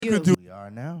you. could do. We are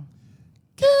now.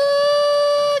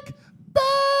 Kick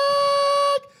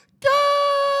back, guys.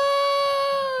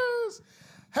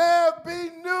 Happy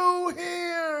New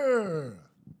Year.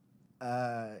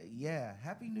 Yeah.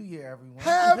 Happy New Year, everyone.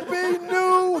 Happy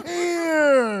New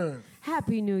Year.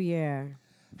 Happy New Year.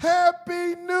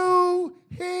 Happy New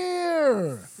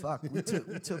Year. Fuck, we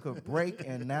took a break,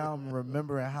 and now I'm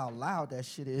remembering how loud that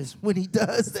shit is when he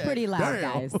does that. Pretty loud,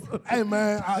 guys. Hey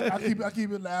man, I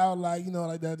keep it loud, like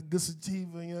like that good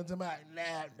sativa, you know what I'm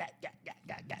talking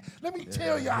about? Let me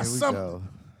tell y'all Here we something.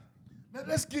 go.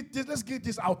 Let's get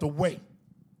this out the way.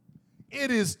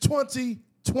 It is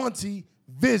 2020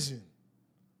 vision,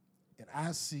 and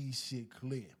I see shit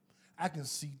clear. I can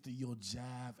see through your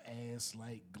jive ass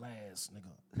like glass,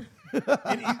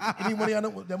 nigga. Anyone y'all know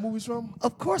what that movie's from?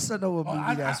 Of course I know what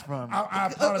movie that's from.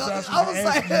 I apologize for I was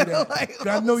asking you that. like, 'Cause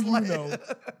I know you know.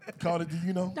 Carly, do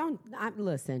you know?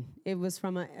 Listen. It was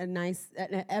from a nice,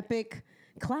 an epic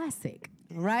classic,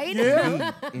 right?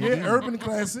 Yeah, urban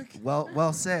classic.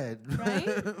 Well said.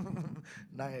 Right?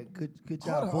 Nah, good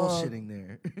job Hold on, bullshitting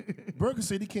there. Burger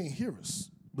said he can't hear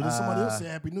us, but if somebody else said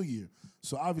Happy New Year,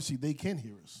 so obviously they can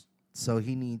hear us. So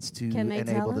he needs to Can they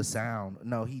enable tell the us? sound.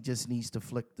 No, he just needs to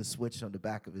flick the switch on the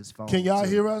back of his phone. Can y'all to-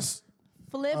 hear us?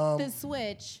 Flip the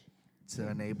switch. to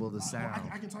enable the sound?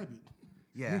 I can type it.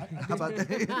 Yeah. How about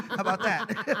that? How about that?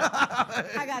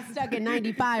 I got stuck at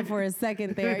 95 for a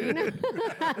second there, you know?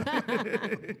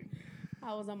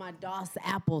 I was on my DOS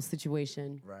Apple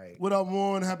situation. Right. What up,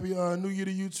 Warren? Happy New Year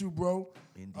to you too, bro.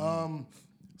 Indeed.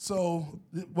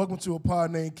 Welcome to a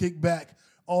pod named Kickback,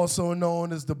 also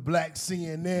known as the Black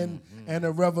CNN, and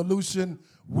the revolution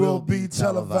will be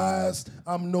televised.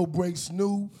 I'm No Breaks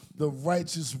New, the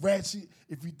righteous ratchet.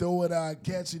 If you throw it, I'll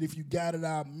catch it. If you got it,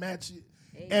 I'll match it.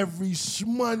 Every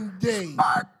Monday.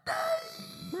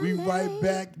 We right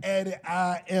back at it.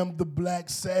 I am the Black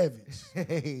Savage.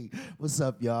 Hey, what's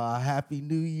up, y'all? Happy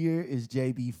New Year. It's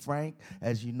JB Frank.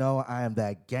 As you know, I am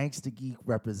that gangster geek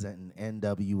representing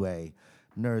NWA.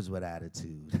 Nerds with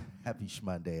attitude. Happy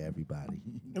Shmonday, everybody.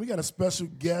 And we got a special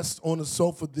guest on the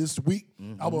sofa this week.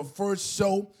 Our first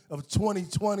show of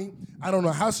 2020. I don't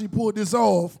know how she pulled this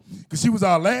off because she was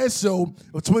our last show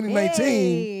of 2019.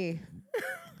 Hey.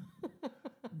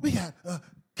 We got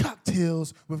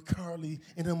cocktails with Carly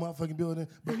in the motherfucking building.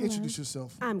 But introduce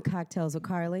yourself. I'm Cocktails with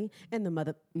Carly in the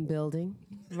mother building,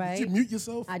 right? Did you mute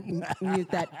yourself? I mute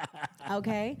that,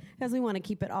 okay? Because we want to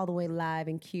keep it all the way live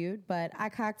and cute. But I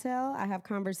cocktail, I have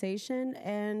conversation,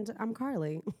 and I'm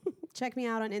Carly. Check me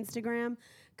out on Instagram,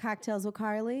 Cocktails with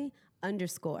Carly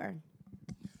 _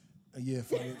 Yeah,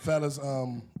 fellas,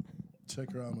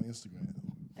 check her out on Instagram.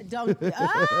 Don't. Check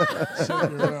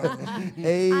her out.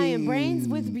 Hey. I am Brains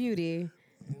with Beauty.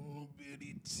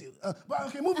 But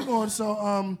okay, moving on.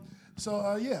 So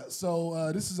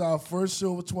this is our first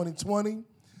show of 2020.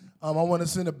 I want to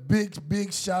send a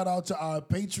big shout out to our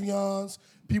Patreons,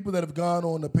 people that have gone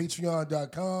on to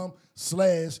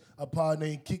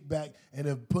patreon.com/apodnamekickback and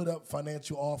have put up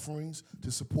financial offerings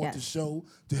to support the Yes. show,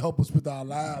 to help us with our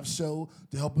live show,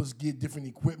 to help us get different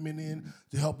equipment in,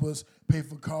 to help us pay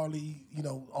for Carly,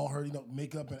 all her,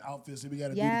 makeup and outfits that we got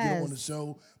to do to get her on the Yes.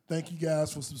 show. Thank you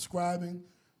guys for subscribing.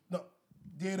 No,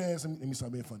 dead ass. Let me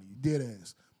stop being funny. Dead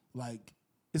ass. Like,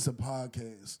 it's a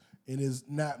podcast and there's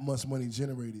not much money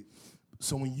generated.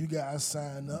 So when you guys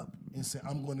sign up and say,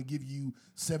 I'm going to give you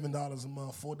 $7 a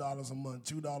month, $4 a month,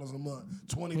 $2 a month,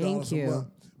 $20 Thank a you. month,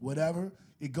 whatever,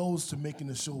 it goes to making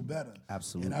the show better.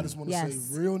 Absolutely. And I just want to Yes. say,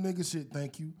 real nigga shit,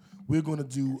 thank you. We're going to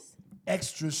do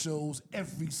extra shows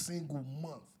every single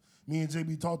month. Me and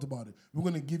JB talked about it. We're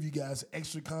going to give you guys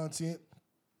extra content.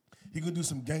 He gonna do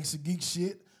some gangster geek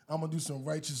shit. I'm gonna do some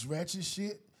righteous ratchet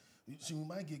shit. We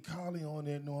might get Carly on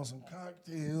there doing some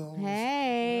cocktails.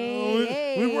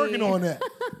 Hey. We're working on that.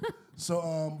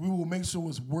 So we will make sure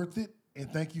it's worth it.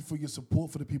 And thank you for your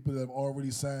support for the people that have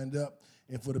already signed up,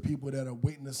 and for the people that are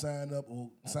waiting to sign up or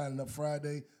signing up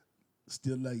Friday.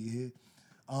 Still love you here.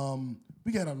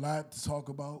 We got a lot to talk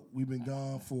about. We've been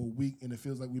gone for a week, and it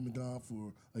feels like we've been gone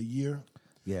for a year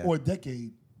or a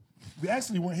decade. We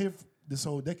actually weren't here this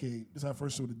whole decade. This is our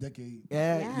first show of the decade.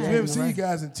 Yeah. We haven't seen you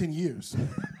guys in 10 years.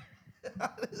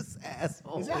 This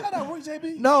asshole. Is that how that works,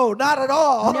 JB? No, not at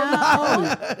all. No.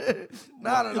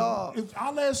 Not at all. If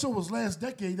our last show was last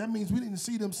decade, that means we didn't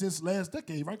see them since last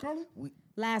decade, right, Carly?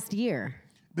 Last year.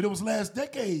 But it was last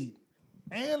decade,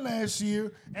 and last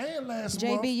year, and last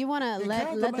month. JB, you want to and let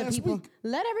kinda the last people, week.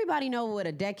 let everybody know when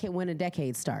a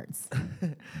decade starts.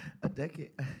 A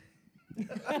decade.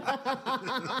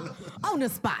 On the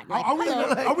spot. Like, Are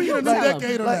we in a new tell 'em.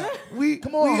 decade or not?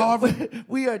 Come on, we Harvard.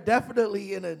 we are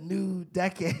definitely in a new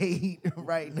decade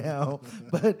right now,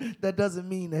 but that doesn't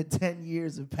mean that 10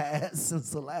 years have passed since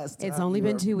the last time. It's only we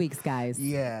been were- 2 weeks, guys.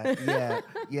 Yeah.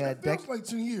 Feels like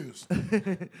 10 years.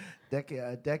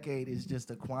 A decade is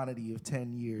just a quantity of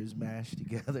 10 years mashed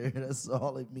together. That's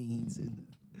all it means.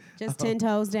 Just 10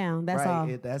 toes down. That's all.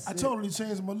 That's I it. totally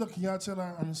changed my look. Can y'all tell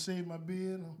I'm gonna shave my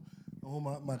beard? Oh,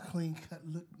 my clean cut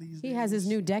look these days. He has his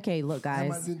new decade look, I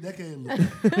guys. my new decade look.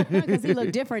 Because he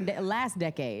looked different last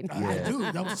decade. I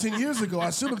do. That was 10 years ago.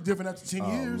 I should look different after 10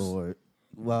 Oh, years. Lord.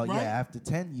 Well, Right? yeah, after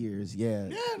 10 years, yeah.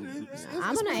 Yeah,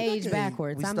 I'm going to age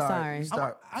backwards. We I'm start- sorry. we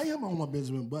start- I am on my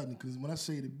Benjamin Button because when I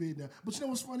shave the beard down, but you know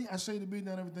what's funny? I shave the beard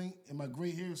down and everything, and my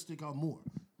gray hairs stick out more.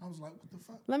 I was like, what the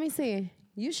fuck? Let me see.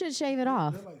 You should shave it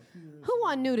off. They're like, here. Who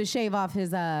want new to shave off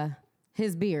his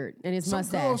beard and his Some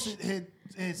mustache? girls had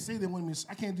say they wanted me.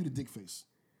 I can't do the dick face.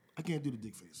 I can't do the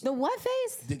dick face. The what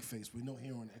face? Dick face with no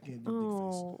hair on it. I can't do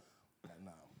Oh, dick face.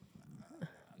 No.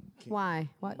 why?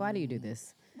 Why do you do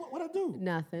this? What I do?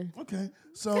 Nothing. Okay.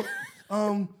 So,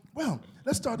 well,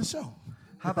 let's start the show.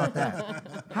 How about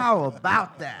that? How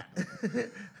about that?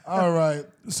 All right.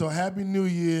 So happy New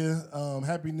Year.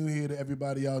 Happy New Year to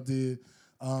everybody out there.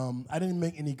 I didn't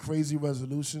make any crazy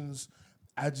resolutions.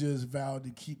 I just vowed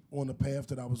to keep on the path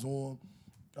that I was on.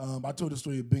 I told the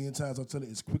story a billion times. I'll tell it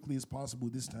as quickly as possible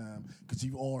this time because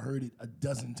you've all heard it a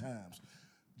dozen times.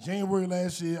 January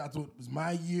last year, I thought it was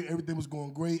my year. Everything was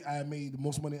going great. I made the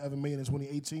most money I ever made in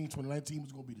 2018. 2019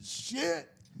 was going to be the shit.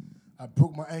 I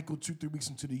broke my ankle 2-3 weeks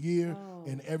into the year,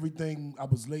 and everything, I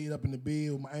was laid up in the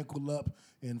bed with my ankle up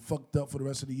and fucked up for the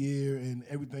rest of the year, and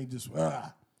everything just,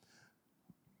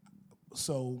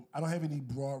 So I don't have any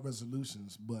broad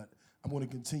resolutions, but I'm going to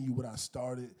continue what I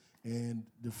started, and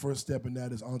the first step in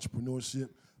that is entrepreneurship.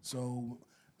 So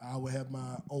I will have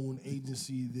my own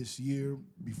agency this year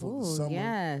before the Ooh, summer.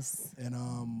 yes. And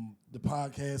the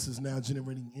podcast is now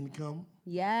generating income.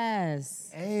 Yes.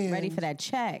 And Ready for that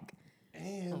check.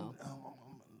 And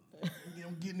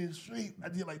I'm getting in shape. I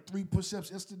did like 3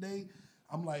 push-ups yesterday.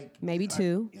 I'm like Maybe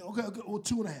 2. Yeah, okay, well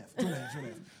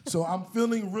 2.5. So I'm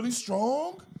feeling really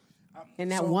strong.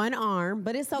 And that So- one arm,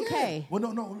 but it's okay. Yeah.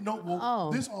 Well, no. Well,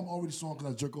 Oh. this arm already strong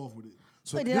because I jerk off with it.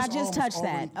 So Wait, did this I just arm was touch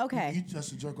that? already- Okay. You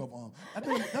just a jerk off arm. I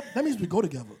think that means we go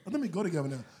together. Let me go together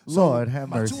now. So Lord have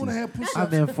my mercy. 2.5 push-ups.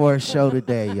 I'm in for a show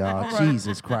today, y'all. All right.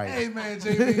 Jesus Christ. Hey man,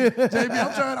 JB,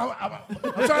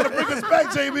 I'm trying to bring us back,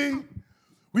 JB.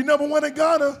 We number 1 in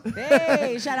Ghana.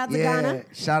 Hey, shout out to Ghana.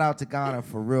 Shout out to Ghana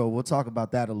for real. We'll talk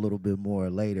about that a little bit more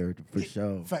later for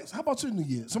sure. Facts. How about your New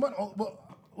Year? Somebody.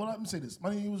 Well, let me say this.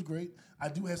 My New Year was great. I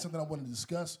do have something I want to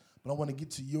discuss, but I want to get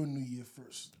to your New Year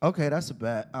first. Okay, that's a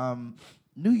bet.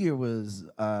 New Year was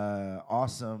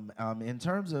awesome. In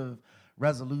terms of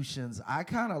resolutions, I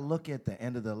kind of look at the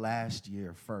end of the last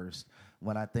year first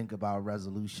when I think about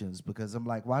resolutions because I'm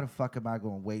like, why the fuck am I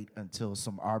going to wait until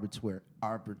some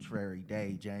arbitrary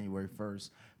day, January 1st,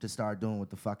 to start doing what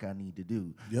the fuck I need to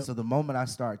do? Yep. So the moment I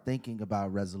start thinking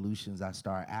about resolutions, I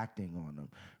start acting on them.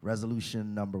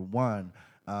 Resolution number 1,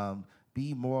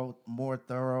 be more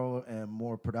thorough and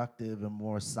more productive and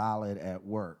more solid at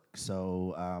work.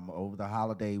 So over the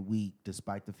holiday week,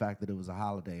 despite the fact that it was a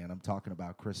holiday, and I'm talking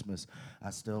about Christmas, I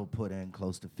still put in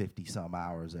close to 50-some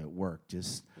hours at work,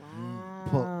 just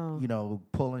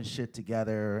pulling shit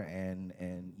together. And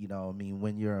I mean,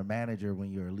 when you're a manager,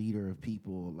 when you're a leader of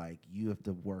people, like you have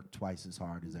to work twice as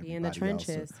hard as everybody Be in the else.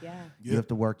 trenches, yeah. You have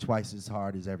to work twice as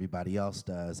hard as everybody else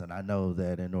does. And I know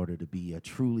that in order to be a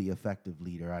truly effective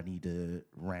leader, I need to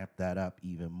ramp that up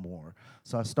even more.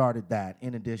 So I started that.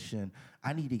 In addition,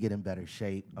 I need to get in better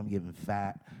shape. I'm getting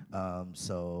fat.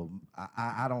 So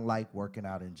I don't like working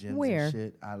out in gyms Where? and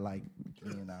shit. I like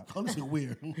being out. I'm just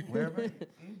weird. Wherever. In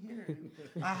here.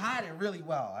 I hide it really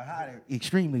well. I hide it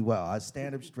extremely well. I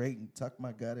stand up straight and tuck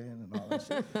my gut in and all that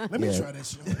shit. Let me Yeah. try that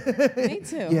shit. Me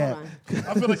too. Yeah. Hold on.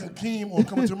 I feel like Akeem on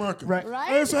Coming to America. Right.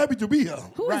 I'm so happy to be here.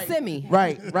 Who is Simi?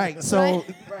 Right. So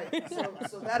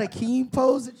that Akeem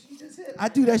pose that she just hit, I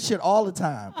do that shit all the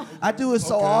time. I do it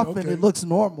so Okay, often okay. it looks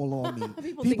normal on me.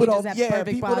 People think you just have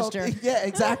perfect people posture. Yeah,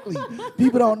 exactly.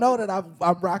 People don't know that I'm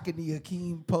rocking the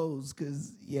Akeem pose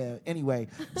because Anyway,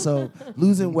 so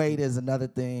losing weight is another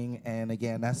thing, and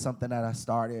again, that's something that I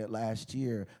started last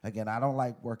year. Again, I don't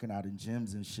like working out in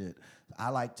gyms and shit. I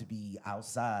like to be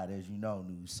outside, as you know,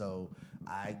 Nu. So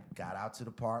I got out to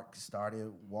the park, started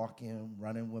walking,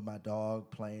 running with my dog,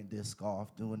 playing disc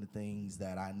golf, doing the things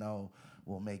that I know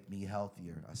will make me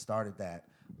healthier. I started that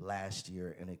last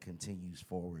year, and it continues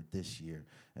forward this year.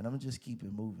 And I'm gonna just keep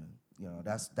it moving.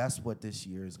 That's what this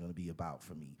year is gonna be about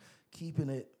for me. keeping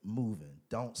it moving.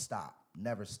 Don't stop.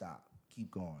 Never stop.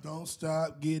 Keep going. Don't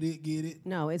stop. Get it.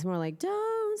 No, it's more like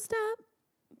don't stop,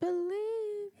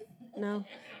 believe. No.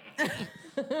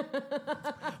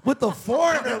 With the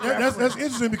foreigner. That's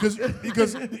interesting because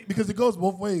it goes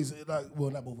both ways. Not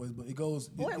both ways, but it goes.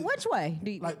 Which way?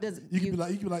 Do you, Like does you can be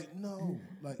like no.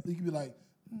 Like you can be like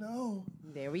no.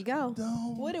 There we go.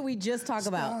 Don't What did we just talk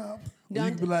about? Stop. Or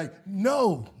you can be like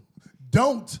no.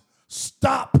 Don't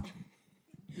stop.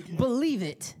 Believe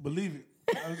it. Believe it.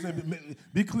 I'm saying,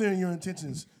 be clear in your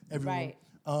intentions, everyone.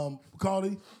 Right.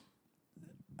 Carly,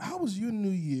 how was your New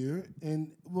Year?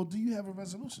 And do you have a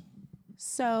resolution?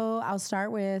 So I'll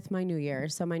start with my New Year.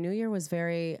 So my New Year was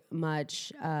very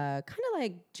much kind of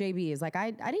like JB is. Like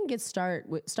I didn't get started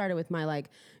with my like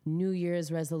New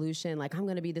Year's resolution. Like I'm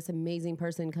gonna be this amazing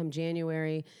person come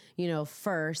January,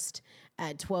 1st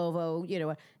at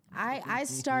 12:00. I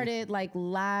started like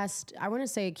I want to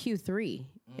say Q3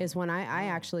 is when I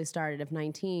actually started of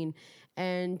 19,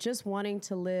 and just wanting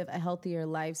to live a healthier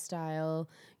lifestyle.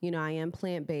 I am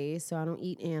plant-based, so I don't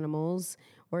eat animals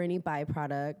or any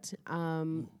byproduct.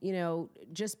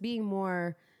 Just being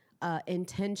more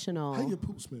intentional. How your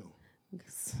poop smell?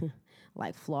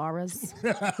 Like floras,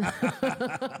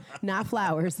 not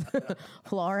flowers,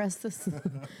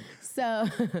 floras. So,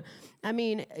 I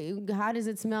mean, how does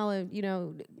it smell?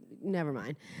 Never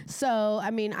mind. So,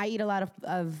 I mean, I eat a lot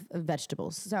of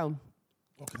vegetables. So,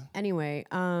 okay. Anyway,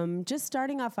 just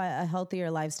starting off a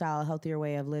healthier lifestyle, a healthier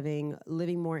way of living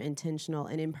more intentional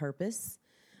and in purpose.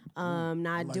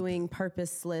 Not doing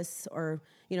purposeless or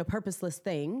purposeless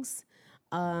things.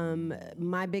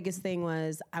 My biggest thing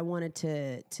was I wanted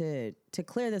to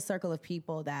clear the circle of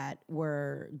people that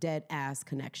were dead ass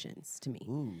connections to me.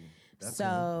 Ooh,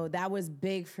 so that was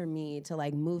big for me to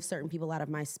like move certain people out of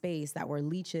my space that were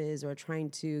leeches or trying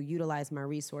to utilize my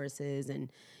resources and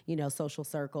social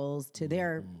circles to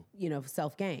their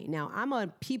self gain. Now I'm a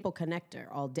people connector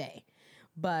all day.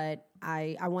 But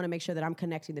I want to make sure that I'm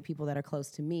connecting the people that are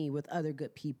close to me with other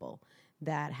good people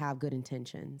that have good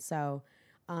intention. So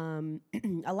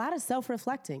a lot of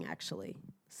self-reflecting, actually.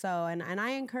 So, and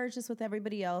I encourage this with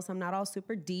everybody else. I'm not all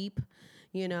super deep.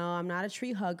 I'm not a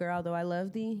tree hugger, although I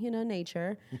love the,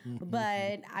 nature.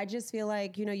 But I just feel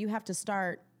like, you have to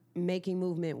start making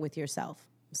movement with yourself.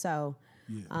 So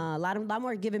a lot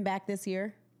more giving back this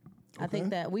year. Okay. I think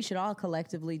that we should all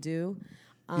collectively do.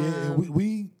 That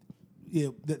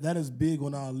is big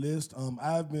on our list.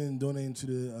 I've been donating to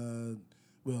the,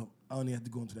 I don't even have to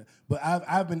go into that. But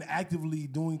I've been actively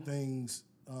doing things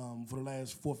for the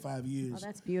last 4 or 5 years. Oh,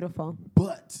 that's beautiful.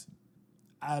 But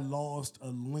I lost a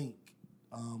link,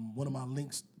 one of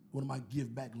my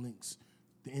give back links,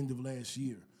 the end of last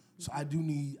year. So I do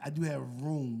have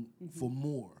room for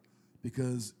more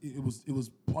because it was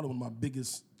part of one of my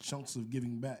biggest chunks of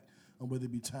giving back, whether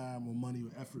it be time or money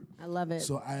or effort. I love it.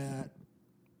 So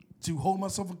to hold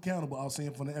myself accountable, I'll say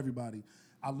in front of everybody,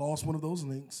 I lost one of those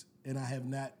links, and I have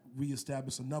not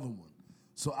reestablished another one.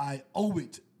 So I owe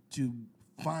it to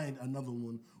find another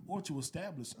one or to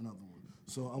establish another one.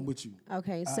 So I'm with you.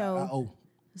 Okay, So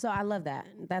I love that.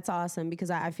 That's awesome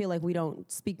because I feel like we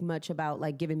don't speak much about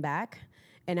like giving back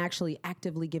and actually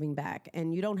actively giving back.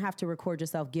 And you don't have to record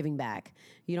yourself giving back.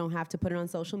 You don't have to put it on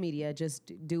social media.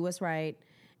 Just do what's right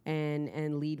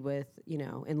and lead with,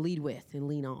 and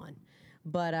lean on.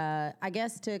 But I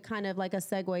guess to kind of like a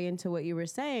segue into what you were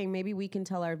saying, maybe we can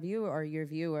tell your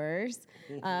viewers.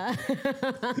 I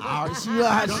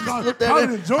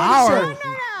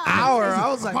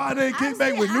was like, Pod Name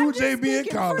Kickback with new JB and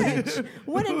Carly.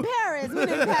 When in Paris, when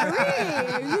in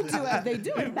Paris. You do it, they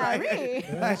do in Paris.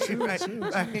 Right.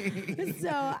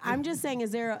 So I'm just saying,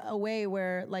 is there a way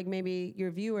where like maybe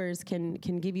your viewers can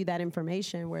give you that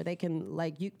information where they can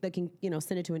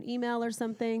send it to an email or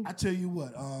something? I tell you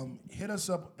what, hit us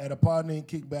up at a Pod Name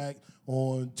Kickback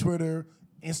on Twitter,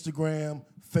 Instagram,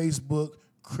 Facebook,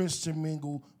 Christian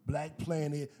Mingle, Black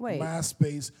Planet,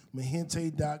 MySpace,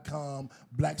 Mahente.com,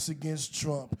 Blacks Against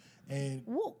Trump, and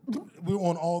we're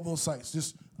on all those sites.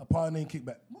 Just a Pod Name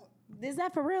Kickback. Is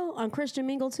that for real on Christian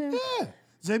Mingle too? Yeah.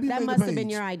 JB that must have been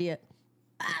your idea.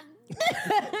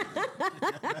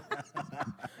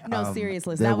 No,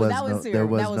 seriously. That was serious.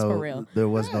 That was for real. There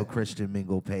was no Christian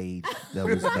Mingle page that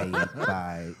was made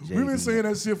by JB. We've been saying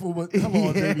that shit for come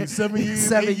on, JB, 7 years,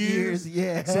 7 years,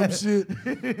 yeah. Some shit.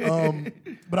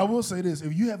 But I will say this: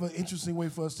 if you have an interesting way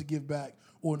for us to give back,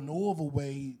 or know of a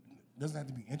way, doesn't have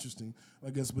to be interesting, I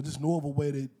guess, but just know of a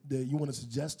way that you want to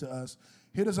suggest to us,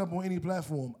 hit us up on any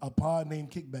platform. A Pod Name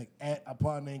Kickback at a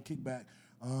Pod Name Kickback.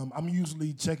 I'm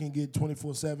usually checking it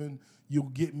 24/7. You'll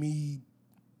get me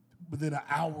within an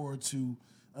hour or two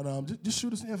And just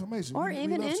shoot us the information. Or We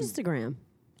even love to. Instagram.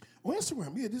 On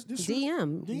Instagram, yeah, just shoot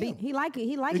DM. DM. He like it.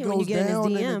 He like It it when you goes get in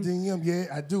down his in the DM. DM.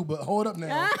 Yeah, I do. But hold up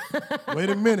now. Wait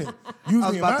a minute. Usually I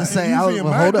was in about my- to say, usually in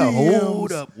my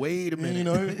hold DMs, up, wait a minute. You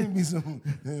know, it'd be some,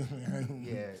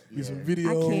 be some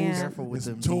videos, can't. Careful with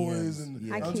and some them toys, DMs. and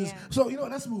Yeah. I I'm just, can't. so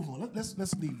let's move on.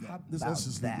 Let's leave that. Let's About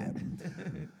just that. leave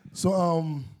that. So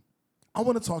I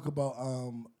want to talk about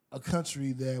a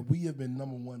country that we have been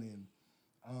number one in.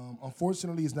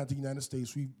 Unfortunately, it's not the United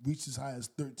States. We've reached as high as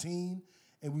 13,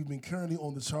 and we've been currently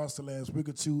on the charts the last week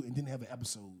or two and didn't have an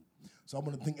episode. So I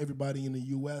want to thank everybody in the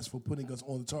U.S. for putting us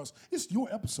on the charts. It's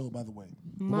your episode, by the way.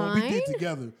 The one we did Mine?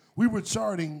 together. We were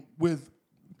charting with,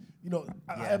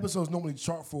 our episodes normally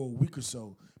chart for a week or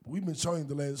so. But we've been charting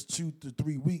the last 2 to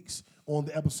 3 weeks on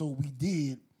the episode we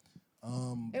did.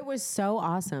 It was so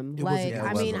awesome. was- Like, yeah, it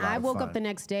I was mean, a lot I of woke fun. up the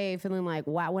next day feeling like,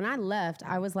 wow. When I left,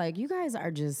 I was like, you guys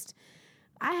are just.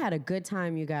 I had a good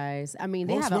time, you guys. I mean,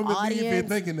 they Most have an women leave here audience.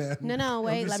 thinking that. No, I'm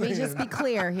wait. just Let me saying. just be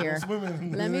clear here. Most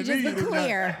women Let me just be leave, they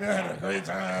clear. had a great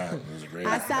time. It was great.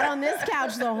 I sat on this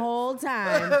couch the whole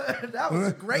time. That was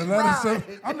a great Another ride.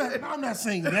 stuff- I'm not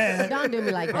saying that. Don't do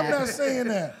me like I'm not that. saying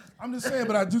that. I'm just saying,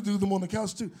 but I do them on the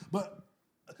couch too. But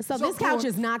So this go couch on.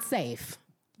 is not safe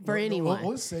for anyone.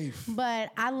 Oh, it's safe. But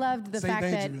I loved the Say fact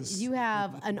dangerous. that you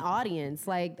have an audience.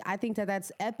 Like, I think that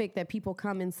that's epic that people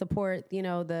come and support,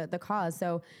 the cause.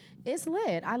 So it's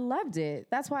lit. I loved it.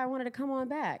 That's why I wanted to come on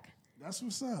back. That's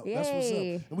what's up. That's what's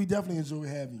Yay. up. And we definitely enjoy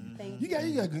having you. Thank You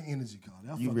got good energy, Carly.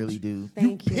 I You fuck really with do.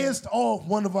 Thank you. pissed off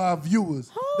one of our viewers.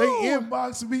 Who? They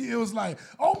inboxed me. It was like,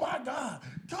 oh my God,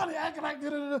 Carly acting like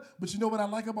da-da-da-da. But you know what I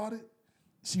like about it?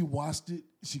 She watched it.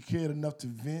 She cared enough to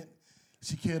vent.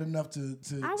 She cared enough to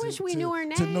I wish we knew her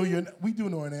To know name. your we do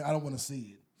know her name. I don't want to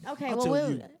see it. Okay, I'll well, tell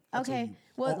we'll, you. I'll tell okay. you.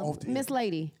 Well, Off the air. Miss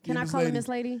Lady. Can Yeah, I Miss call her Lady. Miss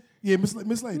Lady? Yeah, Miss Lady.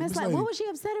 Miss Miss Lady. Lady. What was she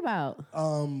upset about?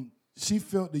 She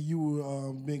felt that you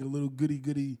were being a little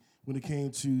goody when it came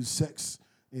to sex,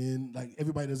 and like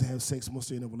everybody doesn't have sex once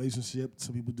they're in a relationship.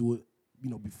 Some people do it,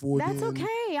 before. That's then.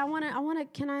 okay. I wanna.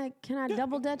 Can I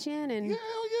double dutch in and Yeah,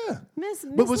 hell yeah. Miss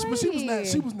But Lady.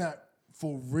 she was not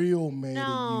for real mad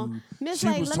No. at you. Miss She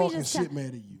Lady, was let me talking just shit tell- mad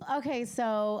at you. Okay,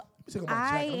 so Let me talk about I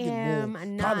Jack. I'm getting am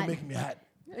warm. not. Carly making me hot.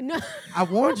 No, I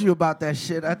warned you about that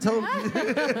shit. I told you.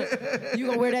 you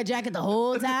gonna wear that jacket the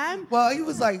whole time? Well, he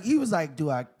was like, do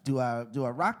I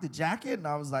rock the jacket? And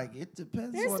I was like, it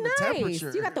depends It's on the nice.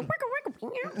 temperature. You got the wicka.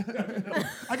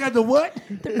 I got the what?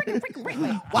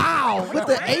 Wow, with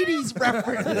the '80s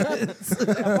reference.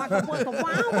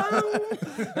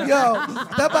 Yo,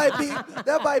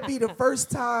 that might be the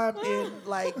first time in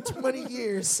like 20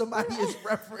 years somebody has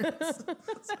referenced.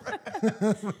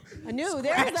 I knew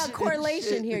there's a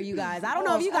correlation here, you guys. I don't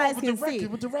know if you guys can see.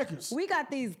 With the records. We got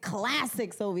these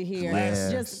classics over here.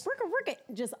 Classics. Just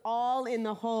just all in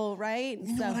the hole, right?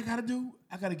 You know what I gotta do?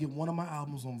 I gotta get one of my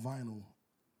albums on vinyl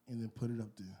and then put it up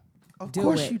there. Of Do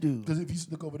course it. you do. Because if you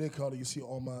look over there, Carly, you see a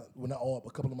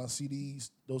couple of my CDs.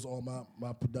 Those are all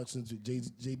my productions with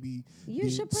JB. You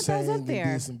did should put those sang up and there.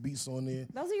 Did some beats on there.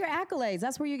 Those are your accolades.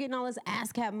 That's where you're getting all this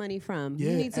ASCAP money from.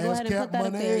 Yeah, You need to go ahead and ASCAP put that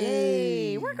up there. money.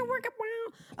 Yay. Work it.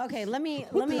 Wow. Okay, let me.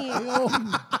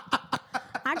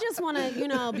 I just want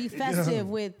to, be festive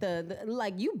with the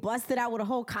like you busted out with a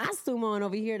whole costume on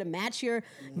over here to match your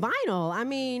vinyl. I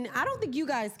mean, I don't think you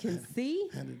guys can see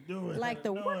like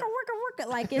the worker,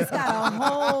 like it's got a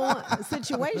whole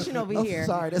situation over I'm here.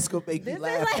 sorry, that's gonna make me This is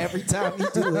laugh like- every time you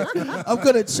do it. I'm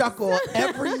gonna chuckle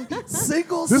every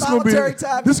single This gonna be solitary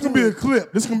time. this you gonna do be a it.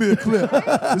 clip. This gonna be a clip.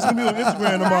 This gonna be on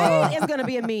Instagram tomorrow. Right? It's gonna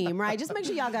be a meme, right? Just make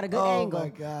sure y'all got a good Oh, angle, my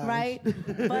gosh. right?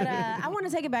 But I want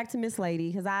to take it back to Miss Lady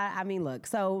because I mean, look.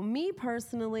 So me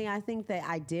personally, I think that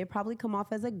I did probably come off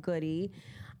as a goodie.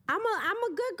 I'm a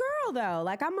good girl though.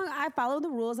 Like I follow the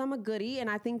rules. I'm a goodie, and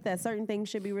I think that certain things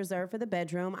should be reserved for the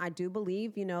bedroom. I do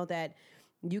believe, that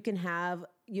you can have,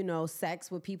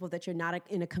 sex with people that you're not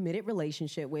in a committed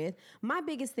relationship with. My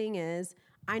biggest thing is,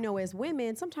 I know as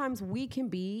women, sometimes we can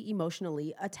be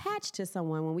emotionally attached to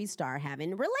someone when we start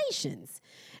having relations.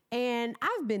 And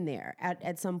I've been there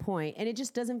at some point, and it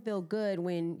just doesn't feel good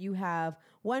when you have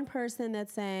one person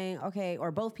that's saying, okay, or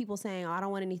both people saying, oh, I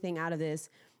don't want anything out of this.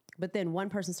 But then one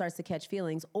person starts to catch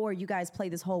feelings, or you guys play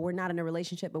this whole, we're not in a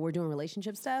relationship, but we're doing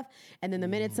relationship stuff. And then the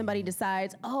minute somebody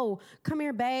decides, oh, come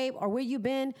here, babe, or where you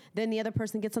been? Then the other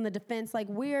person gets on the defense. Like,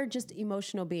 we're just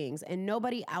emotional beings, and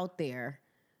nobody out there,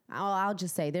 I'll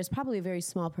just say, there's probably a very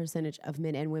small percentage of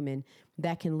men and women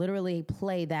that can literally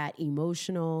play that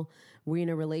emotional, we're in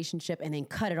a relationship, and then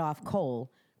cut it off cold.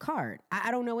 card.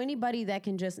 I don't know anybody that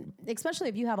can just, especially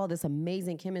if you have all this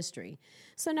amazing chemistry.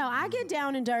 So no, I get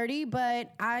down and dirty,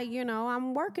 but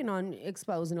I'm working on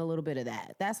exposing a little bit of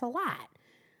that. That's a lot.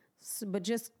 So, but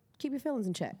just keep your feelings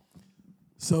in check.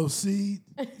 So see,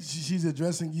 she's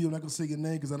addressing you. I'm not gonna say your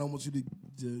name because I don't want you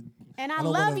to. And I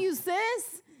love you,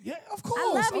 sis. Yeah, of course.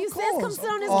 I love you, sis. Come sit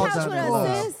on this All couch done with in us,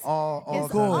 love. sis. All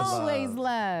It's done in always love.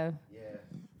 love.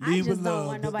 I Lead just with don't love.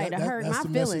 want nobody to hurt that's my the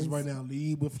feelings. message right now.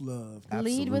 Lead with love.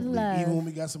 Lead with Absolutely. love. Even when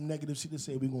we got some negative shit to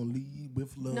say, we're gonna lead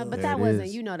with love. No, but There that it wasn't.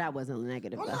 is. That wasn't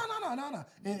negative. Oh, Though. no.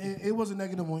 And it wasn't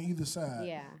negative on either side.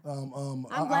 Yeah. I'm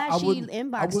glad she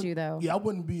inboxed you, though. Yeah, I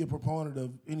wouldn't be a proponent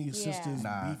of any sisters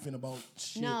Nah. beefing about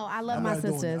shit. No, I love I'm my not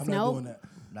doing that. sisters. I'm not Nope. doing that.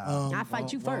 Nah, I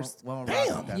fight you first.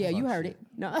 Damn. Yeah, you heard it.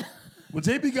 No, Well,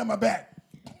 JB got my back.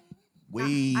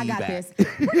 Way I got back. this.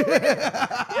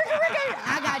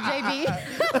 I got JB.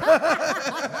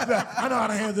 I know how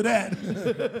to handle that.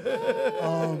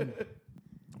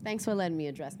 Thanks for letting me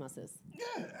address my sis.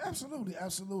 Yeah, absolutely.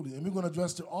 And we're gonna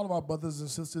address to all of our brothers and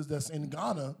sisters that's in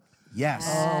Ghana. Yes.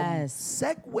 Yes.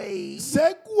 Segway.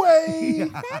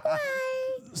 Segway.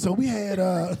 So we had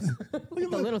look at the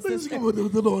little sister. the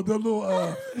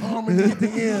little harmony at the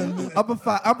end. I'm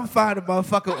gonna find a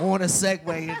motherfucker on a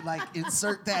Segway and like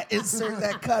insert that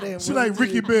cut in. She like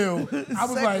Ricky Bell. I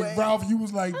was like Segway. Ralph. You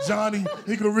was like Johnny.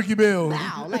 He go Ricky Bell.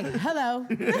 Wow, like hello.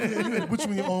 Which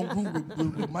one you on group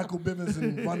with Michael Bivins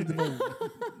and Ronnie DeVoe.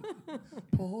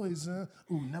 Poison.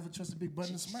 Ooh, never trust a big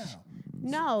button and smile.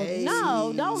 No, Hey.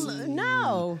 no, don't,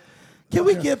 no. Can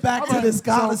we get back to this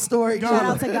Ghana story? Ghana. Shout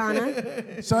out to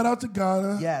Ghana. Shout out to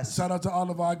Ghana. Yes. Shout out to all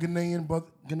of our Ghanaian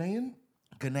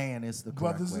Ghanaian is the correct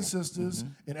brothers way. and sisters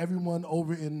and everyone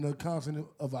over in the continent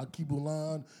of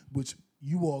Akibulan, which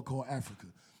you all call Africa.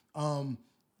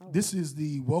 This is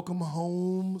the welcome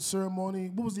home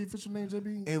ceremony. What was the official name,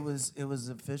 JB? It was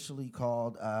officially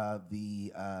called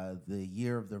the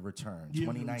year of the return. Year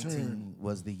of the 2019 return.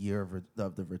 was the year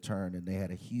of the return, and they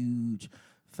had a huge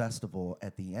festival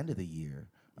at the end of the year.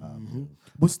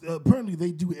 Apparently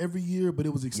they do every year, but it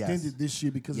was extended Yes. this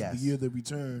year because of Yes. the year of the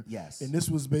return. Yes. And this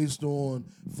was based on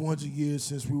 400 years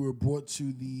since we were brought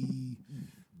to the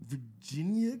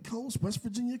Virginia coast, West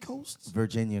Virginia coast,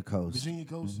 Virginia Coast, Virginia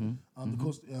coast, the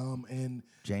coast, and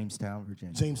Jamestown,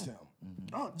 Virginia. Jamestown.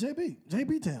 Oh, JB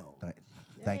Town.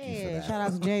 Thank you for Yeah, that. shout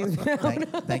out to James.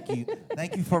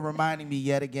 Thank you for reminding me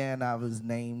yet again. I was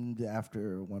named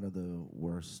after one of the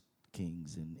worst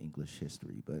kings in English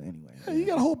history. But anyway, Hey, you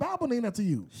got a whole Bible named after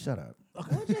you. shut up.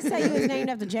 We'll just say you was named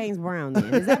after James Brown.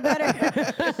 Then is that better?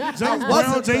 James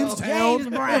Brown, Jamestown, James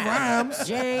Brown. it rhymes.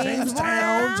 James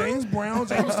James Brown,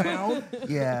 Jamestown.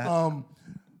 Yeah.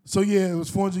 So yeah, it was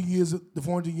 400 years, the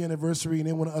 400 year anniversary, and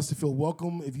they wanted us to feel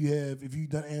welcome. If you've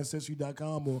done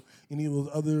Ancestry.com or any of those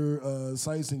other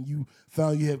sites, and you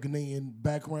found you have Ghanaian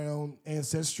background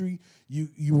ancestry,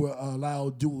 you were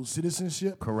allowed dual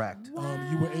citizenship. Correct.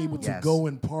 You were able to Yes. go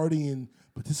and party and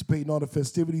participate in all the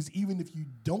festivities, even if you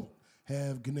don't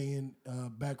have Ghanaian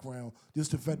background.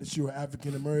 Just the fact that you're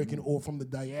African American or from the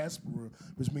diaspora,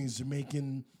 which means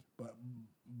Jamaican,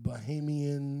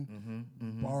 Bahamian,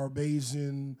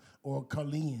 Barbadian, or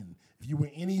Caribbean. If you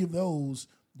were any of those,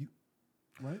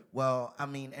 right? Well, I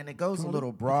mean, and it goes a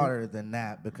little broader than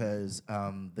that because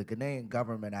the Ghanaian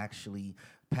government actually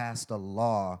passed a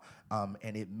law,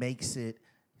 and it makes it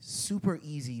super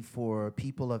easy for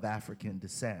people of African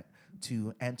descent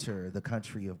to enter the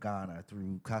country of Ghana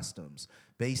through customs.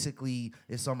 Basically,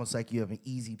 it's almost like you have an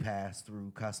easy pass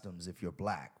through customs if you're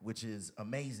black, which is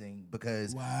amazing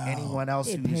because anyone else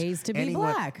It who's pays to be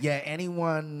black. Yeah,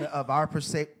 anyone of our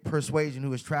persuasion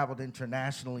who has traveled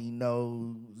internationally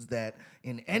knows that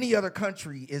in any other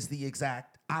country is the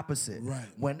exact opposite. Right.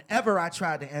 Whenever I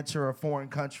tried to enter a foreign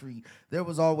country, there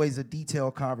was always a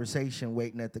detailed conversation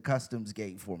waiting at the customs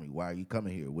gate for me. Why are you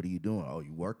coming here? What are you doing? Oh,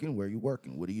 you working? Where are you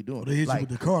working? What are you doing? They hit you with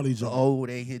the Carly joke. Oh,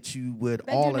 they hit you with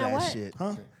They all do of know that what? shit.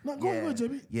 Huh? No, go ahead,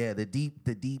 JB. Yeah, the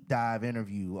deep dive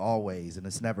interview always, and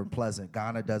it's never pleasant.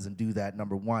 Ghana doesn't do that.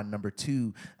 Number one, number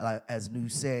two, as Nu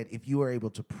said, if you are able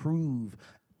to prove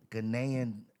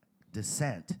Ghanaian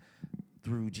descent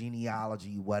through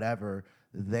genealogy, whatever,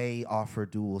 they offer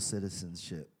dual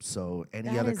citizenship. So any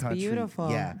That other is country, beautiful.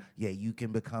 yeah, you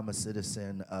can become a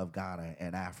citizen of Ghana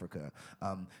and Africa.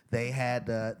 They had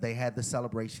the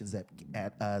celebrations at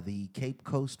the Cape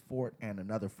Coast Fort and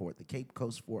another fort. The Cape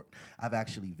Coast Fort, I've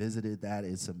actually visited that.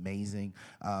 It's amazing.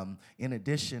 In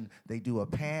addition, they do a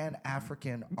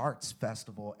Pan-African Arts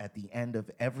Festival at the end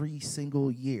of every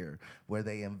single year where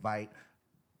they invite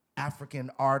African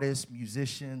artists,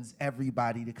 musicians,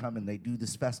 everybody to come, and they do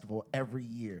this festival every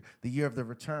year. The Year of the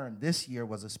Return this year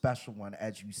was a special one,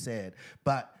 as you said,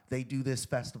 but they do this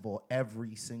festival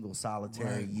every single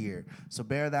solitary year. So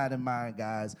bear that in mind,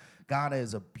 guys. Ghana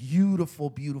is a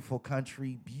beautiful, beautiful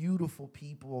country, beautiful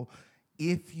people.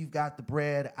 If you've got the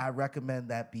bread, I recommend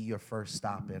that be your first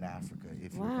stop in Africa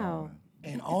if you're going.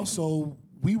 And also,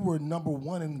 we were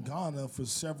 #1 in Ghana for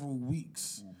several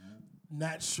weeks.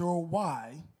 Not sure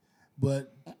why,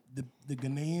 but the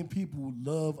Ghanaian people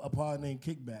love a pod named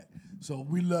Kickback. So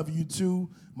we love you too,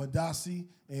 Madasi.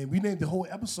 And we named the whole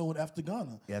episode after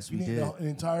Ghana. Yes, we named did. An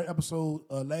entire episode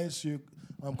last year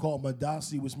called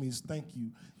Madasi, which means thank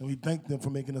you. And we thank them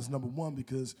for making us #1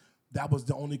 because that was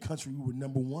the only country we were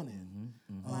 #1 in.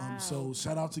 Wow. So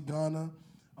shout out to Ghana.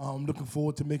 I'm looking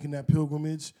forward to making that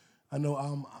pilgrimage. I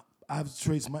know I've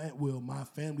traced my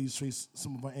family's traced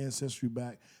some of our ancestry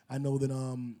back. I know that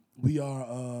we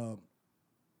are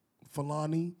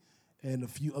Fulani and a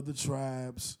few other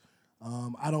tribes.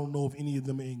 I don't know if any of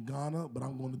them are in Ghana, but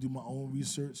I'm going to do my own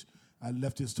research. I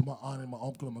left this to my aunt and my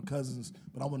uncle and my cousins,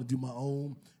 but I want to do my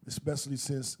own, especially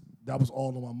since that was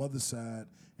all on my mother's side,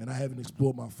 and I haven't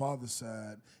explored my father's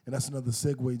side. And that's another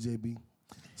segue, JB.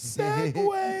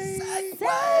 Segue.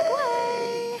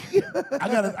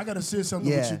 I gotta share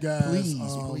something with you guys.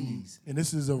 Please. And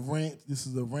this is a rant. This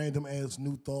is a random ass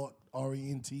new thought,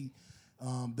 RENT,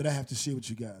 that I have to share with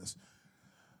you guys.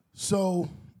 So,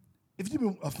 if you've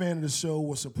been a fan of the show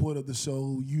or supporter of the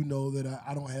show, you know that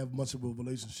I don't have much of a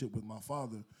relationship with my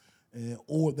father,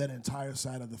 or that entire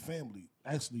side of the family.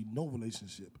 Actually, no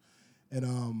relationship.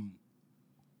 And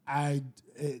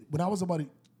when I was about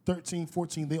 13,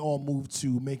 14, they all moved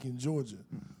to Macon, Georgia.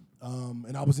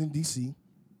 And I was in D.C.,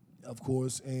 of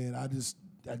course, and I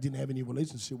didn't have any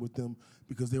relationship with them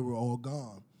because they were all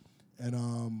gone. And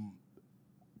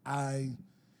I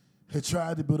had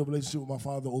tried to build a relationship with my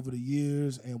father over the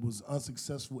years and was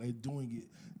unsuccessful at doing it,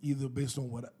 either based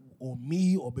on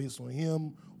me or based on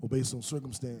him or based on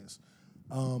circumstance.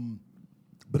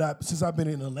 But since I've been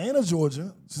in Atlanta,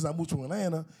 Georgia, since I moved to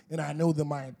Atlanta, and I know that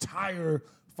my entire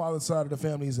father's side of the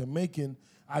family is in Macon,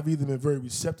 I've either been very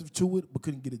receptive to it but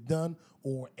couldn't get it done,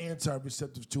 or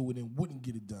anti-receptive to it and wouldn't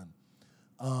get it done.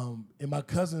 And my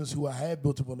cousins, who I had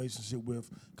built a relationship with,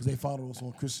 because they followed us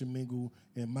on Christian Mingle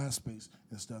and MySpace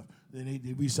and stuff, then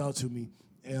they reached out to me.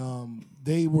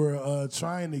 They were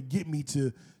trying to get me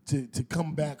to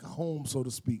come back home, so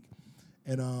to speak.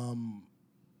 And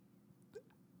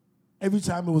every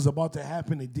time it was about to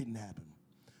happen, it didn't happen,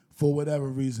 for whatever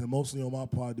reason, mostly on my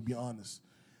part, to be honest.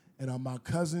 And my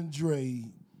cousin Dre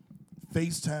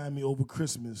FaceTimed me over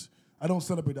Christmas. I don't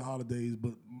celebrate the holidays,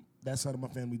 but that side of my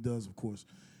family does, of course.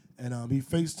 And he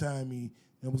FaceTimed me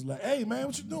and was like, "Hey, man,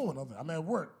 what you doing?" I was like, "I'm at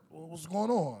work. What's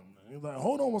going on?" And he was like,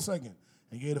 "Hold on one second,"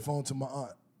 and gave the phone to my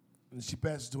aunt. And she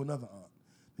passed it to another aunt.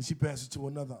 Then she passed it to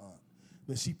another aunt.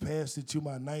 Then she passed it to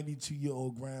my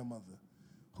 92-year-old grandmother,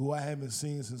 who I haven't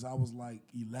seen since I was like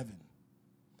 11.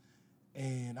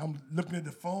 And I'm looking at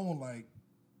the phone like,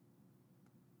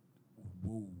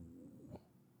 whoa.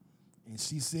 And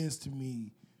she says to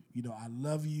me, "I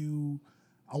love you.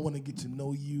 I want to get to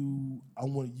know you. I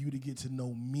want you to get to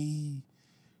know me.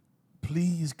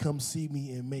 Please come see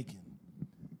me in Macon."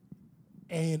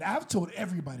 And I've told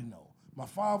everybody no. My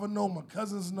father know, my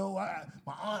cousins know,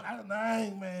 my aunt, I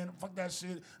ain't, man, fuck that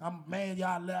shit. I'm mad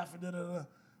y'all laughing, da-da-da.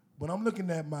 But I'm looking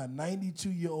at my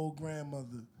 92-year-old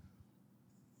grandmother.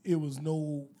 It was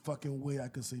no fucking way I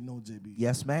could say no, JB.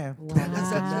 Yes, ma'am.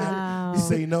 Wow.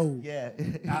 Say no. Yeah.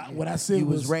 What I said You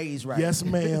was raised right. Yes,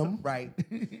 ma'am. Right.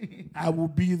 I will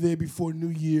be there before New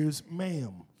Year's,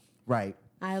 ma'am. Right.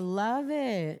 I love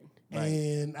it. Right.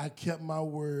 And I kept my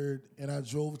word, and I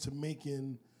drove to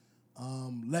Macon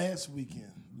last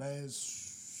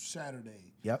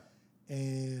Saturday. Yep.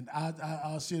 And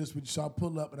I'll share this with you. So I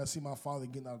pull up, and I see my father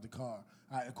getting out of the car.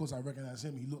 Of course, I recognize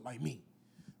him. He looked like me.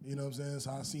 You know what I'm saying?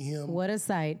 So I see him. What a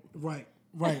sight. Right.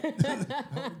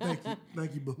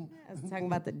 Thank you, boo. I was talking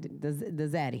about the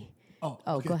zaddy. Oh,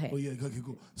 okay. Go ahead. Oh, yeah, okay,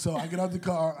 cool. So I get out the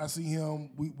car, I see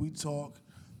him, we talk.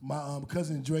 My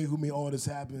cousin Dre, who made all this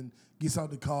happen, gets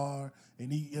out the car,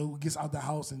 and he gets out the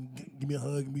house and give me a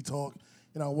hug, and we talk.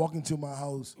 And I walk into my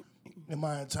house, and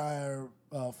my entire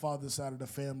father's side of the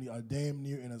family are damn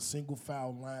near in a single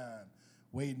file line,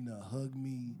 waiting to hug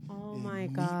me, Oh and my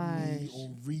meet gosh. me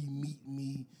or re-meet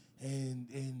me,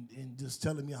 and just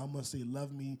telling me how much they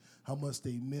love me, how much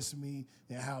they miss me,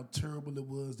 and how terrible it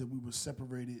was that we were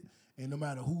separated. And no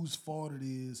matter whose fault it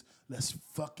is, let's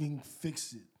fucking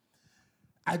fix it.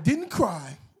 I didn't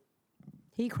cry.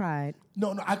 He cried.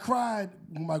 No, I cried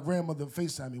when my grandmother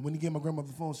FaceTimed me. When he gave my grandmother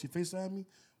the phone, she FaceTimed me.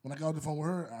 When I got off the phone with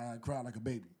her, I cried like a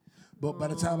baby. But by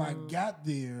the time I got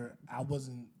there, I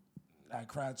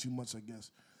cried too much, I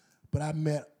guess. But I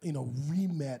met,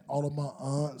 re-met all of my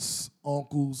aunts,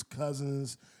 uncles,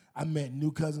 cousins. I met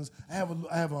new cousins. I have a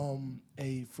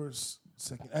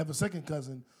second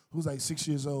cousin who's like 6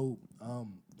 years old,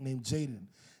 named Jaden.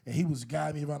 And he was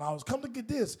guiding me around. I was, come look at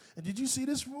this. And did you see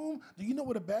this room? Do you know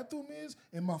where the bathroom is?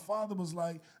 And my father was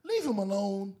like, leave him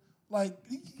alone. Like,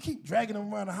 you keep dragging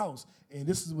him around the house. And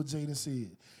this is what Jaden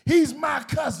said. He's my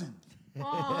cousin.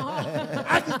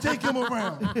 I can take him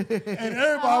around. And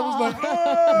everybody was like,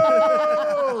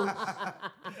 oh!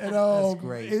 And, That's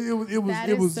great.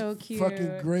 It was so cute.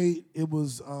 fucking great. It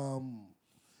was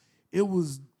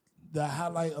the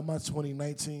highlight of my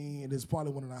 2019, and it's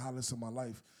probably one of the highlights of my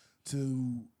life,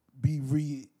 to be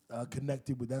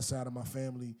reconnected with that side of my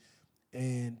family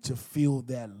and to feel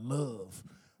that love.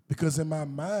 Because in my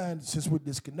mind, since we're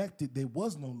disconnected, there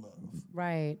was no love.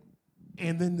 Right.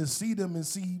 And then to see them and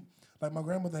see, like my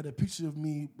grandmother had a picture of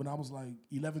me when I was like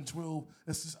 11, 12,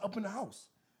 that's just up in the house.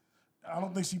 I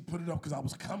don't think she put it up because I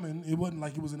was coming. It wasn't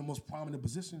like it was in the most prominent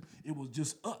position. It was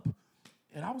just up.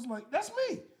 And I was like, that's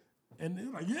me. And they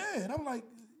were like, yeah. And I'm like,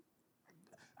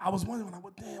 I was wondering, like,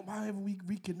 well, damn, why haven't we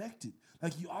reconnected?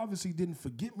 Like, you obviously didn't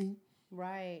forget me.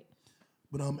 Right.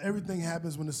 But everything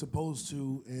happens when it's supposed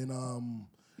to. And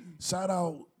shout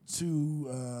out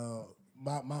to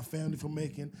my family from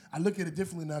Macon. I look at it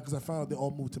differently now because I found out they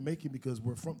all moved to Macon because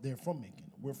they're from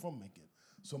Macon. We're from Macon.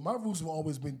 So my roots have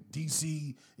always been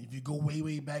D.C., if you go way,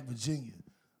 way back, Virginia.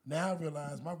 Now I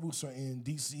realize my roots are in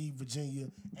D.C., Virginia,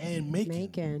 and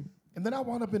Macon. And then I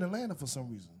wound up in Atlanta for some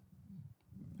reason.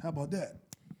 How about that?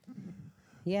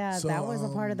 Yeah, So, that was a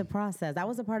part of the process. That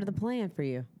was a part of the plan for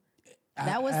you.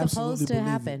 That was absolutely supposed to believe it.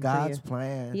 happen God's for you.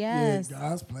 plan. Yes. Yeah,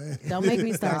 God's plan. Don't make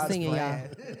me start God's singing, plan.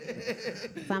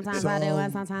 y'all. Sometimes So, I do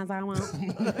and sometimes I won't.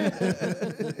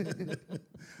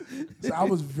 So I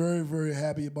was very, very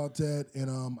happy about that,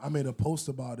 and I made a post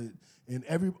about it.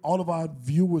 And all of our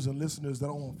viewers and listeners that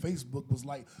are on Facebook was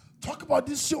like, talk about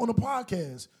this shit on the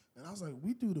podcast. And I was like,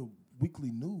 we do the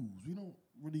weekly news. We don't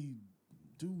really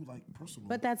do like personal.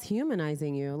 But that's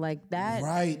humanizing you. Like that.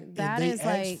 Right. That and they is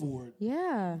asked like, for it.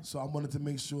 yeah. So I wanted to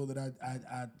make sure that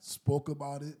I spoke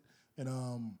about it.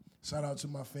 And shout out to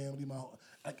my family.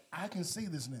 I can say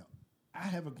this now. I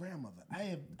have a grandmother.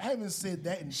 I haven't said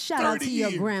that in 30 years. Shout out to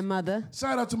your grandmother.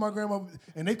 Shout out to my grandmother.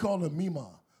 And they call her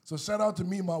Mima. So shout out to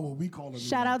Mima, what we call her.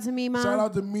 Shout out to Mima. Shout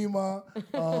out to Mima.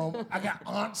 I got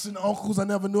aunts and uncles I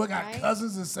never knew. I got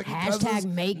cousins and second cousins.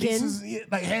 Hashtag Macon. Nieces,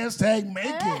 like hashtag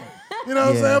Macon. You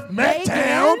know what I'm saying?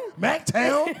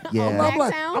 Mactown. Yeah.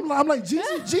 I'm like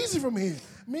Jeezy from here.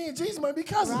 Me and Jeezy might be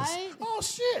cousins. Right? Oh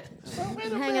shit. So wait a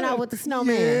Hanging minute. out with the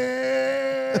snowman.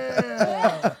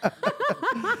 Yeah.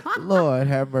 Lord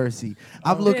have mercy.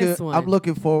 I'm This one.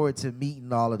 looking forward to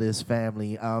meeting all of this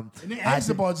family. And they asked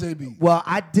about JB. Well,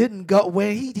 I didn't go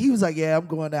when he was like, yeah, I'm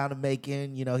going down to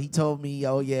Macon. You know, he told me,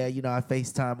 oh yeah, I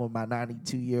FaceTime with my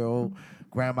 92-year-old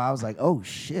grandma. I was like, oh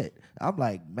shit. I'm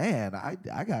like, man,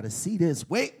 I gotta see this.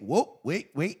 Wait.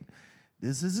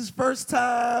 This is his first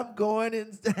time going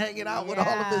and hanging out with all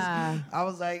of his. I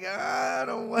was like, I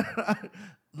don't want.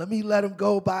 Let me let him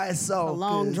go by himself. A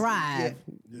long drive.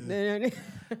 Yeah.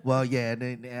 Well, yeah,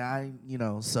 and I,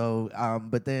 so,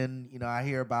 but then, I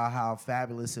hear about how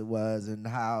fabulous it was and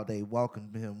how they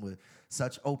welcomed him with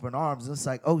such open arms. And it's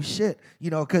like, oh shit,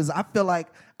 because I feel like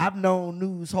I've known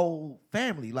New's whole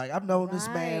family. Like I've known this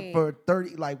man for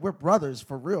 30, like we're brothers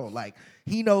for real. Like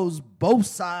he knows both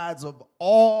sides of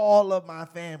all of my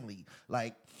family.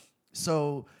 Like,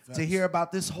 so to hear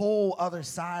about this whole other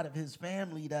side of his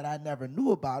family that I never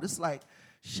knew about, it's like,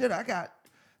 shit, I got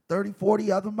 30,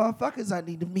 40 other motherfuckers I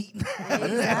need to meet.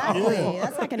 Exactly.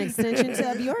 That's like an extension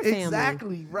of your family.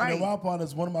 Exactly, right. And the wild part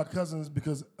is one of my cousins,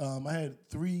 because I had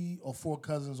 3 or 4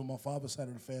 cousins on my father's side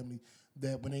of the family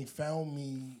that when they found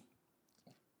me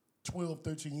 12,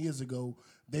 13 years ago,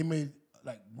 they made,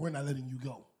 like, we're not letting you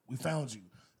go. We found you.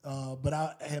 But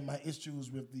I had my issues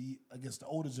with the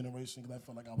older generation because I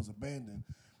felt like I was abandoned.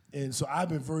 And so I've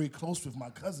been very close with my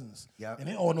cousins. Yep. And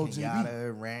they all know Kenyatta,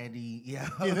 JB. Randy, Yeah,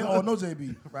 they all know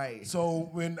JB. Right. So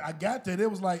when I got there, they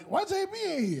was like, why JB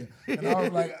in here? And I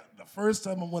was like, the first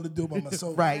time I want to do it by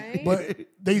myself. Right. But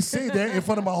they say that in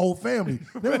front of my whole family.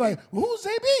 They were like, well, who's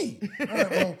JB? I'm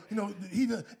like, well, he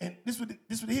does, and this would they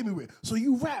hit me with. So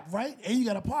you rap, right? And you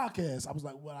got a podcast. I was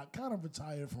like, well, I kind of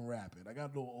retired from rapping. I got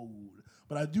a little old.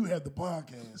 But I do have the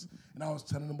podcast. And I was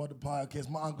telling them about the podcast.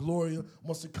 My Aunt Gloria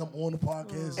wants to come on the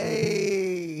podcast.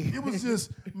 Hey. It was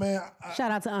just, man.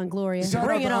 Shout out to Aunt Gloria. Shout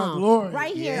Bring out it to Aunt on. Gloria.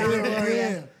 Right here, Yeah, Aunt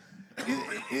Gloria.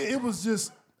 yeah. It was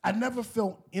just, I never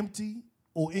felt empty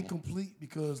or incomplete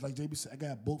because, like JB said, I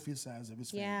got both his sides of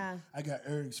his family. Yeah. I got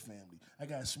Eric's family. I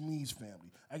got Shmee's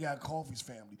family. I got Coffee's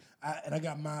family. And I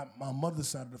got my mother's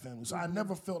side of the family. So I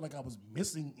never felt like I was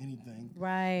missing anything.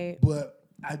 Right. But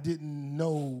I didn't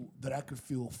know that I could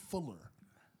feel fuller.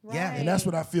 Yeah. And that's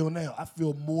what I feel now. I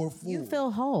feel more full. You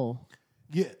feel whole.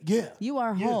 Yeah. You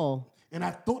are Yeah. whole. And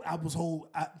I thought I was whole.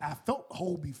 I felt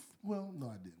whole before. Well, no,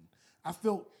 I didn't. I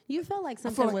felt. You felt like I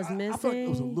something felt like was missing. I felt like there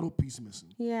was a little piece missing.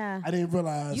 Yeah. I didn't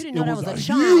realize You didn't know it that was was a a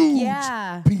chunk. huge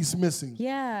Yeah. piece missing.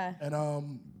 Yeah.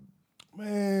 And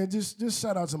man, just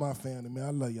shout out to my family, man. I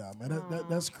love y'all, man.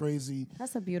 That's crazy.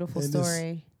 That's a beautiful And this-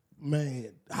 story.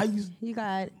 Man, how you You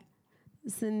got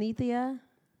Synethia,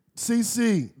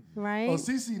 CC? right? Oh,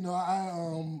 CC, no,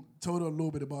 I told her a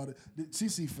little bit about it. The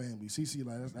CC family, CC,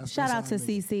 like that's Shout out that's to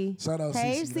our nigga. CC. Shout out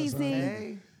Hey, CC. That's our CC.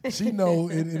 nigga. She know,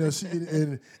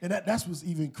 and that's what's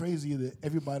even crazier that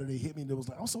everybody that hit me that was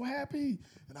like, I'm so happy,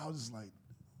 and I was just like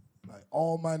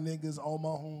all my niggas, all my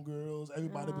homegirls,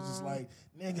 everybody was just like,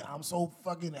 nigga, I'm so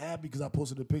fucking happy because I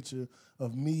posted a picture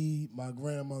of me, my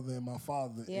grandmother, and my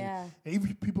father. Yeah. And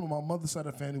even people on my mother's side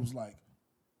of the family was like,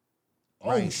 oh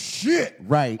Right. shit,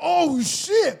 Right. oh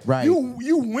shit, Right.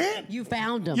 You went, You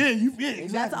found him. yeah, exactly.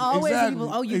 That's always exactly,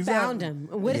 people. Oh, you exactly. found him.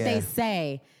 What did Yeah. they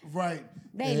say? Right.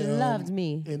 They loved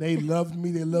me. And they loved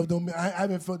me. They loved on me. I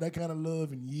haven't felt that kind of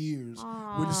love in years.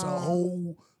 Where just a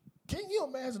whole, can you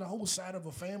imagine a whole side of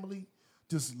a family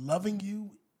just loving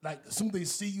you? Like, as soon as they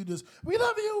see you, just, we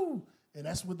love you. And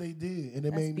that's what they did. And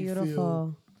it That's made me feel.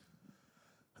 beautiful.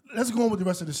 Let's go on with the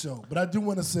rest of the show. But I do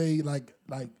want to say, like,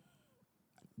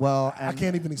 Well, I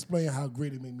can't even explain how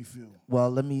great it made me feel. Well,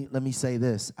 let me say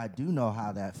this. I do know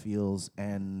how that feels,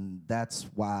 and that's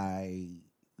why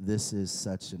this is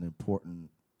such an important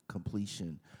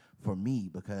completion for me.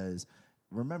 Because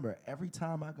remember, every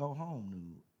time I go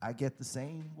home, I get the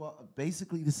same,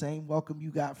 basically the same welcome you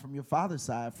got from your father's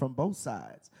side, from both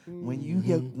sides. When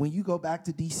you go back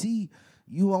to DC,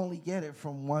 you only get it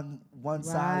from one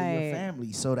side of your Right.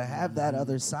 family. So to have that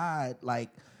other side, like,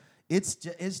 it's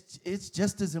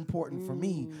just as important for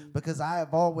me because I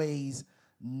have always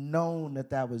known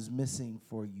that was missing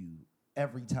for you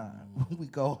every time we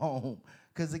go home.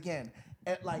 Because again,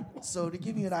 so to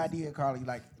give you an idea, Carly,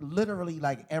 like literally,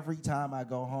 like every time I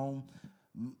go home,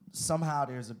 somehow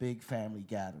there's a big family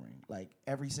gathering. Like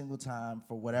every single time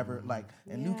for whatever, like,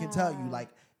 and Lou can tell you, like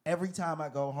every time I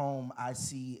go home, I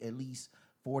see at least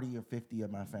 40 or 50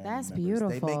 of my family That's members. They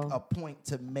make beautiful. a point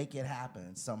to make it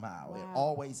happen somehow. It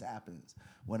always happens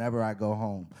whenever I go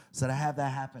home. So to have that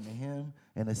happen to him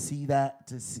and to see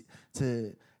that,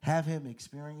 to have him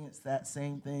experience that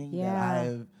same thing that I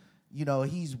have,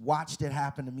 he's watched it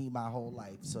happen to me my whole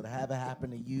life. So to have it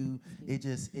happen to you, it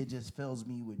just fills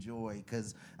me with joy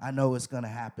because I know it's gonna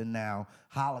happen now.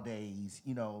 Holidays,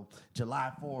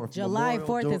 July 4th. July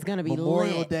 4th is gonna be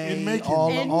Memorial lit. Day, In Macon.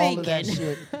 all In of that Macon.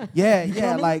 shit.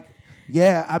 Yeah, like.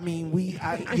 Yeah, I mean,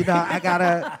 I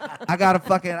got a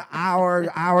fucking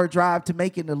hour drive to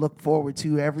Macon to look forward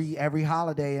to every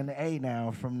holiday in the A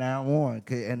now from now on,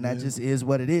 and that just is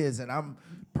what it is, and I'm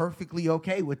perfectly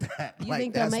okay with that. You Like,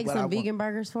 think they'll that's make what I some want. vegan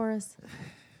burgers for us?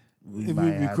 If we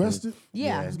might have request to- it,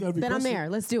 Yeah. it's gotta be Then I'm requested. there.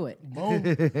 Let's do it. Boom.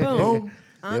 Boom. Boom.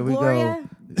 Aunt There we go.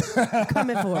 Gloria,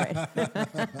 coming for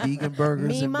it. Vegan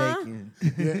burgers and Mima? bacon.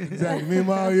 Yeah, exactly. Me and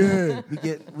Mom, yeah.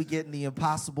 We getting the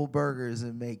Impossible burgers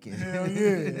and bacon. Hell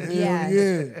yeah. Yeah. Hell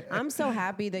yeah. I'm so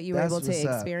happy that you were That's able to what's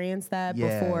up. experience that Yeah,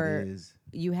 it before is.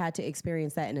 you had to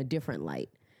experience that in a different light.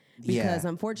 Yeah. Because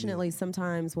unfortunately,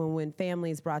 sometimes when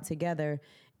families brought together,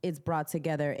 it's brought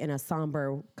together in a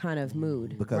somber kind of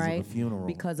mood, Because of a right? funeral.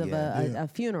 Because of Yeah. a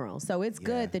funeral. So it's Yeah.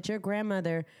 good that your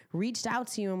grandmother reached out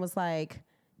to you and was like,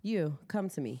 "You come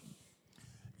to me."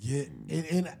 Yeah,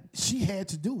 and she had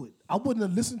to do it. I wouldn't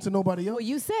have listened to nobody else. Well,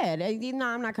 you said, "No,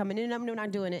 I'm not coming in. I'm not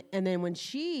doing it." And then when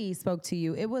she spoke to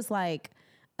you, it was like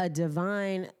a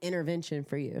divine intervention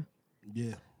for you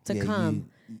Yeah. to Yeah, come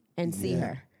and see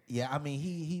her. Yeah, I mean,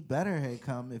 he better had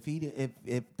come if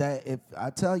if I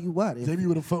tell you what. If, JB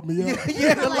would have fucked me up.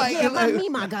 yeah, My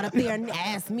Mima got up there and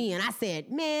asked me, and I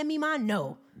said, "Man, Mima,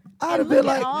 no." I'd And have look been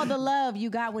at like, all the love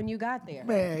you got when you got there.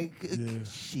 man,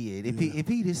 shit. If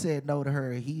he just said no to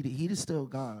her, he'd have still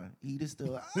gone. He'd have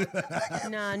still.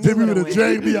 Nah, JB would would've have went.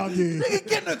 dragged me out there. Nigga,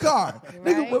 get in the car.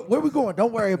 Right? Nigga, where we going?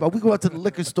 Don't worry about it. We going to the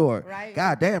liquor store. Right.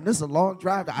 God damn, this is a long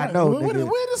drive. I know, Where nigga.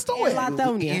 the store In at?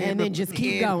 Lithonia, and then just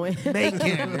keep going. Macon,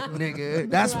 nigga.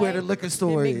 That's where the liquor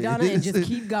store In is. McDonough and just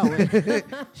keep going.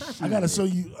 I gotta show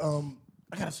you.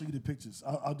 I gotta show you the pictures.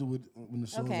 I'll do it when the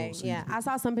show's Okay, on. so yeah. you I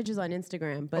saw some pictures on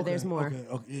Instagram, but can- there's more.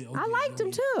 Okay, I liked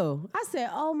them too. I said,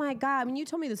 "Oh my God!" I mean, you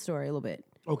told me the story a little bit.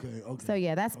 Okay. So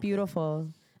yeah, that's beautiful.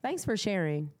 Thanks for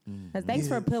sharing. Thanks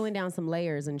for peeling down some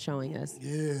layers and showing us.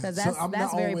 Yeah, Because I'm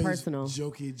that's not very always personal.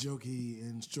 jokey,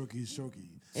 and strokey.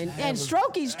 And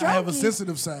I have a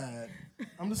sensitive side.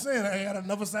 I'm just saying, I got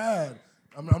another side.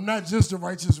 I'm not just a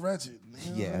righteous ratchet.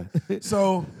 You know? Yeah.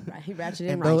 So Right, he ratchet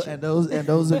And and those, righteous.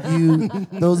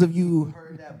 and those of you who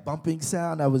heard that bumping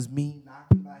sound, that was me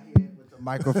knocking my head with the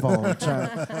microphone,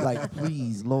 trying like,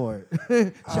 please, Lord,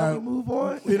 shall we move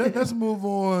on? let's move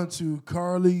on to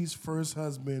Carly's first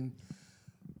husband.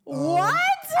 What?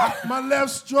 My left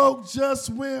stroke just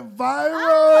went viral.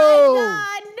 Oh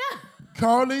my God, no.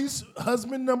 Carly's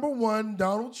husband number one,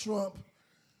 Donald Trump,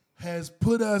 has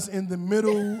put us in the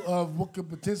middle of what could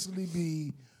potentially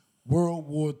be World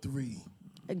War III.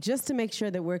 Just to make sure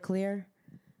that we're clear,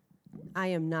 I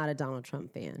am not a Donald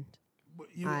Trump fan.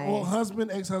 Well,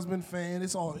 husband, ex-husband fan,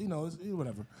 it's all, it's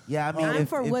whatever. Yeah, I mean, I'm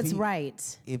for what's he,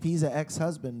 right. If he's an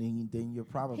ex-husband, then you're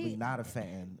probably not a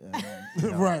fan.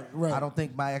 Right. I don't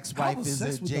think my ex-wife I'm is a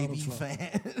obsessed with Donald JB Trump.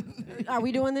 Are fan.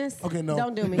 we doing this? Okay, no.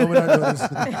 Don't do me. No, we're not doing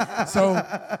this. So,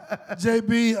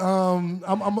 JB, I'm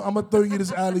gonna throw you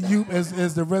this alley-oop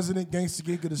as the resident gangster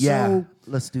geek of the Yeah, show.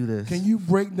 let's do this. Can you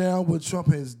break down what Trump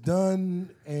has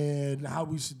done and how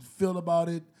we should feel about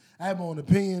it? I have my own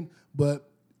opinion, but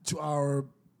to our,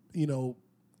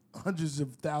 hundreds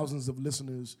of thousands of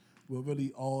listeners, well,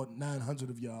 really all 900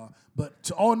 of y'all, but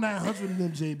to all 900 of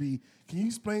them, JB, can you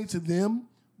explain to them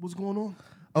what's going on?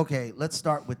 Okay, let's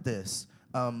start with this.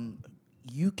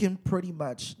 You can pretty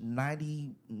much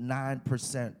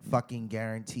 99% fucking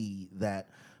guarantee that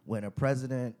when a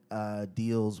president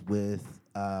deals with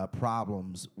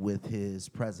problems with his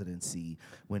presidency,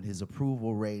 when his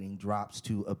approval rating drops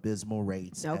to abysmal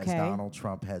rates, as Donald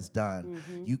Trump has done,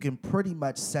 you can pretty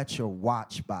much set your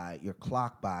watch by it, your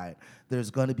clock by it.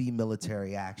 There's going to be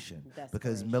military action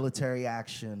because military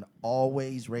action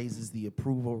always raises the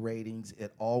approval ratings.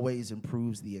 It always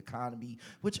improves the economy,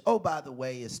 which, oh, by the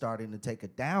way, is starting to take a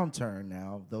downturn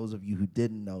now. Those of you who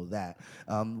didn't know that.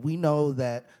 We know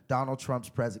that Donald Trump's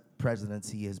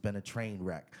presidency has been a train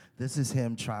wreck. This is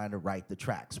him trying to right the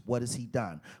tracks. What has he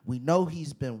done? We know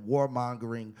he's been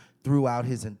warmongering throughout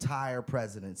his entire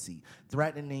presidency,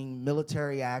 threatening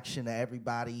military action to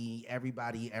everybody,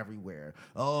 everywhere.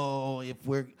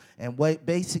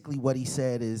 Basically what he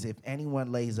said is, if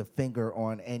anyone lays a finger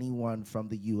on anyone from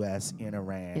the U.S. in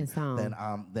Iran,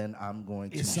 then I'm going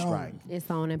to strike.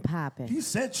 It's on and popping. He's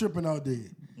set tripping out there.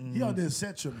 He out there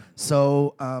set tripping.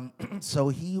 So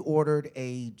he ordered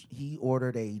a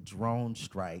drone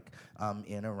strike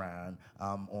in Iran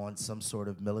on some sort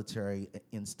of military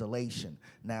installation.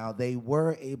 Now, they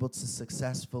were able to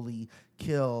successfully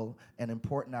kill an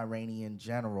important Iranian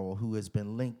general who has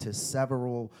been linked to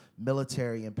several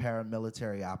military and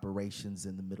paramilitary operations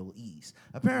in the Middle East.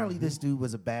 Apparently, this dude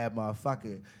was a bad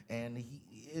motherfucker, and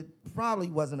it probably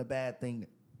wasn't a bad thing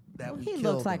that we killed him. He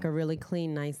looks like a really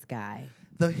clean, nice guy.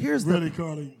 Here's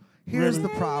Carly. Here's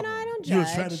Really? the problem. I don't You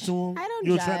judge. attracted to him? I don't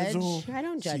You attracted to judge. him? I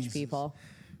don't judge Jesus. people.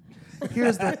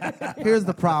 Here's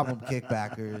the problem,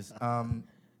 kickbackers.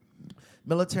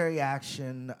 Military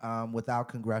action without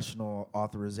congressional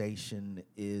authorization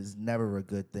is never a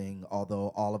good thing,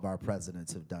 although all of our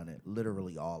presidents have done it,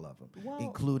 literally all of them,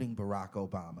 including Barack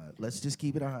Obama. Let's just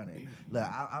keep it 100. Look,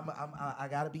 I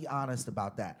got to be honest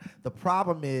about that. The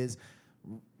problem is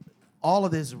all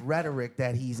of this rhetoric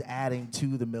that he's adding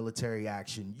to the military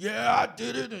action. Yeah, I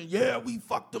did it, and yeah, we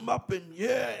fucked them up, and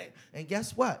yeah. And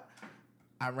guess what?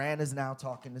 Iran is now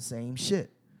talking the same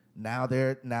shit. Now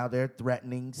they're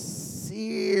threatening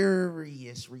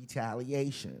serious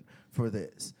retaliation for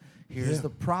this. Here's the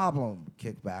problem,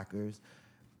 kickbackers.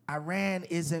 Iran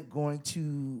isn't going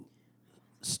to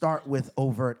start with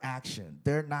overt action.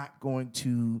 They're not going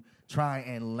to try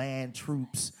and land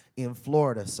troops in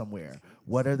Florida somewhere.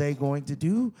 What are they going to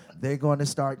do? They're going to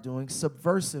start doing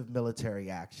subversive military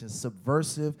actions,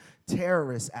 subversive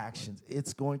terrorist actions.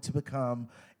 It's going to become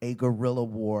a guerrilla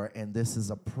war, and this is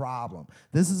a problem.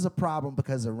 This is a problem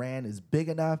because Iran is big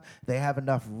enough, they have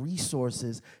enough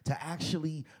resources to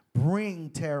actually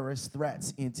bring terrorist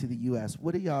threats into the U.S.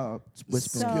 What are y'all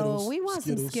whispering? So we want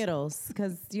some Skittles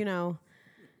because,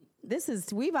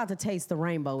 we about to taste the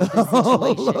rainbow with this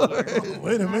situation here.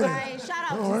 Wait a minute. All right,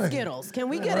 shout out to right. Skittles. Can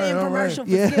we get All an right. infomercial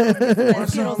for Skittles?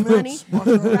 Skittles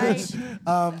money,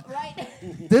 right?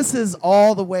 This is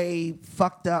all the way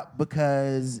fucked up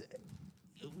because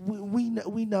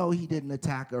we know he didn't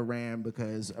attack Iran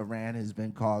because Iran has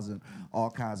been causing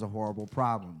all kinds of horrible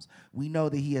problems. We know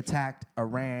that he attacked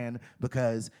Iran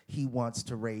because he wants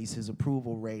to raise his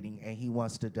approval rating and he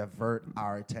wants to divert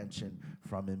our attention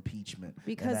from impeachment.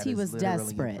 Because he was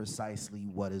desperate. Precisely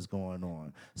what is going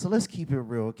on. So let's keep it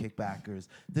real, kickbackers.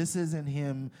 This isn't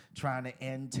him trying to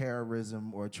end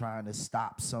terrorism or trying to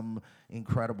stop some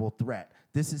incredible threat.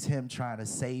 This is him trying to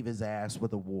save his ass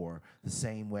with a war, the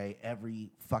same way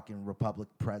every fucking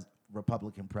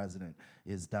Republican president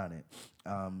has done it.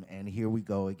 And here we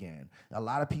go again. A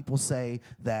lot of people say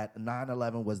that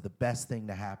 9/11 was the best thing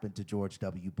to happen to George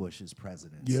W. Bush's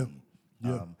presidency.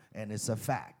 Yeah. And it's a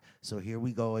fact. So here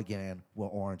we go again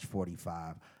with Orange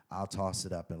 45. I'll toss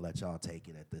it up and let y'all take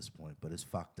it at this point, but it's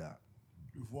fucked up.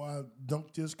 Before I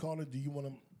dunk this, Carla, do you want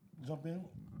to jump in?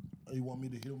 Or you want me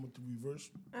to hit him with the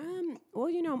reverse? Well,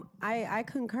 I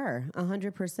concur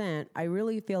 100%. I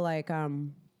really feel like, I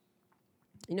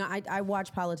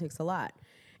watch politics a lot.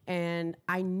 And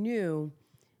I knew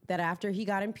that after he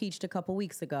got impeached a couple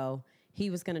weeks ago, he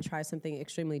was going to try something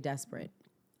extremely desperate.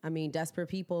 I mean, desperate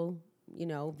people,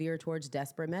 veer towards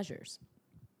desperate measures.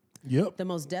 Yep. The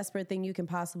most desperate thing you can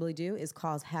possibly do is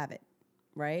cause havoc,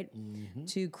 right? Mm-hmm.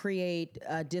 To create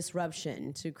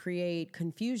disruption, to create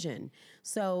confusion.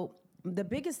 So the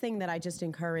biggest thing that I just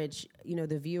encourage,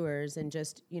 the viewers and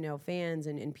just, fans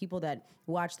and people that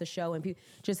watch the show and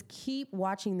just keep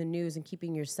watching the news and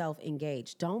keeping yourself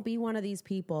engaged. Don't be one of these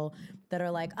people that are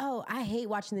like, oh, I hate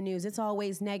watching the news. It's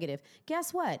always negative.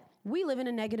 Guess what? We live in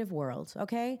a negative world,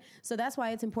 okay? So that's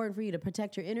why it's important for you to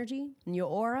protect your energy and your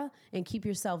aura and keep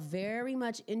yourself very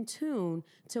much in tune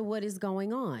to what is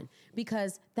going on,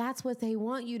 because that's what they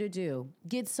want you to do.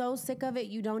 Get so sick of it,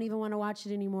 you don't even want to watch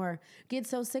it anymore. Get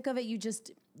so sick of it, you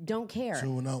just don't care.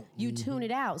 Tune out. You tune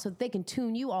it out so that they can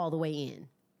tune you all the way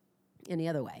in the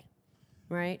other way,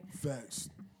 right? Facts.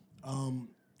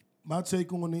 My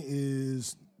take on it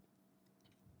is,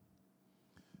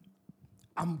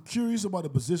 I'm curious about the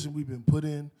position we've been put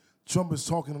in. Trump is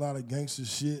talking a lot of gangster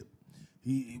shit.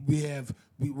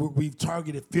 We've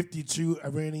targeted 52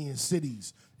 Iranian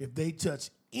cities. If they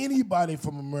touch anybody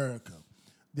from America,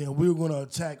 then we're going to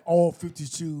attack all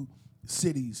 52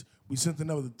 cities. We sent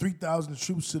another 3,000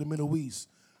 troops to the Middle East.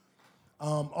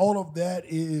 All of that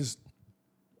is,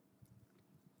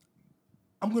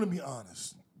 I'm going to be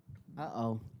honest.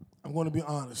 Uh-oh. I'm going to be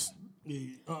honest. Yeah,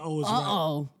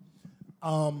 uh-oh.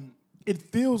 Right. It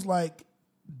feels like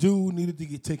dude needed to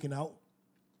get taken out,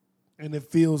 and it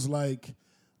feels like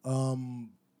I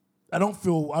don't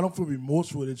feel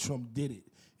remorseful that Trump did it.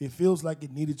 It feels like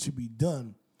it needed to be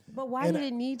done. But why did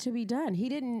it need to be done? He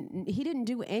didn't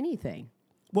do anything.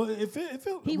 Well,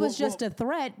 he was just a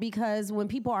threat, because when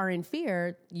people are in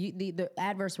fear, the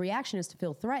adverse reaction is to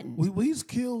feel threatened. He's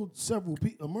killed several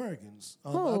Americans.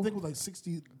 Who? I think it was like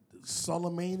 60.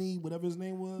 Soleimani, whatever his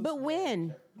name was. But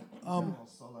when?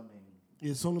 Soleimani.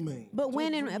 Yeah, Soleimani. But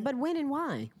when and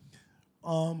why?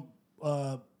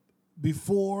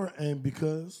 Before and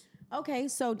because. Okay,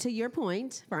 so to your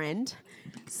point, friend,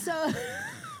 so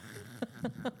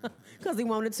because he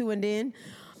wanted to and then.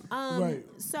 Right.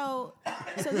 So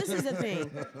this is the thing.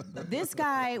 This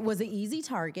guy was an easy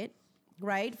target,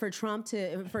 right, for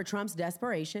Trump's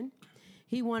desperation.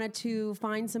 He wanted to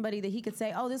find somebody that he could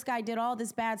say, oh, this guy did all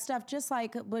this bad stuff, just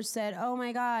like Bush said, oh,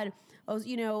 my God,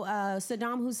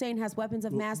 Saddam Hussein has weapons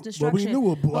of mass destruction. But we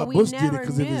knew Bush did it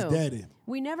because of his daddy.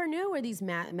 We never knew where these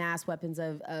mass weapons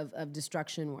of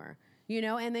destruction were,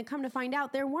 and then come to find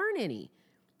out there weren't any.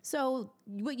 So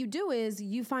what you do is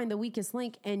you find the weakest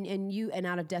link and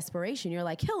out of desperation, you're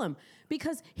like, kill him,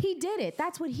 because he did it.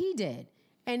 That's what he did.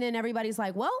 And then everybody's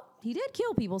like, well, he did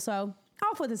kill people, so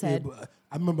off with his head. But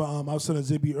I remember I was telling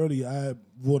JB earlier, I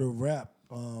wrote a rap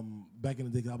back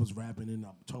in the day. I was rapping and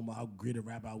I'm talking about how great a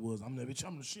rap I was. I'm the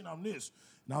shit on this.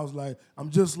 And I was like, I'm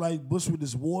just like Bush with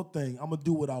this war thing. I'm going to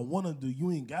do what I want to do.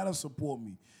 You ain't got to support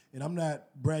me. And I'm not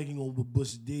bragging on what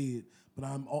Bush did, but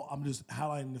I'm just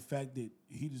highlighting the fact that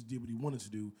he just did what he wanted to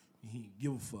do and he didn't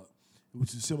give a fuck,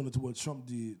 which is similar to what Trump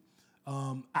did.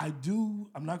 I'm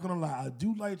not going to lie, I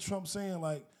do like Trump saying,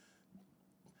 like,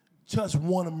 touch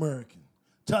one American.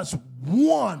 Touch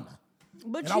one.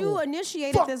 But you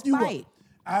initiated this fight.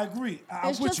 I agree.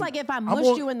 It's just like if I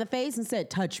mushed you in the face and said,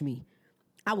 touch me,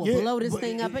 I will blow this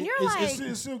thing up. And you're like...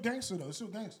 It's still gangster, though. It's still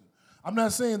gangster. I'm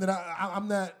not saying that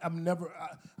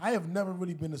I have never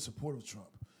really been a supporter of Trump.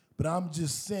 But I'm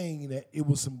just saying that it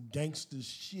was some gangster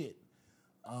shit.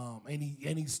 And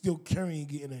he's still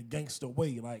carrying it in a gangster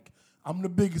way. Like, I'm the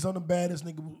biggest, I'm the baddest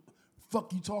nigga.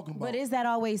 fuck you talking about? But is that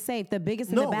always safe? The biggest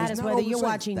and No, the it's baddest, not whether always you're safe.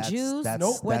 watching Jews,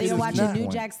 Nope, whether that you're is watching not. New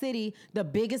point. Jack City, the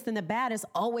biggest and the baddest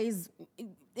always,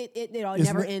 it all It's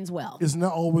never not- ends well. It's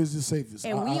not always the safest.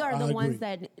 And we are I the ones agree.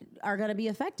 that are going to be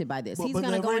affected by this. But- He's but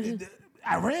going to go Iran, into...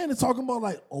 Iran is talking about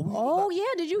like, Oh, yeah.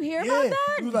 Did you hear yeah. about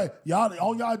that? He was like, y'all,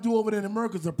 all y'all do over there in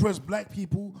America is oppress black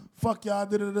people. Fuck y'all,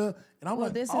 da da da. And I'm Well,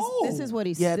 like, this oh. is what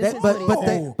he Yeah, this that, is but what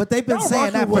he but they've been Y'all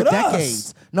saying that rocking for with us.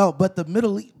 decades. No, but the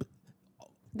Middle East.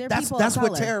 They're That's people that's of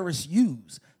what color. terrorists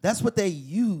use. That's what they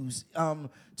use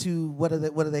to what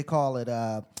do they call it?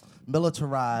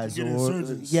 Militarize To get or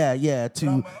insurgents. yeah.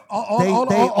 To all- they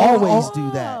all- always all-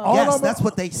 do that. all Yes, I'ma- that's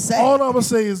what they say. All I'm gonna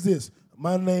say is this: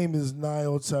 my name is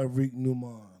Niall Tariq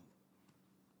Newman.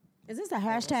 Is this a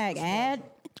hashtag ad?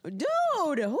 Dude,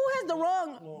 who has the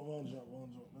wrong... Wrong joke.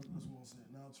 That's what I'm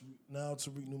saying. Now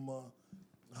Tariq Newman,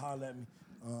 holler at me.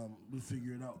 We'll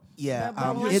figure it out. Yeah, But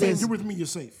I'm one just it saying, is. you're with me. You're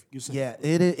safe. You're safe. Yeah,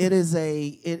 it is a.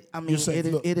 It. I mean, You're safe.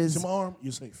 Look, it is. see my arm.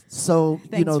 You're safe. So you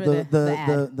Thanks know for the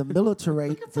ad.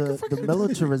 the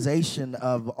militarization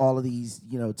of all of these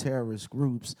terrorist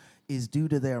groups is due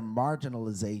to their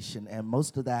marginalization, and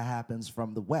most of that happens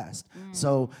from the West.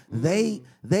 So they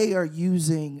are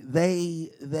using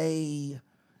they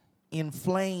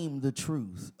inflame the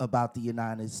truth about the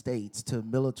United States to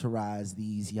militarize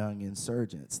these young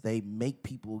insurgents. They make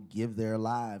people give their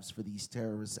lives for these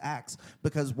terrorist acts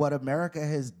because what America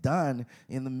has done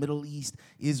in the Middle East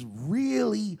is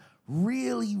really,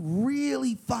 really,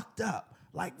 really fucked up.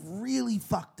 Like really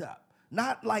fucked up.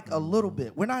 Not like a little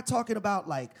bit. We're not talking about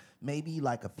like maybe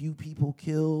like a few people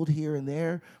killed here and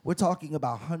there. We're talking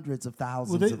about hundreds of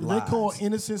thousands Well, of they lives. call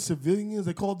innocent civilians.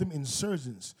 They call them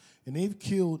insurgents, and they've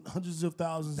killed hundreds of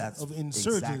thousands That's of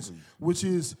insurgents, exactly. which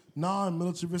is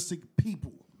non-militaristic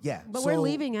people. Yeah. But So- we're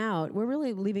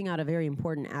really leaving out a very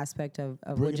important aspect of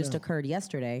Bring what it just out. occurred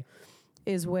yesterday,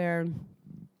 is where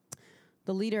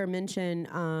the leader mentioned,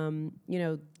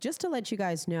 just to let you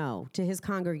guys know, to his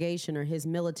congregation or his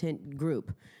militant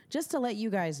group, just to let you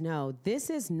guys know, this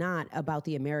is not about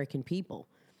the American people.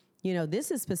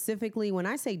 This is specifically, when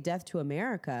I say death to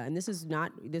America, and this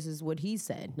is what he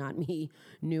said, not me,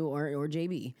 New or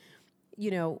JB.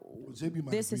 JB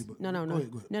might This agree, is but no, go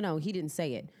ahead. no, he didn't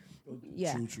say it.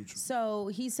 Yeah. True. So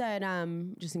he said,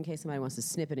 just in case somebody wants to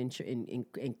snip it and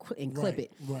clip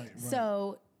it. Right.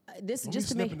 So this Don't just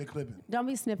be to make snipping and clipping. don't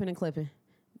be snipping and clipping,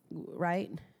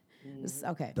 right?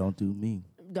 Okay. Don't do me.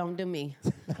 Don't do me.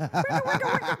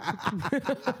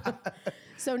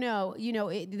 So no,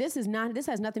 this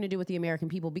has nothing to do with the American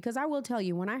people, because I will tell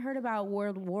you, when I heard about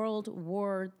World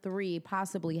War III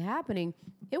possibly happening,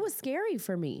 it was scary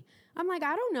for me. I'm like,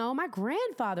 I don't know. My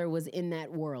grandfather was in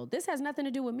that world. This has nothing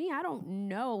to do with me. I don't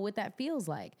know what that feels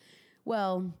like.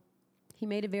 Well, he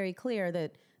made it very clear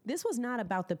that this was not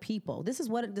about the people. This is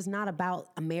what it is not about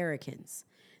Americans.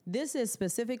 This is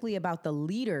specifically about the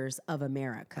leaders of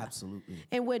America. Absolutely.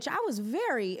 In which I was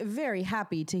very, very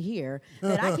happy to hear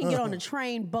that I can get on a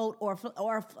train, boat, or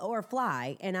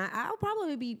fly, and I'll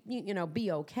probably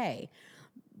be okay.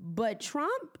 But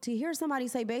Trump, to hear somebody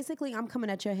say, basically, I'm coming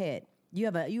at your head. You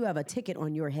have a ticket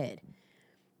on your head.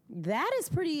 That is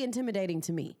pretty intimidating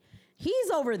to me. He's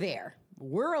over there.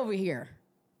 We're over here.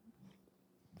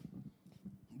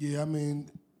 Yeah, I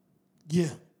mean, yeah.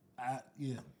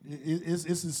 It's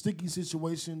a sticky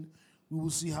situation. We will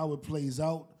see how it plays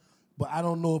out. But I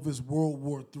don't know if it's World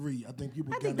War III. I think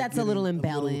people. I think gotta that's get a little in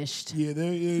embellished. Yeah,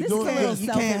 they're This is a little You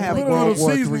can't have self-inflicted. a little World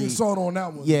War seasoning III. salt on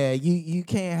that one. Yeah, you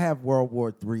can't have World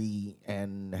War III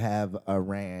and have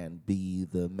Iran be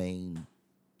the main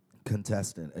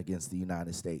contestant against the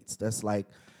United States. That's like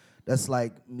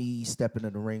me stepping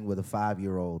in the ring with a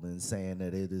 5-year-old and saying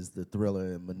that it is the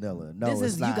Thriller in Manila. No, This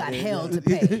it's is not. you got hell to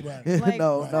pay. Like,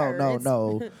 no.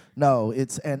 it's- No,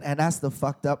 it's and that's the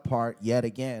fucked up part yet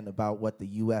again about what the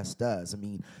US does. I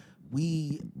mean,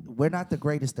 we're not the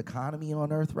greatest economy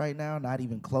on earth right now, not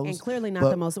even close. And clearly not but-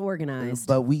 the most organized.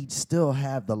 But we still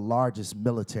have the largest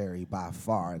military by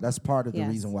far. That's part of the Yes.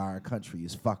 reason why our country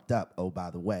is fucked up, oh,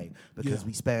 by the way, because Yeah.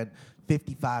 we spend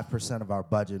 55% of our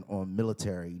budget on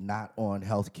military, not on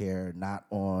healthcare, not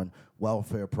on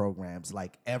welfare programs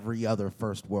like every other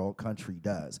first world country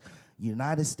does.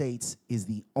 United States is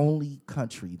the only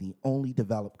country, the only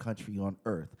developed country on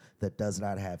earth that does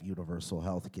not have universal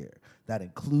health care. That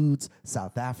includes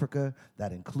South Africa,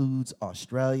 that includes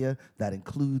Australia, that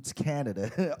includes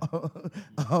Canada.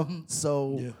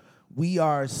 Yeah. We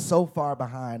are so far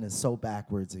behind and so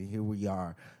backwards, and here we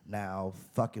are now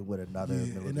fucking with another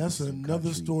Middle and that's Eastern another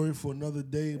country. story for another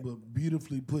day, but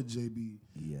beautifully put, JB.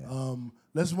 Yeah.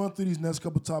 Let's run through these next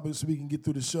couple topics so we can get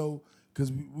through the show.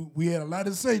 because we had a lot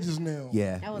to say just now.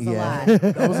 Yeah. That was yeah. a lot.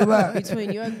 That was a lot.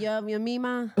 Between your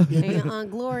Mima and your Aunt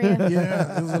Gloria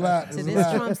Yeah, it was a lot. It to was this a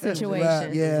lot. Trump It was a lot.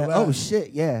 situation. Yeah. It was a lot. Oh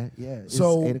shit. Yeah. Yeah. It's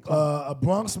So 8 o'clock. a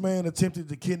Bronx man attempted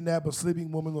to kidnap a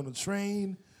sleeping woman on a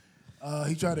train.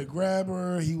 He tried to grab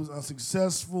her. He was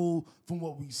unsuccessful from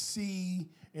what we see.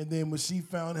 And then when she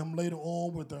found him later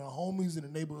on with her homies in the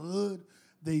neighborhood,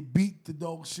 they beat the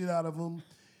dog shit out of him.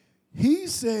 He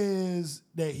says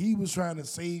that he was trying to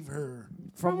save her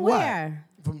From what? where?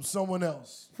 from someone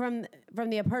else. From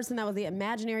the person that was the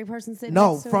imaginary person sitting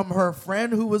No, next to from her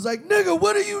friend who was like, "Nigga,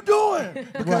 what are you doing?"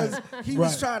 Because he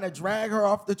was Right. trying to drag her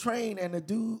off the train, and the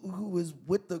dude who was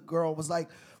with the girl was like,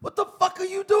 "What the fuck are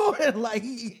you doing?" Like,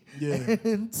 Yeah.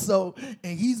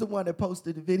 and he's the one that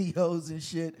posted the videos and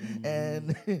shit,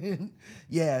 and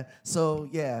yeah, so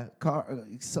yeah,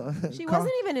 She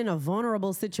wasn't even in a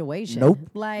vulnerable situation. Nope.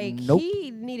 Like Nope.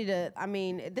 he needed to. I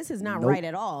mean, this is not Nope. right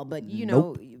at all. But you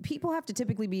know, people have to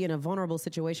typically be in a vulnerable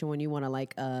situation when you want to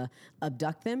like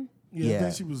abduct them. Yeah, Yeah.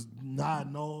 then she was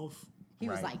nodding off. He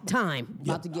was Right. like, "Time,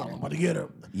 Yeah, about to get I'm her." about to get her.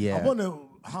 Yeah. I wonder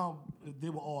how if they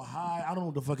were all high. I don't know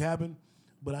what the fuck happened,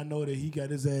 but I know that he got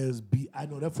his ass beat. I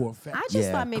know that for a fact. I just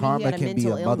yeah, thought maybe karma he had a can be a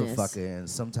mental illness. motherfucker, and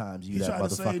sometimes you He that tried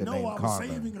to say, motherfucker "No, named I was karma.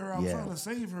 saving her. I was yeah. trying to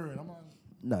save her." And I'm like,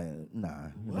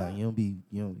 No, you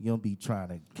don't be trying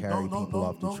to carry people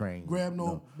off the train. grab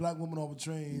no black woman off a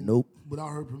train. Nope. Without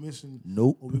her permission.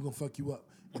 Nope. Or we're gonna fuck you up.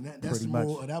 And that's Pretty the much.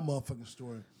 moral of that motherfucking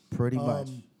story. Pretty much.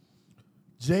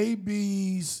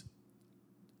 JB's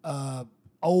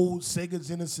old Sega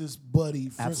Genesis buddy,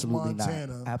 French Absolutely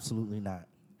Montana, not. Absolutely not.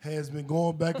 has been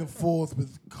going back and forth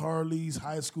with Carly's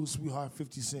high school sweetheart,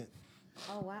 50 Cent.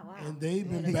 Oh wow. And they've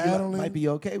been You battling. might be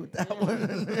okay with that one.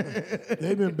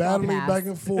 They've been battling pass. back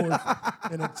and forth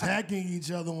and attacking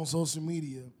each other on social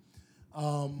media.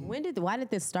 Why did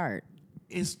this start?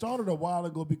 It started a while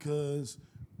ago because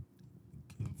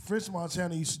French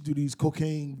Montana used to do these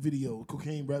cocaine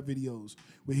rap videos,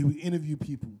 where he would interview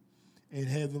people and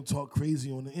have them talk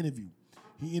crazy on the interview.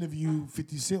 He interviewed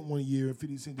 50 Cent one year, and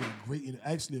 50 Cent did a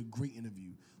great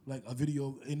interview, like a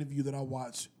video interview that I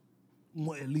watch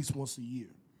at least once a year,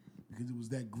 because it was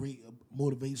that great,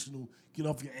 motivational, get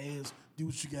off your ass, do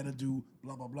what you gotta do,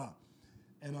 blah, blah, blah.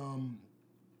 And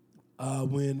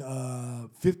when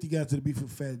 50 got to the beef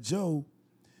with Fat Joe,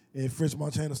 and French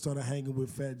Montana started hanging with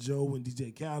Fat Joe and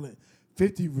DJ Khaled,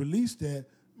 50 released that,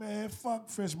 man, fuck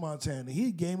French Montana.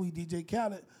 He gave me DJ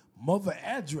Khaled mother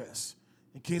address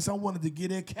in case I wanted to get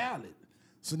at Khaled.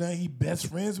 So now he best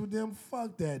friends with them?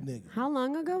 Fuck that nigga. How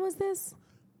long ago was this?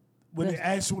 When it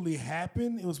actually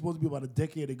happened, it was supposed to be about a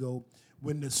decade ago.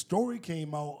 When the story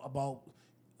came out about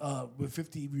with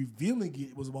 50 revealing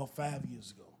it was about 5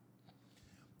 years ago.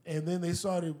 And then they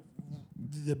started,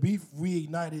 the beef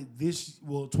reignited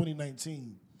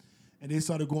 2019. And they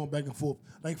started going back and forth.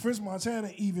 Like French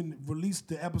Montana even released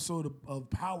the episode of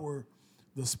Power,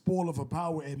 the spoiler for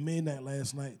Power at midnight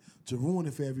last night to ruin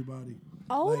it for everybody.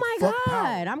 Oh Like, my fuck God.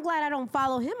 Power. I'm glad I don't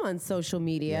follow him on social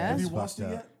media. Have you It's watched it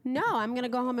fucked yet? up. No, I'm going to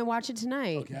go home and watch it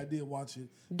tonight. Okay, I did watch it.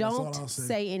 That's all Don't I'll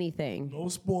say anything. No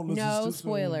spoilers. No it's too soon.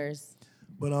 spoilers.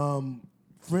 But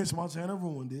French Montana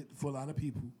ruined it for a lot of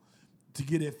people to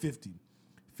get at 50.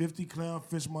 50 clown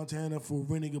French Montana for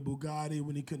renting a Bugatti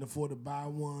when he couldn't afford to buy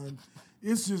one.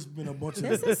 It's just been a bunch of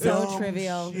This is so dumb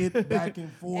trivial. shit back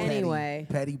and forth. Anyway.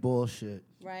 Petty bullshit.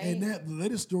 Right? And the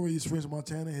latest story is French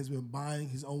Montana has been buying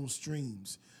his own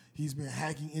streams. He's been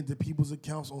hacking into people's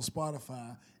accounts on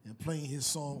Spotify and playing his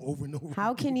song over and over.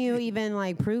 How can you even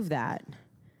like prove that?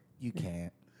 You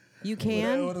can't. You Well,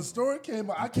 can? the story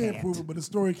came out. I can't prove it, but the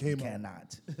story came out.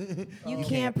 Cannot. You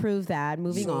can't prove that.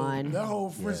 Moving So on. That whole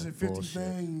French and 50 bullshit.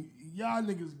 thing, y'all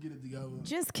niggas get it together.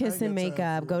 Just I kiss ain't and got make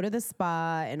time up, for go it. to the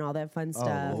spa and all that fun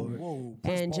stuff. Lord. Whoa,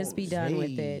 And just be pause. done with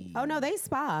it. Hey. Oh no, they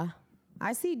spa.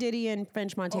 I see Diddy and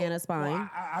French Montana spying. Well,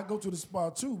 I go to the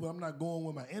spa too, but I'm not going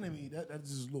with my enemy. That's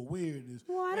just a little weird.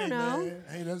 Well, I hey, don't know. Man,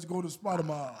 hey, let's go to the spa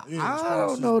tomorrow. Yeah, I spa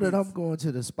don't know that beef. I'm going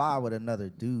to the spa with another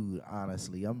dude.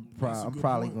 Honestly, I'm That's a good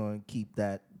probably point. going to keep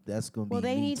that. That's going to be. Well,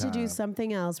 they me need to do time.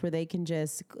 something else where they can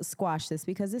just squash this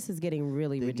because this is getting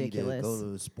really They ridiculous. Need to go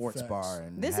to a sports Facts. bar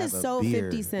and This have is a so beer.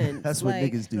 50 Cent. That's what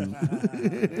Like- niggas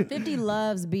do. 50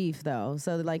 loves beef though,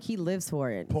 so like he lives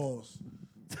for it. Pause.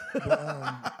 But,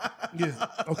 yeah,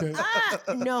 okay.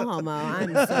 No homo.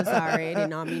 I'm so sorry. I did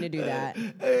not mean to do that.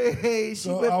 Hey, she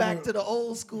So went I back would- to the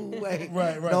old school way.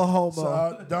 Right. No homo.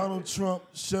 So Donald Trump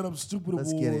Shut Up Stupid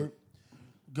Let's get Award it.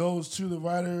 goes to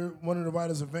one of the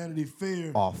writers of Vanity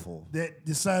Fair. Awful. That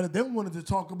decided they wanted to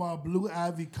talk about Blue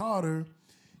Ivy Carter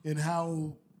and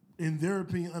how in their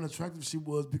opinion, unattractive she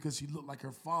was because she looked like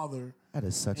her father That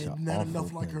is such and an not awful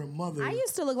enough like thing. her mother. I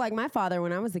used to look like my father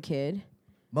when I was a kid.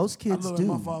 Most kids look do.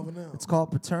 like my father now. It's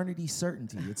called paternity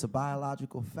certainty. It's a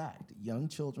biological fact. Young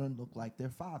children look like their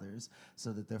fathers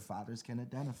so that their fathers can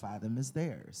identify them as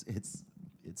theirs.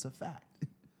 It's a fact.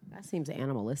 That seems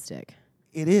animalistic,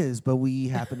 It is, but we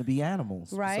happen to be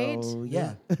animals. right? So,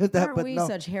 yeah. Aren't but we no,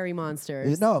 such hairy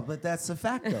monsters? No, but that's a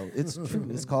fact, though. It's true.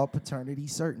 It's called paternity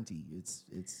certainty. It's.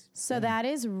 So that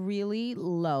is really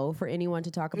low for anyone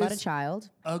to talk about a It's- child.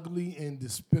 Ugly and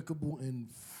despicable and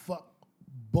fuck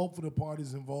both of the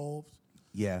parties involved.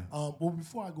 Yeah. Well,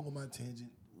 before I go on my tangent,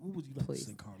 what would you like Please.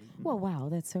 to say, Carly? Well, wow,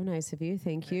 that's so nice of you.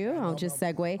 Thank you. I'll just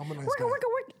segue. I'm a nice Work guy.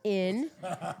 in.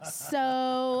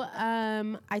 So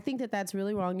I think that that's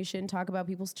really wrong. You shouldn't talk about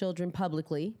people's children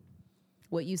publicly.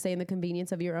 What you say in the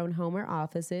convenience of your own home or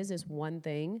offices is one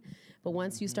thing, but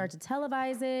once you start to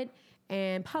televise it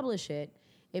and publish it,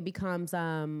 it becomes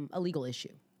a legal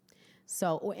issue.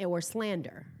 So or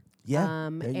slander. Yeah,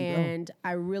 there you go. And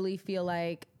I really feel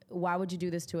like, why would you do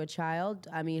this to a child?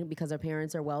 I mean, because their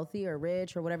parents are wealthy or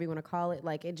rich or whatever you want to call it.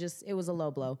 Like, it was a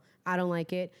low blow. I don't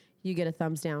like it. You get a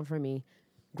thumbs down from me.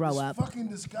 Grow It's up. fucking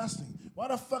disgusting. Why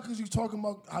the fuck is you talking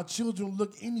about how children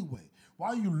look anyway? Why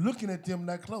are you looking at them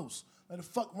that close? Like, the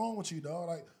fuck wrong with you, dog?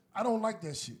 Like, I don't like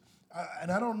that shit.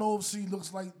 And I don't know if she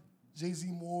looks like Jay-Z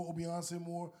more or Beyonce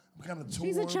more. I'm kind of torn.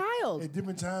 She's a child. At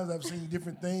different times, I've seen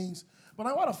different things. But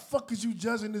like, why the fuck is you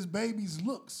judging this baby's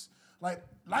looks? Like,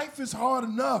 life is hard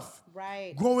enough.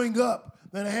 Right. Growing up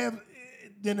than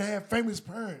to have famous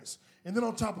parents. And then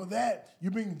on top of that,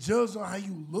 you're being judged on how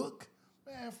you look.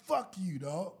 Man, fuck you,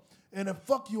 dog. And then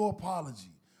fuck your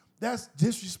apology. That's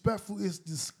disrespectful. It's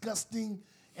disgusting,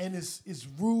 and it's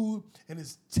rude, and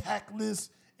it's tactless,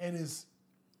 and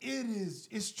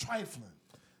it's trifling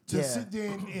to Yeah. sit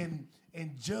there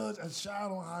and judge a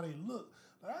child on how they look.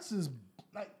 That's just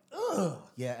like, ugh.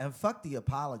 Yeah, and fuck the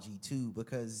apology too,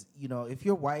 because if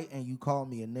you're white and you call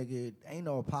me a nigga, ain't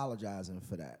no apologizing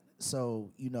for that.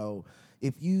 So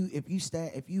if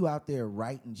you out there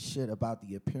writing shit about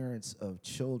the appearance of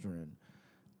children,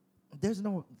 there's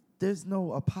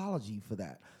no apology for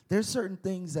that. There's certain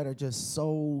things that are just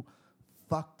so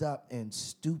fucked up and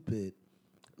stupid.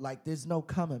 Like, there's no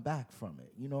coming back from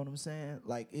it. You know what I'm saying?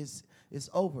 Like, it's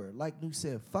over. Like Nu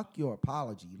said, fuck your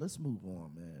apology. Let's move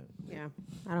on, man. Yeah,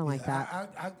 I don't like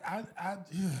that.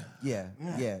 Yeah.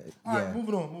 Yeah. All right,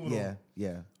 moving on.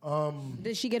 Yeah.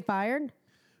 Did she get fired?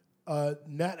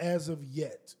 Not as of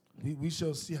yet. We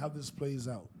shall see how this plays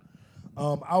out.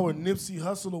 Our Nipsey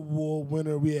Hussle Award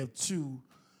winner, we have two.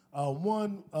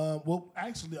 One, well,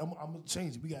 actually, I'm going to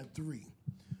change it. We got three.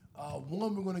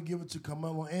 One, we're going to give it to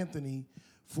Carmelo Anthony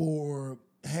for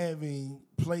having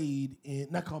played in,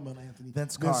 not Carmelo Anthony,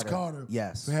 Vince Carter. Yes.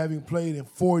 Yes. For having played in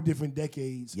 4 different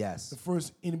decades. Yes. The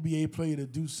first NBA player to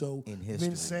do so. In history.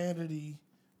 Vinsanity,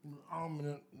 arm in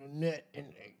the net, and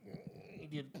he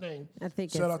did the thing. I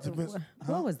think Shout out to Vince.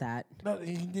 What was that? No,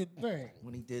 he did the thing.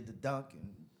 When he did the dunk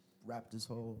and wrapped his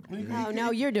whole. Oh,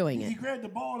 no, you're doing He it. grabbed the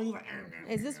ball and he was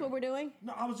like, Is this what we're doing?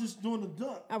 no, I was just doing the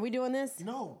dunk. Are we doing this?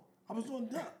 No, I was doing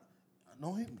dunk.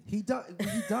 No hit me. He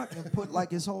dunked and put like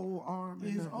his whole arm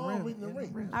in His the arm rim. in the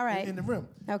ring. All right. In the rim.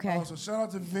 Okay. So shout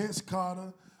out to Vince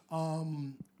Carter.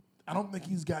 I don't think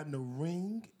he's gotten a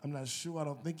ring. I'm not sure. I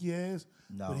don't think he has.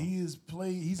 No. But he is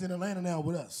he's in Atlanta now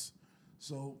with us.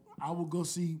 So I will go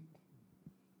see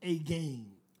a game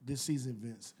this season,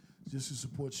 Vince, just to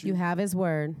support you. You have his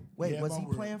word. Wait, Yeah, was my he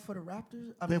word. playing for the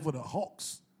Raptors? I Playing for the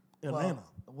Hawks, Atlanta.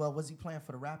 Well, was he playing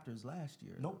for the Raptors last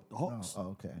year? Nope, the Hawks.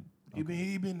 Oh, okay. He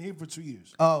been here for 2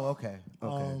 years. Oh, okay.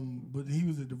 Okay. But he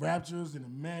was at the Raptors and the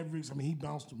Mavericks. I mean, he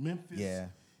bounced to Memphis. Yeah.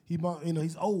 He bounced,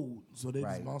 he's old, so they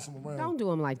just Right. bounce him around. Don't do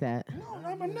him like that. No,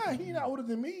 I'm not. He not older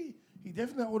than me. He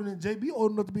definitely not older than JB.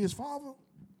 Old enough to be his father.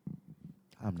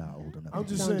 I'm not old enough. I'm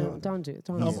just Don't saying.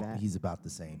 do that. He's about the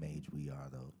same age we are,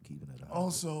 though. Keeping it up.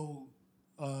 Also,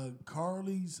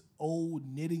 Carly's old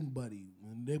knitting buddy,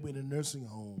 when they were in a nursing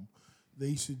home, they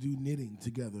used to do knitting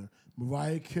together.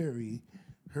 Mariah Carey,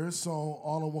 her song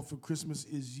 "All I Want for Christmas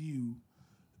Is You"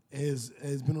 has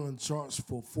been on charts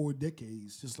for 4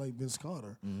 decades, just like Vince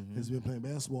Carter has been playing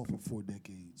basketball for 4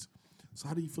 decades. So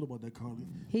how do you feel about that, Carly?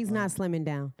 He's not slimming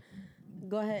down.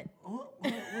 Go ahead. Wait a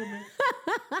minute.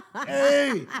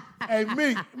 hey,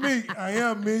 Meek, I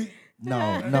am Meek.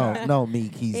 No,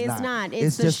 Meek, he's It's not. not.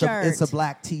 It's the just shirt. it's a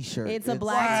black T-shirt. It's a It's-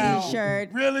 black Wow. T-shirt.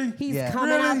 Really? He's Yeah. coming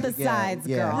Really? out the Yeah, sides,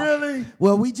 yeah. girl. Really?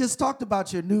 Well, we just talked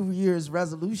about your New Year's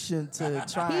resolution to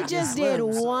try. He and just get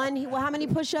did slim. one. Well, how many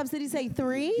push-ups did he say?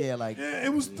 3? Yeah, like Yeah,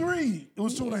 it was 3. It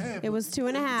was 2.5. It was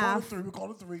 2.5. We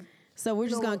call it 3. So we're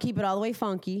just know gonna what? keep it all the way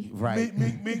funky. Right.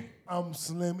 Me, I'm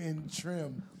slim and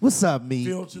trim, What's up, me?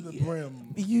 filled to the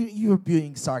brim. You were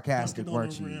being sarcastic, Dunking on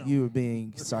weren't the you? rim. You were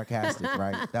being sarcastic,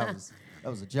 right? That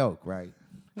was a joke, right?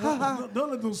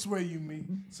 Don't let them sway you, me.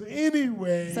 So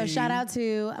anyway. So shout out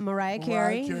to Mariah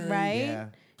Carey, right? Yeah.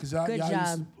 Because y'all Good used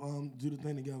job. to do the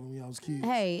thing together when y'all was kids.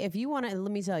 Hey, if you want to,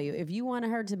 let me tell you, if you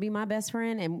wanted her to be my best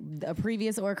friend in a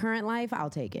previous or current life, I'll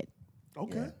take it.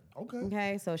 Okay.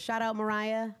 Okay, so shout out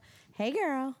Mariah. Hey,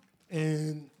 girl.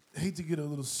 And hate to get a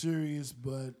little serious,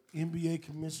 but NBA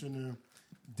Commissioner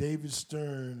David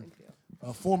Stern,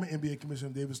 former NBA Commissioner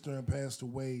David Stern, passed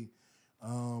away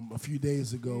a few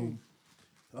days ago.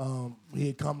 He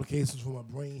had complications from a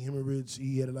brain hemorrhage.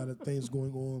 He had a lot of things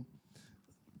going on.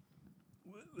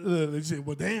 They said,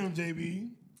 "Well, damn, JB,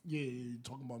 yeah, you're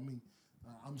talking about me.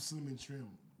 I'm slim and trim."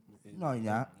 No, you're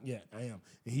not. Yeah, I am,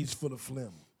 and he's full of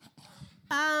phlegm.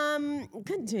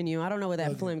 Continue. I don't know where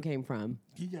that phlegm came from.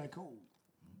 He got cold.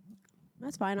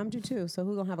 That's fine. I'm due too. So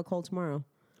who gonna have a cold tomorrow?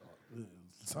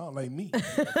 Sound like me.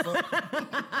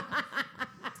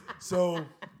 So,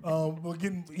 we're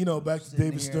getting, back to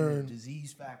David Stern.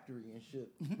 Disease factory and shit.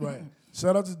 Right.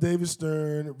 Shout out to David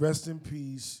Stern. Rest in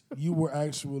peace. You were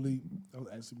actually, I was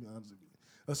actually being honest with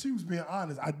you. She was being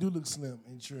honest. I do look slim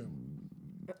and trim.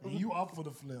 And you up for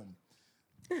the phlegm.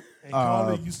 And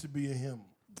Carly used to be a him.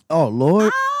 Oh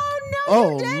Lord.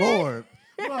 Oh no! Lord.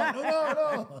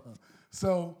 No.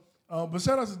 So, but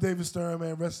shout out to David Stern,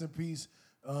 man. Rest in peace.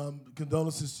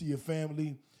 Condolences to your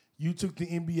family. You took the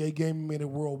NBA game and made it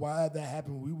worldwide. That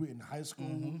happened when we were in high school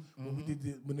when we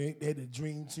did when they had the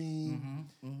Dream Team,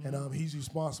 and he's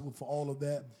responsible for all of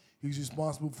that. He's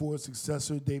responsible for his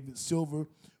successor, David Silver,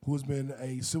 who has been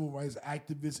a civil rights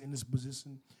activist in his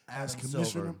position as commissioner.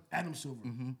 Silver. Adam Silver,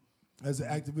 as an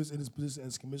activist in his position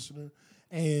as commissioner,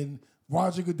 and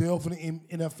Roger Goodell from the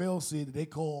NFL said that they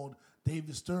called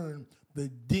David Stern the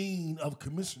dean of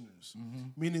commissioners,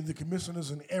 meaning the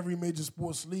commissioners in every major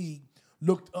sports league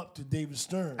looked up to David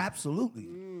Stern. Absolutely.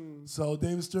 So,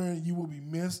 David Stern, you will be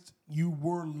missed. You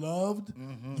were loved.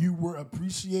 You were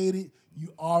appreciated.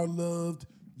 You are loved.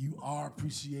 You are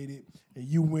appreciated. And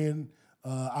you win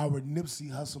our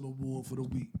Nipsey Hussle Award for the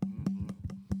week.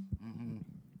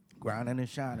 Grinding and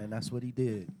shining. That's what he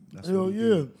did. That's Hell what he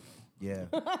yeah. did. Yeah.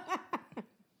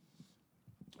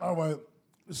 All right.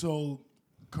 So,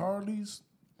 Carly's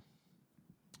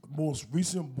most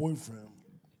recent boyfriend,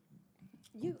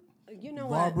 You know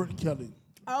what? Robert Kelly.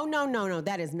 Oh no!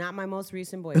 That is not my most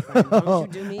recent boyfriend.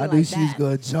 Don't you do me I like knew that. she was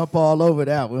gonna jump all over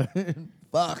that one.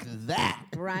 Fuck that.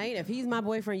 Right? If he's my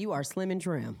boyfriend, you are slim and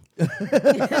trim.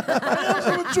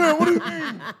 What do you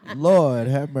mean? Lord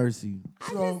have mercy.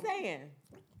 I'm So- just saying.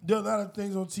 There are a lot of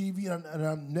things on TV and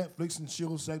on Netflix and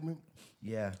chill segment.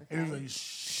 Yeah. There's a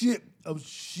shit of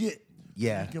shit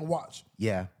Yeah. you can watch.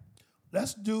 Yeah.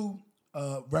 Let's do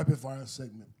a rapid fire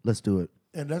segment. Let's do it.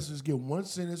 And let's just get one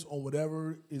sentence on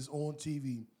whatever is on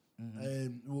TV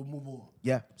and we'll move on.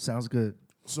 Yeah. Sounds good.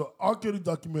 So, R. Kelly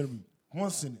documentary, one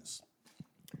sentence.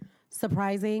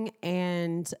 Surprising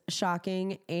and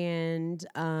shocking and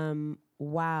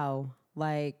wow.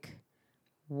 Like,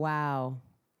 wow.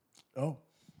 Oh,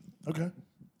 okay.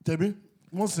 JB,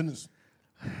 one sentence.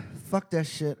 Fuck that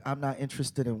shit. I'm not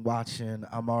interested in watching.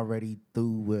 I'm already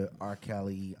through with R.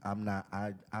 Kelly. I'm not.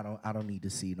 I don't need to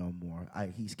see no more.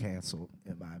 He's canceled,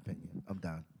 in my opinion. I'm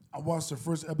done. I watched the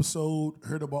first episode,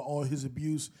 heard about all his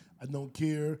abuse. I don't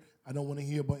care. I don't want to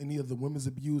hear about any of the women's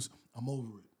abuse. I'm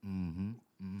over it.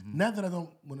 Not that I don't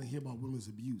want to hear about women's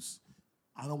abuse.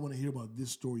 I don't want to hear about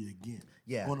this story again.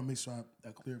 Yeah. I want to make sure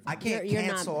I clarify. I can't You're not-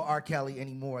 cancel R. Kelly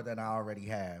any more than I already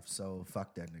have. So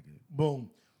fuck that nigga. Boom.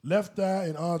 Left Eye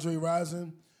and Andre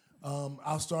Rison.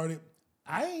 I started.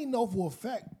 I ain't know for a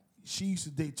fact she used to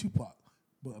date Tupac,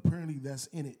 but apparently that's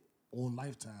in it on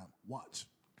Lifetime. Watch.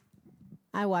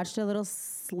 I watched a little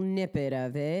snippet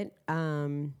of it.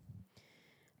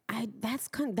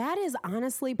 That is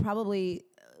honestly probably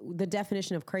the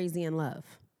definition of crazy in love.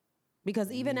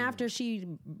 Because even after she,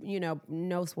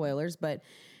 no spoilers, but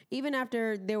even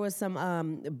after there was some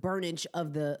burnage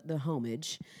of the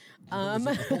homage, I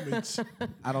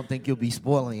don't think you'll be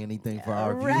spoiling anything for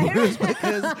our Right. viewers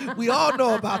because we all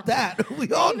know about that.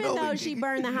 We all know. even though she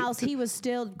burned the house, he was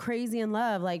still crazy in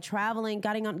love, like traveling,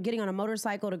 getting on a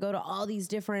motorcycle to go to all these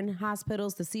different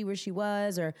hospitals to see where she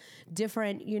was, or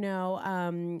different,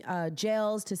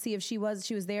 jails to see if she was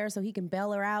there, so he can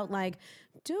bail her out. Like,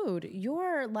 dude,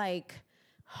 your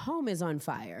home is on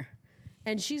fire,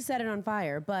 and she set it on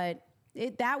fire. But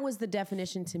that was the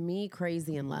definition to me,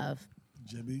 crazy in love.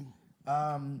 Jimmy.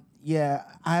 Yeah,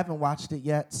 I haven't watched it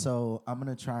yet, so I'm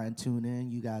gonna try and tune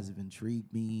in. You guys have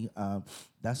intrigued me.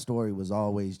 That story was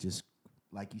always just,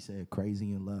 like you said,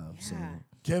 crazy in love. So Yeah.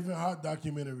 Kevin Hart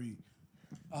documentary,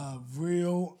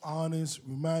 real honest,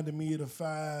 reminded me of the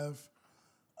Five.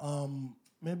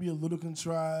 Maybe a little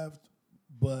contrived,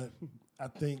 but I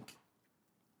think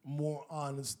more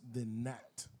honest than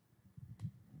not.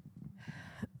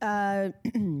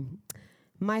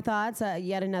 My thoughts,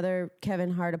 yet another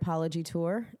Kevin Hart apology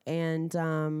tour. And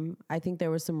I think there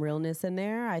was some realness in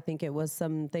there. I think it was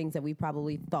some things that we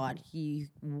probably thought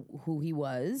who he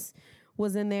was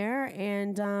in there.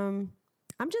 And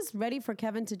I'm just ready for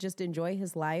Kevin to just enjoy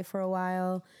his life for a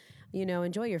while. You know,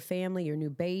 enjoy your family, your new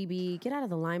baby, get out of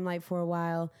the limelight for a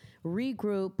while,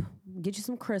 regroup, get you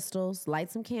some crystals,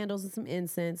 light some candles and some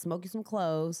incense, smoke you some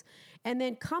cloves, and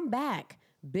then come back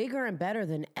bigger and better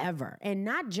than ever. And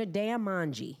not Jadam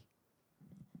Manji.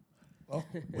 Oh,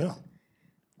 well,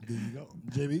 there you go.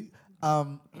 JB?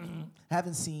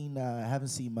 haven't seen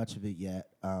much of it yet.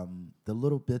 The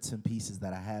little bits and pieces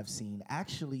that I have seen,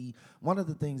 actually, one of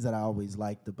the things that I always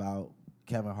liked about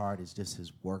Kevin Hart is just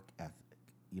his work ethic.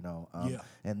 You know,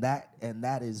 and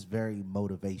that is very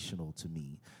motivational to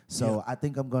me. So I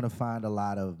think I'm going to find a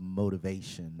lot of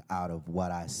motivation out of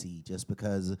what I see, just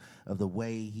because of the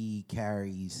way he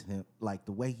carries him, like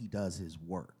the way he does his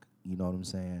work. You know what I'm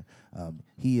saying?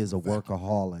 He is a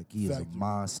workaholic. He is a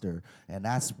monster, and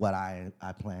that's what I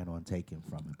plan on taking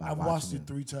from it. I've watched it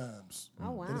 3 times.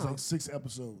 Oh, wow. And it's like 6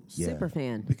 episodes. Yeah. Super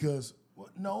fan. Because,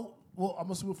 I'm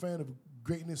a super fan of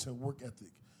greatness and work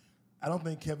ethic. I don't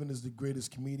think Kevin is the greatest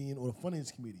comedian or the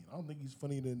funniest comedian. I don't think he's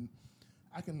funnier than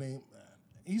I can name.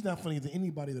 He's not funnier than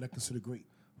anybody that I consider great.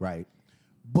 Right.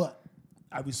 But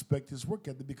I respect his work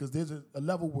ethic because there's a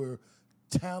level where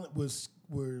talent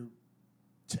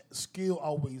skill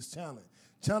outweighs talent.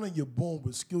 Talent you're born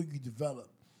with, skill you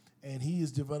develop. And he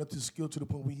has developed his skill to the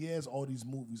point where he has all these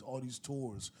movies, all these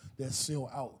tours that sell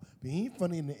out. But he ain't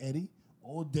funnier than Eddie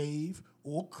or Dave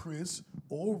or Chris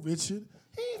or Richard.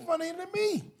 He ain't funnier than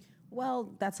me.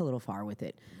 Well, that's a little far with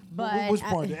it. But Which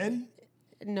part, the Eddie?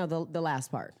 No, the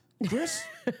last part. Chris?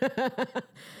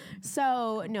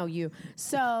 So, no, you.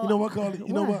 So You know what, Carly?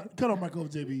 You know what? Cut off mic off,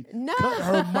 JB. No. Cut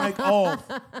her mic off.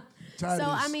 So,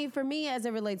 I mean, for me, as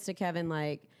it relates to Kevin,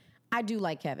 like, I do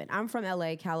like Kevin. I'm from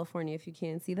LA, California, if you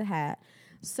can't see the hat.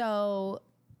 So,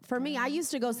 for me, I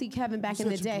used to go see Kevin back in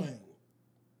the day.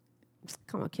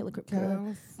 Come on, Killer Crip. Okay,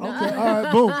 all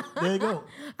right, boom. There you go.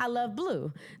 I love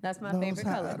blue. That's my favorite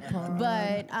color.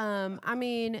 But I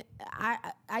mean,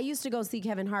 I used to go see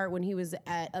Kevin Hart when he was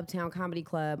at Uptown Comedy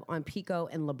Club on Pico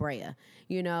and La Brea,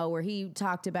 you know, where he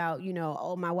talked about, you know,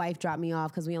 oh, my wife dropped me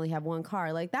off because we only have one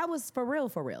car. Like, that was for real,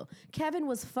 for real. Kevin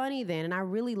was funny then, and I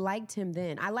really liked him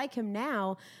then. I like him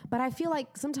now, but I feel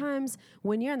like sometimes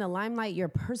when you're in the limelight, your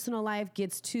personal life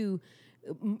gets too...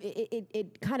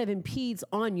 It kind of impedes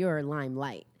on your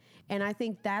limelight. And I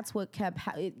think that's what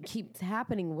keeps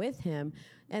happening with him.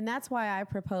 And that's why I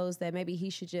propose that maybe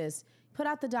he should just put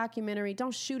out the documentary.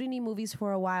 Don't shoot any movies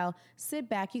for a while. Sit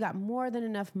back. You got more than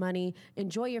enough money.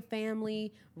 Enjoy your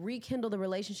family. Rekindle the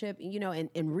relationship, you know,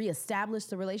 and reestablish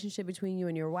the relationship between you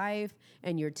and your wife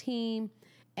and your team.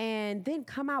 And then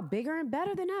come out bigger and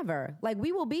better than ever. Like,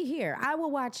 we will be here. I will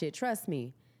watch it. Trust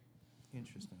me.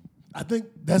 Interesting. I think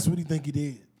that's what he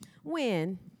did.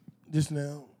 When? Just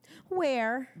now.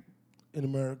 Where? In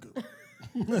America.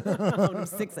 Them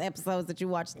 6 episodes that you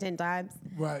watched 10 times.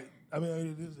 Right. I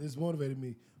mean, it's motivated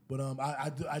me. But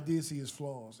I did see his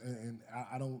flaws, and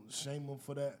I don't shame him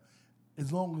for that.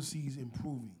 As long as he's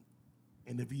improving.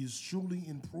 And if he is truly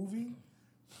improving,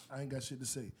 I ain't got shit to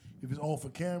say. If it's all for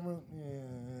camera,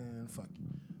 fuck you.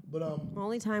 But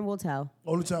Only time will tell.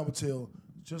 only time will tell.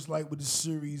 Just like with the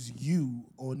series You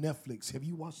on Netflix. Have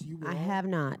you watched You? I have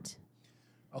not.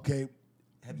 Okay.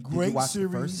 Did you Great watch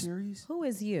series. the first series? Who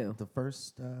is you? The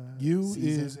first You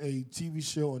season? is a TV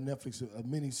show on Netflix, a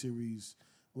miniseries.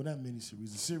 Well, not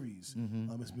miniseries, a series.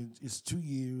 It's 2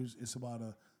 years. It's about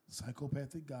a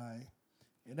psychopathic guy,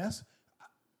 and that's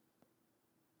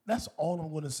all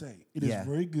I'm going to say. It is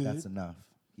very good. That's enough.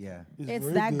 Yeah. It's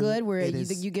very that good where It you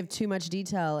is- give too much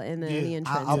detail in the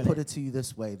entrance. I'll put it to you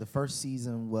this way. The first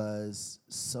season was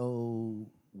so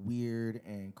weird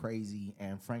and crazy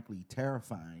and frankly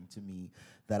terrifying to me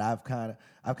that I've kind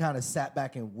of sat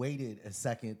back and waited a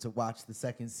second to watch the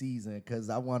second season because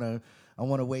I wanna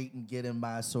wait and get in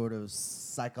my sort of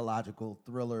psychological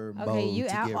thriller mode Okay, you to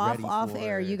get off ready off for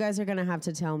air. it. You guys are gonna have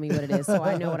to tell me what it is, so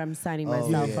I know what I'm signing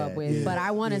myself yeah, up with. yeah, But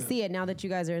I want to yeah. see it now that you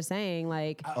guys are saying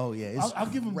like. Oh yeah, it's I'll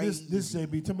give him this, crazy.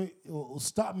 JB. Tell me, or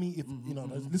stop me if you know.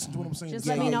 Listen to what I'm saying. Just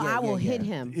Yeah, let me yeah, know. yeah, I will yeah, hit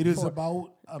yeah. him. It is for-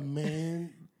 about a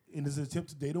man in his attempt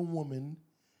to date a woman.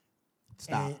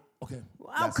 Stop. And, okay.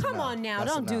 Oh, That's come enough. on now.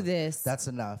 That's Don't do enough. this. That's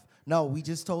enough. No, we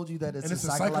just told you that it's, And it's a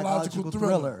a psychological psychological thriller.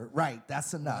 thriller. Right.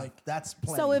 That's enough. Like- That's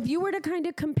plenty. So if you were to kind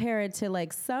of compare it to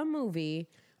like some movie,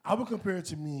 I would compare it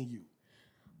to Me and You.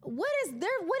 what is there?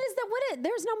 What is that? What is?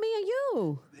 There's no me and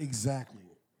you. Exactly.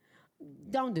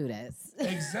 Don't do this.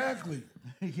 Exactly.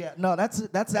 yeah, no, that's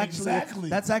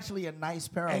Exactly. actually a nice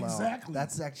parallel. Exactly.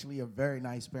 That's actually a very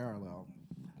nice parallel.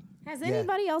 Has Yeah.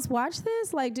 anybody else watched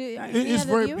this? Like, do any It's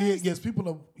other very viewers? yes. People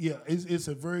are it's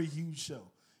a very huge show.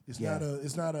 It's Yeah.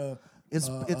 not a. It's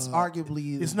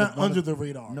arguably It's the- not one under of- the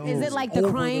radar. No. Is it It's like the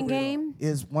over Crying radar. Game?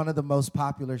 is one of the most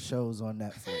popular shows on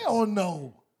Netflix. Hell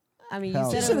no. I mean, Hell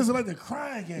you You said said it was. it's like the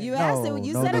Crying Game. You asked No, it.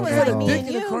 You no, said no, it was no, like no. me Dick and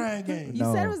in the you. Crying Game. You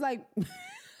No. said it was like.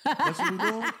 That's what we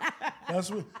doing. That's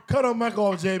what. Cut her mic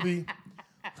off, JB.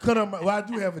 Cut her mic. Well, I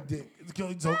do have a dick.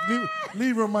 So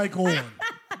leave her mic on.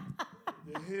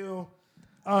 The hell.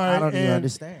 All right. I don't even and,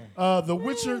 understand. The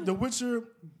Witcher. The Witcher.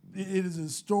 It is a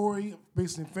story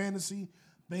based in fantasy,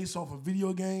 based off a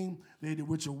video game. They had The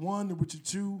Witcher 1, The Witcher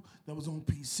 2, that was on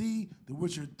PC. The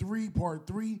Witcher 3, Part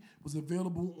 3, was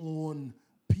available on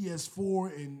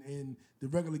PS4 and the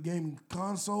regular gaming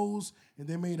consoles. And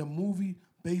they made a movie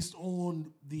based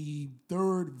on the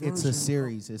third version. It's a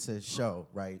series. It's a show,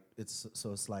 right? It's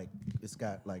like it's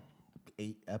got like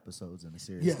 8 episodes in the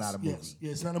series. Yes, It's not a movie. yes.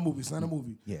 Yeah, it's not a movie. It's not a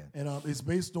movie. Yeah. And it's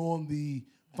based on the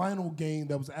final game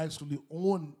that was actually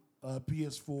on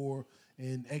PS4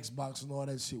 and Xbox and all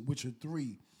that shit, Witcher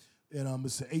 3. And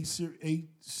it's an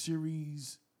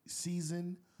 8-series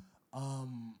season.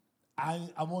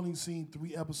 I've only seen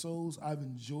 3 episodes. I've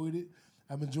enjoyed it.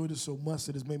 I've enjoyed it so much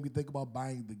that it's made me think about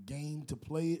buying the game to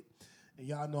play it. And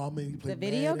y'all know I mainly play The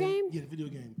video Madden. game? Yeah, the video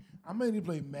game. I mainly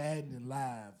play Madden and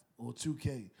Live or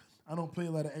 2K. I don't play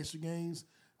a lot of extra games.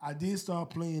 I did start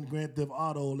playing Grand Theft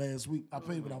Auto last week. I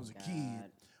played when I was a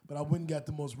kid, but I went and got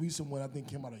the most recent one. I think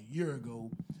came out a year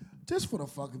ago, just for the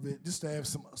fuck of it, just to have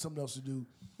something else to do.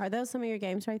 Are those some of your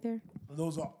games right there?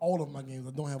 Those are all of my games.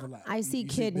 I don't have a lot. I see You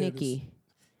Kid there it is. Nicky.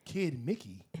 Kid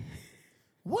Mickey.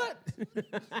 What?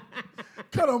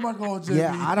 Cut on my call, JB.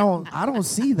 Yeah, I don't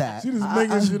see that. She just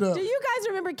making shit up. Do you guys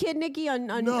remember Kid Nicky on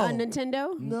No.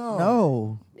 Nintendo? No.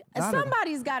 No. not at-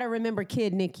 Somebody's got to remember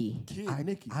Kid Nicky. Kid I,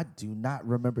 Nicky. I do not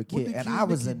remember What Kid, did and Kid I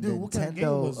was a Nicky do? What kind of game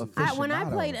Nintendo was it? When I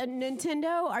aficionado. played a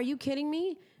Nintendo, are you kidding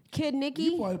me? Kid You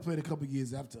Nicky? probably played a couple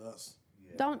years after us.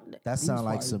 Don't That sounds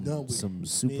like probably done some with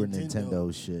Super Nintendo.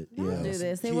 Nintendo shit. do Yeah. this.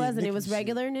 It Kid wasn't. It Nicky was shit.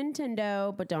 regular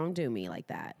Nintendo, but don't do me like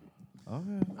that.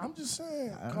 Okay. I'm just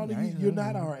saying, I Carly, ain't you're know.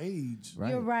 not our age. Right.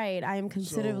 You're right. I am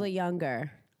considerably So-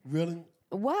 younger. Really?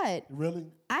 What?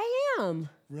 Really? I am.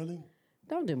 Really?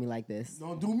 Don't do me like this.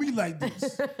 Don't do me like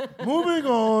this. Moving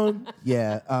on.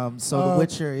 Yeah. So The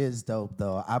Witcher is dope,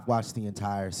 though. I've watched the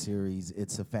entire series.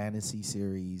 It's a fantasy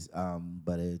series,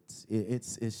 but it's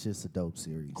just a dope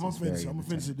series. I'm It's gonna finish. very I'm gonna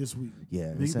finish it this week.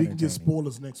 Yeah, we it's can get entertaining.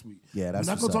 spoilers next week. Yeah, that's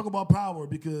We're not what's gonna talk up. about Power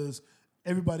because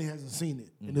everybody hasn't seen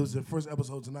it, and it was the first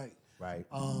episode tonight. Right.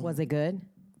 Was it good?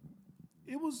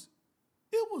 It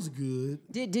was good.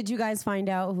 Did you guys find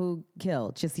out who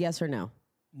killed? Just yes or no?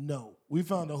 No, we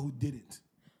found out who did it.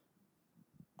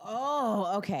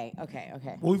 Oh, okay.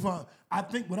 Well, we found.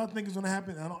 What I think is gonna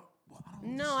happen. I don't.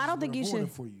 No, I don't think you ruin it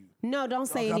should. for you. No, don't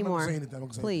say Okay, I'm not gonna anymore. say anything. I'm not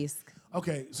gonna say Please.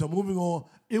 Okay, so moving on.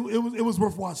 It was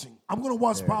worth watching. I'm gonna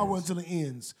watch Power until it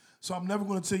ends. So I'm never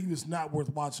gonna tell you it's not worth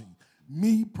watching.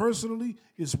 Me personally,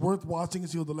 it's worth watching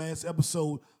until the last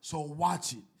episode. So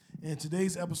watch it. And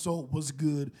today's episode was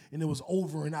good, and it was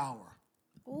over an hour.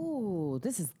 Ooh,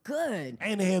 this is good.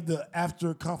 And they have the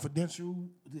After Confidential,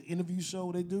 the interview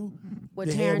show they do. With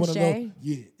They had Terrence one of J? those-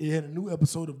 Yeah, it had a new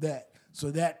episode of that. So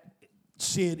that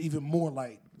shed even more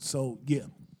light. So yeah,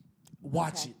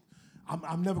 watch it.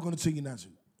 I'm never gonna tell you not to.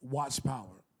 Watch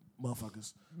Power,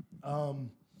 motherfuckers.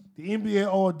 The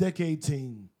NBA All-Decade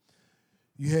team.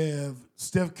 You have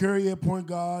Steph Curry at point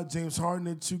guard, James Harden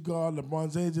at 2 guard,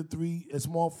 LeBron James at 3 at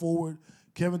small forward,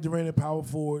 Kevin Durant at power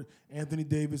forward, Anthony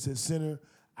Davis at center.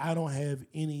 I don't have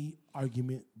any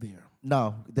argument there.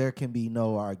 No, there can be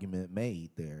no argument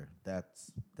made there.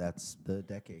 That's the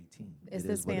decade team. Is It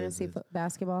this what it fantasy is.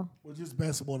 basketball? Well, just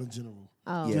basketball in general.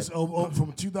 Oh. Yeah. Just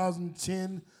from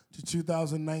 2010 to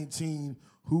 2019,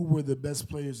 who were the best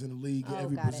players in the league at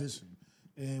every got it. position,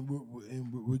 and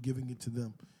we're giving it to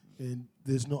them. And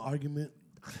there's no argument.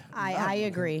 I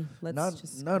agree.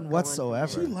 Let's None go on.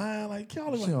 whatsoever. She lying like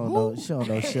Kelly. She Like, don't who? know. She don't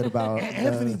know shit about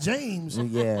Anthony James.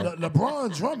 Yeah.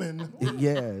 LeBron Drummond.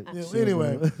 Yeah. Yeah, she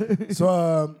anyway, don't know.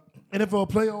 so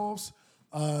NFL playoffs,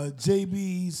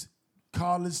 JB's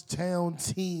college town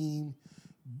team,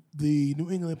 the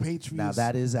New England Patriots. Now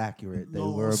that is accurate. They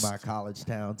were lost. my college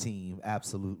town team.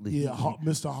 Absolutely. Yeah,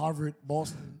 Mr. Harvard,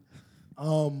 Boston.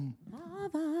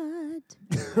 Harvard.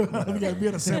 We got to be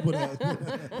able to sample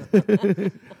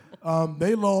that.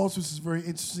 They lost, which is very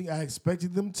interesting. I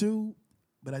expected them to,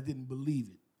 but I didn't believe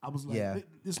it. I was like, Yeah.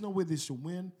 there's no way they should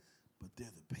win, but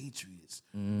they're the Patriots.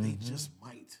 They just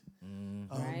might.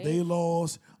 Right. They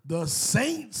lost. The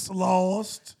Saints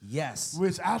lost, Yes.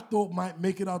 which I thought might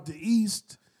make it out the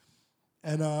East.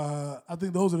 And I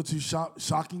think those are the two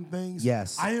shocking things.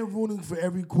 Yes. I am rooting for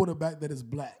every quarterback that is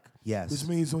black. Yes. Which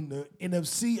means on the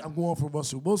NFC, I'm going for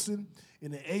Russell Wilson.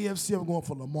 In the AFC, I'm going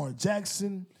for Lamar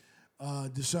Jackson,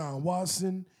 Deshaun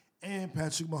Watson, and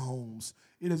Patrick Mahomes.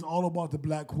 It is all about the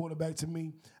black quarterback to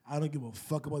me. I don't give a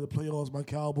fuck about the playoffs. My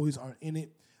Cowboys aren't in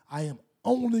it. I am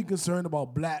only concerned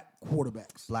about black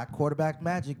quarterbacks. Black quarterback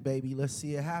magic, baby. Let's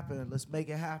see it happen. Let's make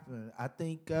it happen. I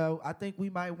think we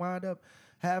might wind up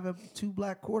having 2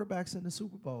 black quarterbacks in the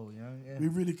Super Bowl. You know? Yeah. We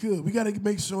really could. We got to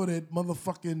make sure that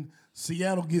motherfucking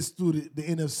Seattle gets through the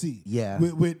NFC. Yeah.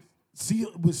 With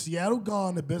Seattle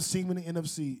gone, the best team in the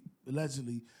NFC,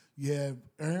 allegedly, you have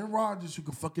Aaron Rodgers who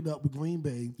can fuck it up with Green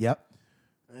Bay. Yep.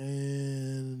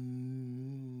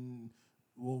 And,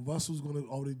 Russell's going to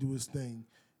already do his thing.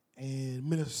 And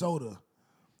Minnesota,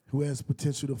 who has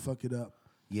potential to fuck it up.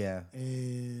 Yeah.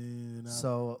 And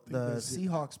So think the that's it.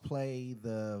 Seahawks play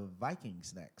the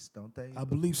Vikings next, don't they? I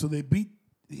believe so. They beat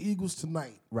the Eagles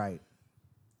tonight. Right.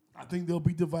 I think they'll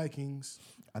beat the Vikings.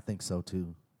 I think so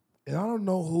too. And I don't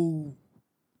know who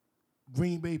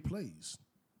Green Bay plays.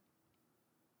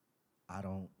 I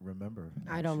don't remember.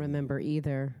 I don't remember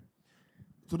either.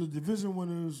 So the division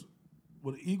winners,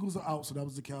 the Eagles are out, so that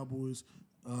was the Cowboys.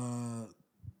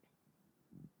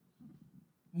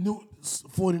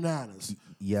 49ers.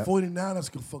 Yep.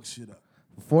 49ers can fuck shit up.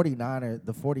 The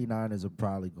 49ers are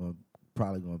probably going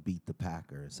to beat the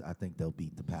Packers. I think they'll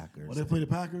beat the Packers. Well, they play the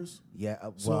Packers. Yeah,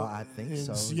 So, I think and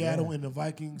so. Seattle yeah. and the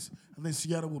Vikings. I think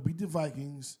Seattle will beat the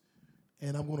Vikings,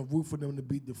 and I'm going to root for them to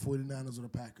beat the 49ers or the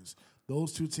Packers.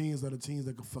 Those two teams are the teams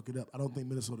that can fuck it up. I don't think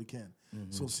Minnesota can.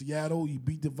 So Seattle, you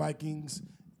beat the Vikings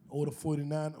or the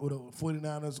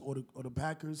 49ers or the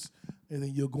Packers, and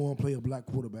then you'll go and play a black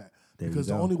quarterback. There you Because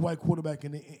the go. only white quarterback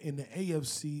in the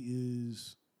AFC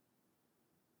is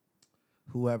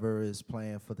Whoever is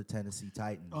playing for the Tennessee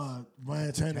Titans.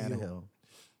 Ryan Tannehill.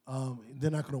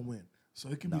 They're not going to win. So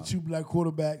it could be 2 black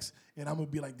quarterbacks, and I'm going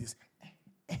to be like this.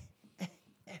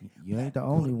 You ain't the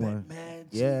only one. Man,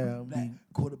 Yeah, black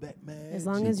quarterback, man. As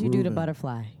long Keep as you do the grooving.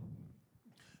 butterfly.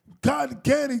 Cotton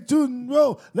candy to the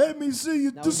roll. Let me see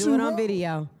you Don't do it on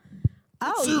video.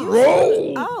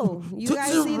 Roll. You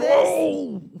guys see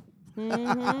this?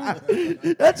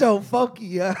 That's so funky,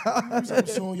 yeah. I'm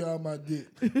showing y'all my dick.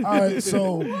 All right,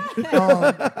 so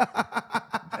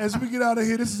as we get out of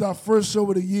here, this is our first show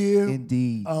of the year.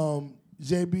 Indeed.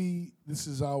 JB, this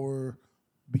is our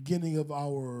beginning of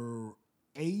our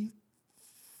 8th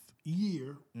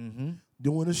year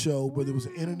doing a show, whether it was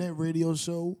an internet radio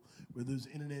show, whether it was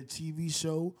an internet TV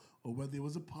show, or whether it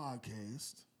was a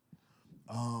podcast.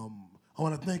 I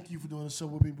want to thank you for doing the show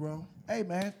with me, bro. Hey,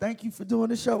 man, thank you for doing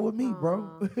the show with me,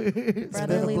 bro. It's been a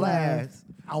Brotherly blast.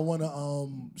 I want to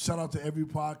shout out to every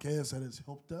podcast that has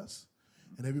helped us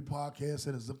and every podcast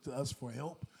that has looked to us for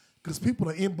help. Because people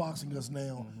are inboxing us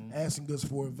now, asking us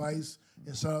for advice.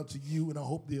 And shout out to you. And I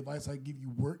hope the advice I give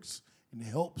you works and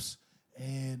helps.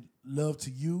 And love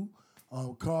to you.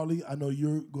 Carly, I know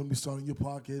you're going to be starting your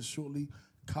podcast shortly,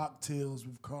 Cocktails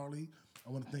with Carly. I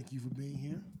want to thank you for being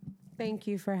here. Thank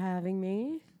you for having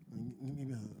me. Give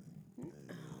me a hug.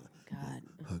 God.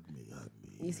 Hug me, hug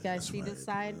me. You guys That's see right. this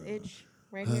side itch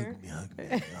right Hug here? me, hug me,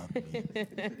 hug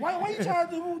me. Why you trying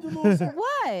to move the little side?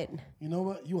 What? You know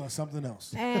what? You are something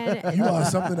else. And You are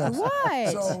something else. What?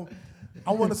 So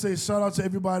I want to say shout out to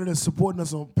everybody that's supporting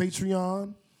us on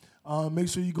Patreon. Make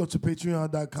sure you go to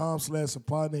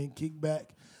patreon.com/supply name kickback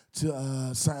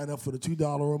to sign up for the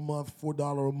 $2 a month,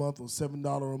 $4 a month, or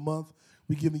 $7 a month.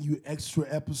 We're giving you extra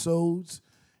episodes.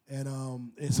 And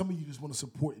some of you just want to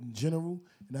support in general,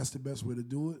 and that's the best way to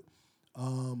do it.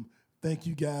 Thank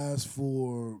you guys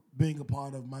for being a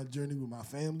part of my journey with my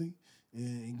family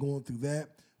and going through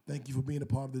that. Thank you for being a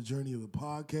part of the journey of the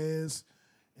podcast.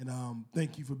 And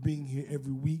thank you for being here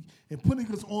every week and putting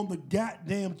us on the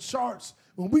goddamn charts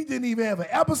when we didn't even have an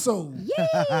episode.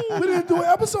 Yay! We didn't do an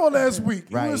episode last week.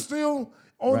 Right. We were still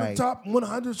on Right. the top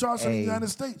 100 charts in the Hey. United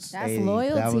States. That's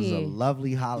That was a loyalty.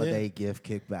 lovely holiday gift,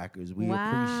 Kickbackers. We Wow.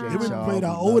 appreciate They wouldn't y'all. play We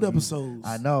our love old you. episodes.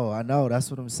 I know. That's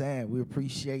what I'm saying. We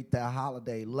appreciate that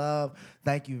holiday love.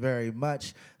 Thank you very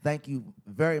much. Thank you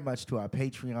very much to our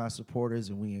Patreon supporters,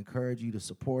 and we encourage you to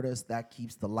support us. That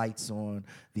keeps the lights on,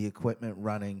 the equipment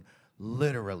running,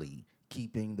 literally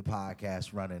keeping the podcast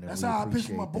running. And That's we how I pay for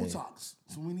appreciate my that. Botox.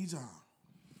 So we need y'all.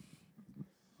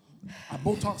 I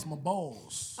Botox my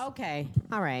balls. Okay.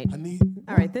 All right. I need.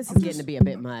 All right. This is getting to be a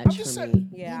bit much for just me. saying,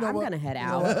 Yeah, you know I'm what? gonna head You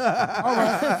know out. what? All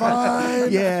right,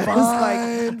 fine. Yeah, fine,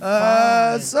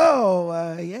 it's like,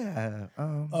 fine.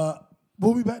 yeah.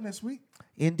 We'll be back next week.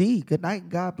 Indeed. Good night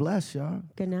and God bless y'all.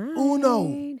 Good night.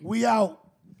 Uno, we out.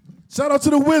 Shout out to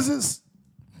the Wizards.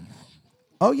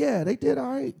 Oh yeah, they did all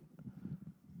right.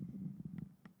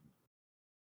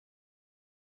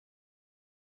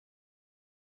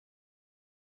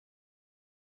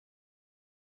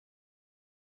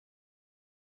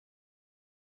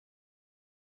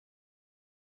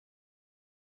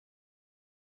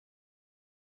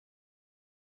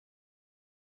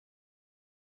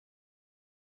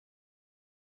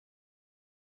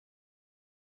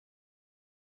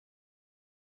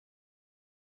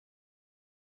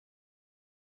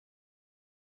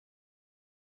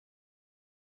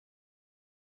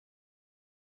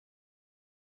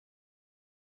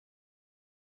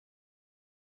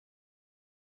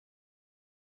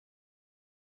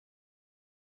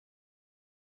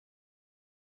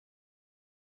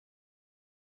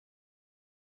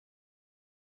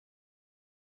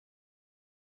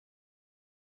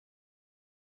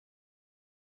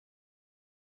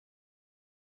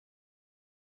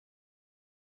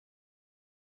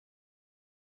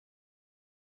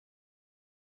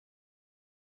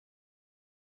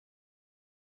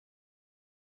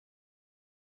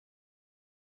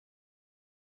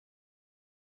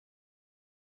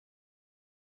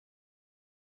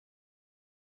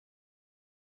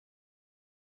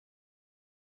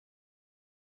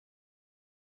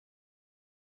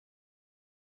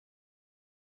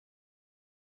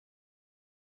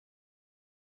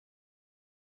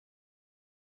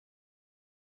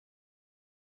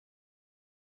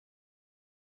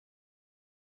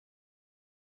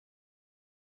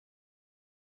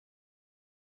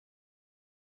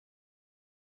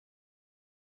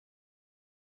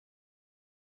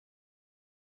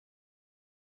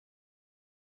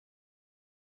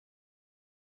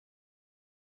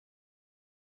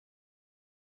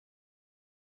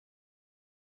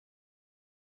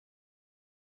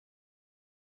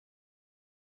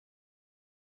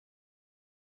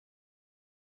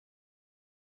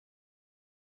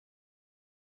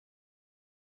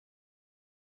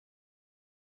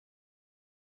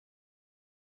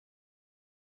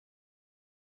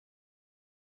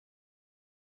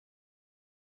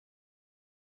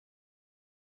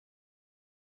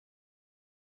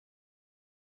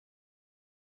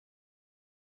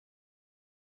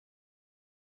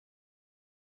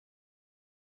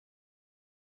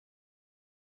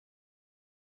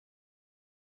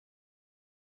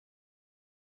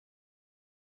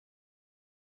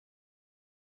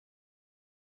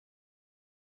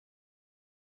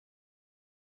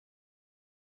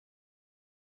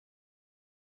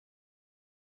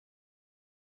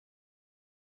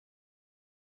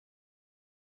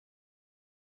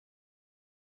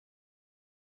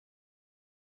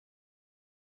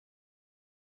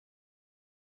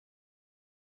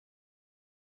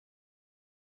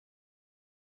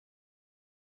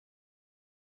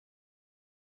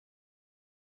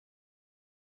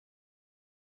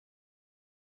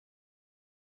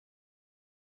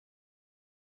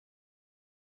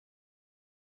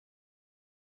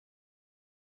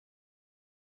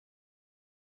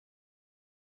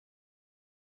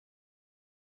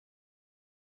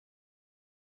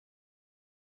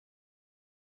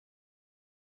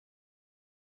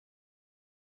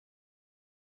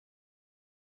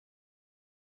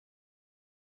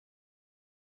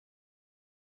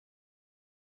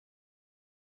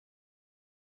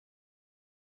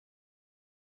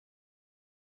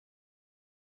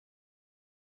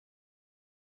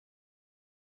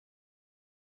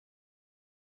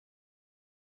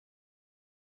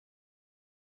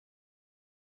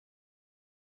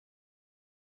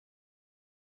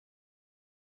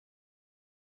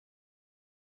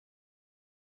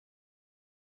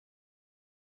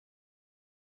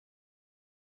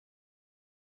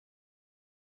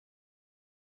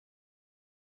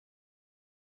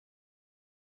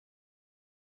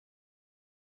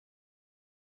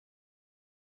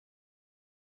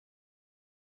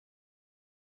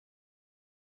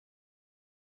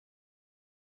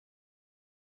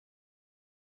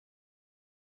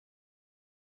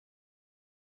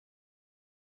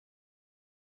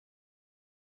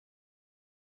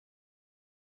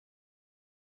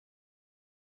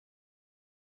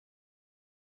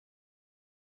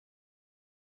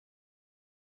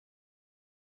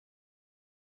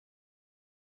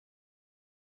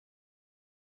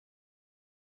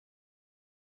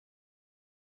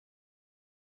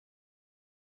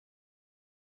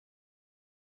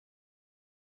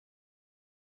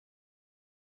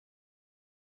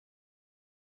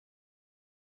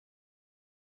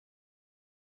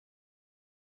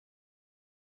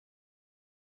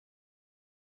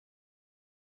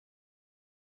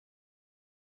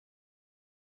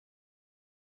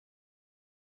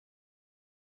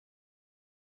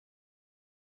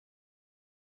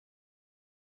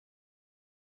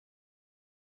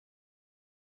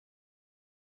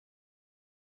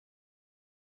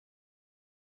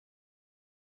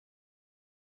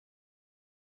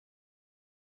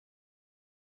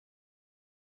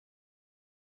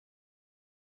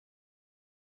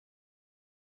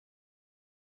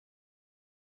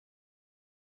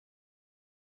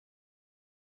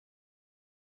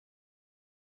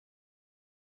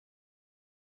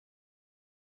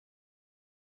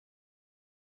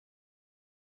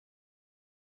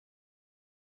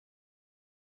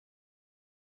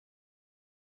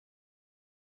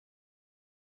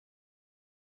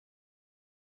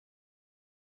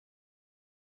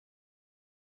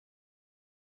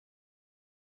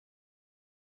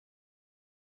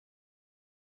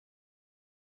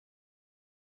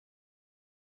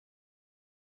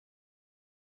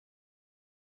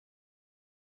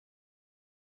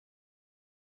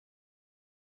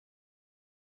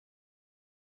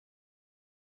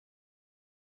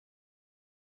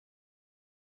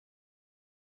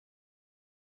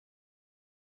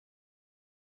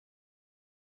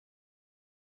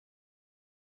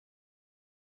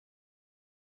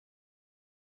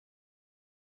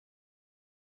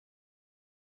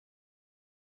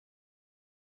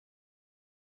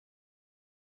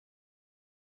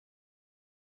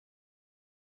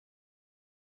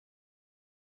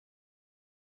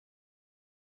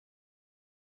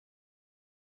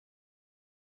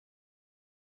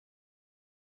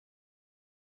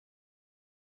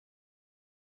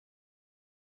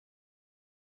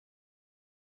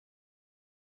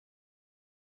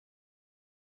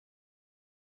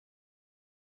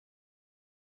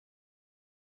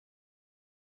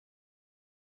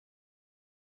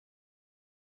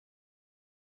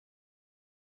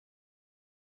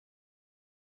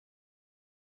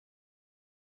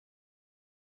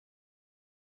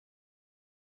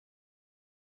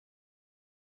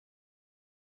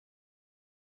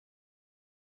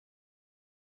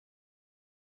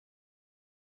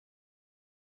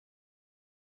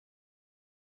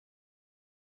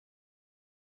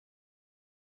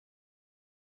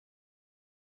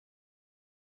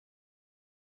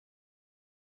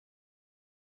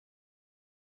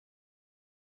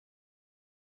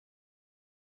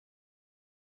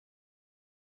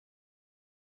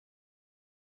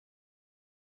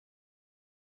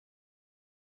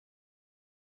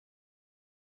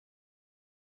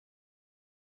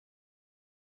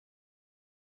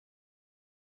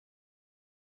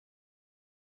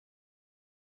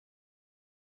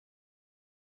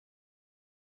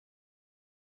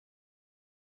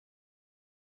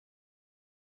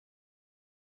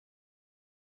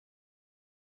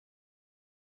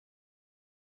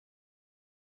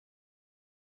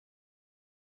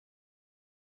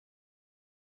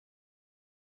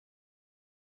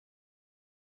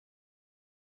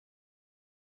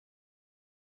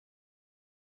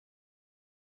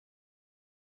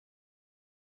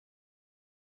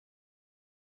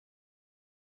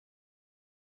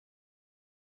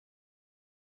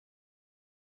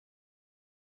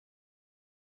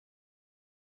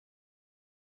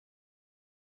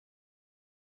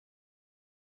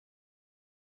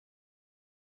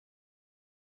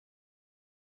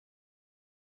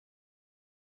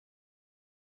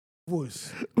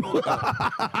 voice.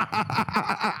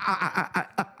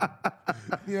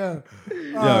 Yeah.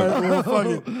 All right, well, fuck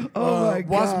it. my Watch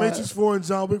God. Matrix 4 and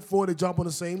John Wick 4. They jump on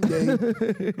the same day.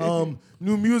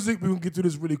 New music. We're going to get through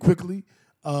this really quickly.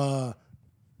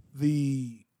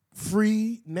 The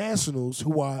Free Nationals,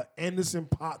 who are Anderson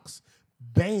 .Paak's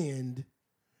band,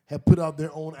 have put out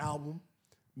their own album,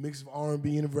 mix of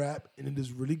R&B and rap, and it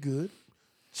is really good.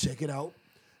 Check it out.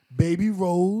 Baby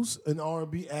Rose, an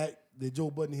R&B act that Joe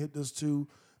Budden hit us to,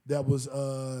 that was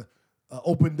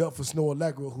opened up for Snow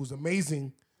Allegra, who's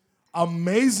amazing.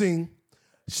 Amazing.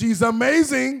 She's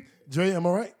amazing. Dre, am I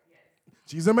right?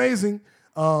 She's amazing.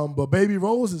 But Baby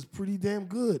Rose is pretty damn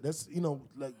good. That's,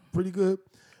 like pretty good.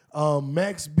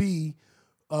 Max B,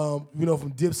 from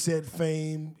Dipset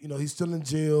fame, he's still in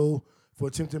jail for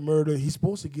attempted murder. He's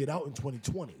supposed to get out in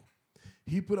 2020.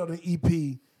 He put out an EP,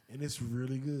 and it's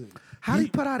really good. How do you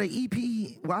put out an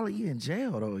EP while he in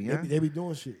jail though? Yeah, They be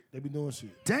doing shit.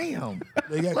 damn.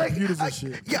 They got computers and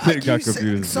shit. Yeah, They got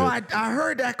computers. so I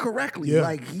heard that correctly. Yeah.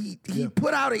 Like he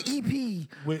put out an EP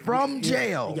from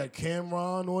jail. He got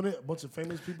Cameron on it, a bunch of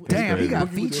famous people. Damn, he got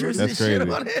Boogie with the features Rest- and shit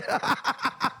crazy. on it.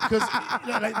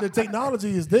 Because like the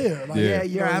technology is there. Like, Yeah, Yeah.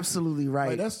 you're absolutely right.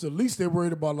 Like, that's the least they're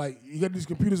worried about. Like, you got these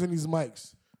computers and these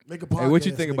mics. Make a podcast. Hey, what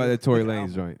you think nigga. about that Tory Make an Lanez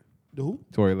album. joint? The who?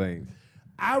 Tory Lanez.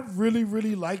 I really,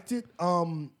 really liked it.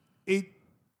 It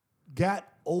got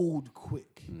old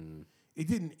quick. It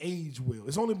didn't age well.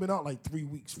 It's only been out like 3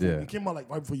 weeks. Yeah. It came out like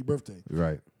right before your birthday.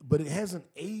 Right. But it hasn't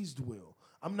aged well.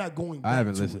 I'm not going back I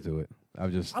haven't to listened to it.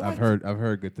 I've like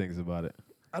heard good things about it.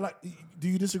 I like. Do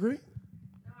you disagree?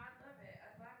 No, I love it.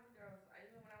 Black Girls.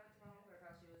 Even when I went to my homegirl's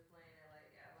house, she was playing it. Like,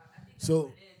 yeah, I think that's So-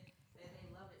 what it is. They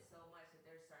love it so much that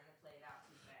they're starting to play it out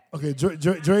too fast.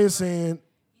 Okay, Dre is saying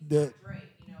that. Drake, where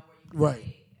you Right.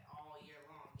 play it all year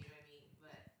long. You know what I mean?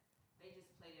 But they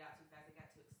just played it out too fast. They got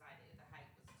too excited. The hype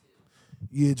was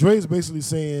too. Yeah, Dre's basically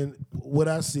saying what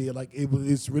I said. Like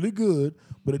it's really good,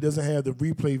 but it doesn't have the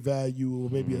replay value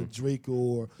of maybe a Drake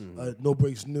or a No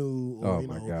Breaks New or Oh,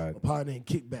 my God. a Pioneer and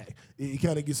Kickback. It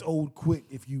kind of gets old quick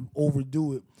if you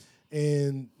overdo it.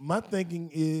 And my thinking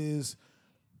is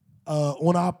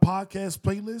on our podcast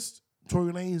playlist,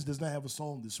 Tory Lanez does not have a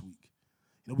song this week.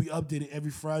 We update it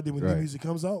every Friday when new Right. music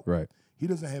comes out. Right. He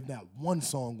doesn't have not one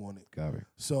song on it. Got it.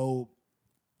 So,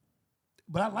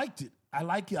 but I liked it. I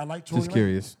like it. I like Tory Just Lanez.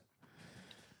 curious.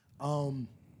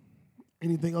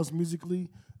 Anything else musically?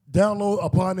 Download a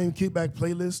Pod Name Kickback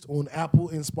playlist on Apple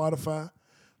and Spotify.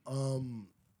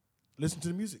 Listen to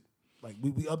the music. Like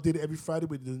we update it every Friday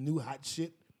with the new hot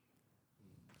shit.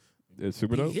 It's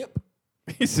super We dope. hip.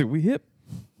 He said we hip.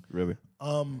 Really?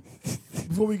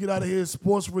 Before we get out of here,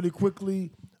 sports really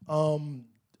quickly.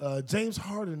 James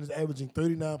Harden is averaging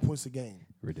 39 points a game.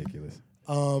 Ridiculous.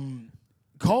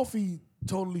 Coffee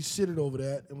totally shitted over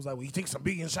that and was like, well, he takes some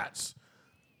big shots.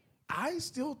 I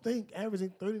still think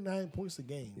averaging 39 points a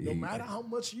game, no matter how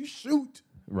much you shoot,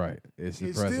 Right. It's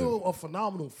it's impressive. still a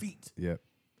phenomenal feat. Yep.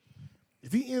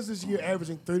 If he ends this year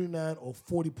averaging 39 or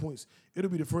 40 points,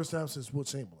 it'll be the first time since Will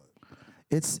Chamberlain.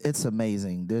 It's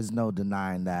amazing. There's no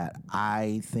denying that.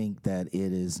 I think that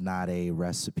it is not a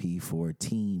recipe for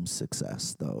team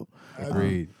success, though.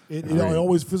 Agreed. It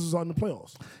always fizzles out in the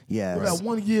playoffs. Yeah, Remember that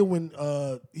one year when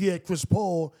he had Chris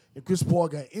Paul and Chris Paul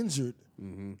got injured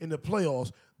in the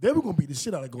playoffs, they were going to beat the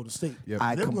shit out of Golden State. Yep.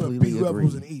 I They're gonna completely beat whoever agree.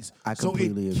 was in the East. I so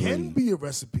completely it can agree. be a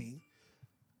recipe.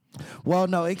 Well,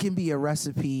 no, it can be a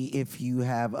recipe if you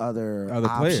have other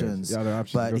players. options. Yeah, other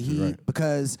options But to go to, right.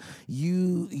 because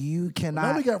you Now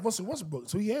cannot. they got Russell Westbrook,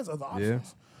 so he has other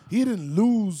options. He didn't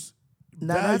lose.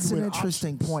 Now value that's an in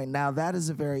interesting options. point. Now that is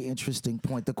a very interesting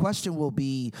point. The question will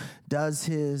be, does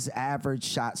his average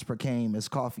shots per game, as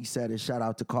Coffee said, is shout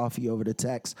out to Coffee over the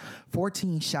text,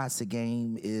 14 shots a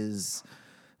game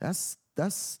that's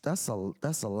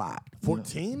a lot.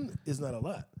 14 is not a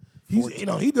lot.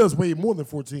 He does way more than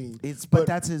 14. But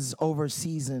that's his over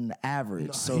season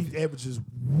average. So he averages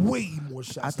way more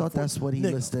shots. I thought that's what he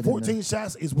listed in 14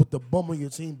 shots is what the bum of your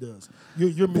team does.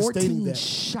 You're misstating 14 that.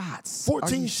 shots.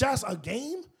 14 shots a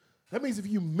game? That means if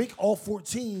you make all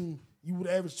 14, you would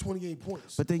average 28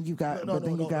 points. But then you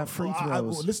got free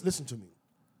throws. Listen to me.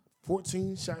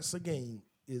 14 shots a game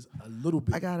is a little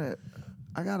bit.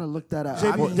 I gotta look that up.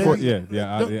 JB, I mean,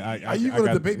 JB, are you going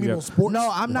to debate me on sports? no,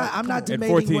 I'm not debating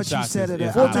 14 what you shots said is- at yeah,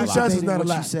 all. 14 I'm not shots is debating not a what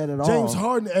lot. you said at all. James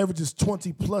Harden averages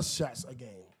 20 plus shots a game.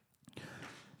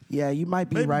 Yeah, you might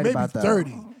be Maybe, right maybe about that.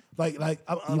 30.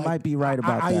 You might be right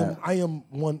about that. I am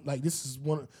one. Like this is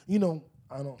one.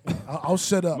 I'll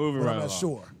shut up. Moving but right I'm not along.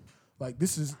 sure. Like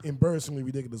this is embarrassingly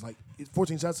ridiculous. Like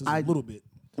 14 shots is a little bit.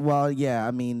 Well, yeah,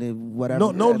 I mean,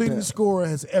 whatever. No leading scorer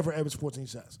has ever averaged 14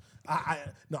 shots.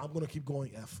 No, I'm gonna keep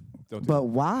going. F. Don't do But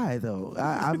why though?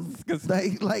 I'm 'Cause-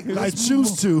 like I let's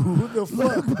choose move to. What the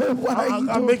fuck? But why are you I'm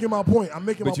doing- making my point. I'm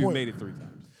making but my you point. made it 3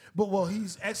 times. But well,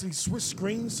 he's actually switched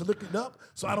screens to look it up,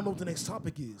 so I don't know what the next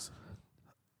topic is.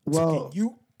 Well, Can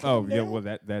you? Oh calm yeah, down? well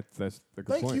that's the good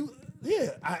Thank point. you.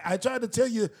 Yeah, I tried to tell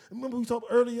you. Remember we talked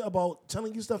earlier about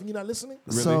telling you stuff and you're not listening.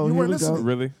 Really? so You here weren't we go. listening.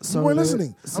 Really? So you weren't there-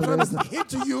 listening. so I'm trying there's to hint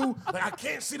to you. Like I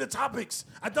can't see the topics.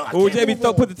 I don't. I Oh, can't JB, move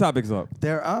on. put the topics up.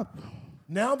 They're up.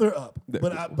 Now they're up,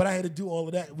 but I had to do all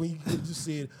of that when you could've just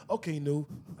said, "Okay, no,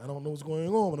 I don't know what's going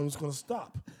on, but I'm just going to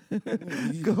stop." I'm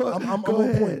Go on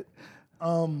ahead.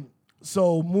 point.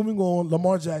 So moving on,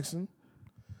 Lamar Jackson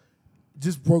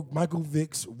just broke Michael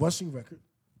Vick's rushing record.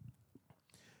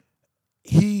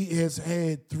 He has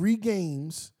had 3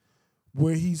 games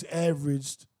where he's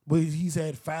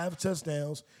had 5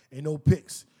 touchdowns and no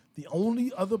picks. The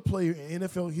only other player in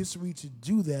NFL history to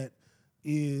do that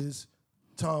is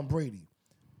Tom Brady.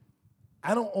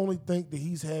 I don't only think that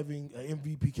he's having an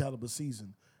MVP caliber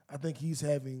season. I think he's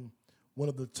having one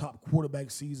of the top quarterback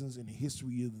seasons in the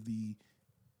history of the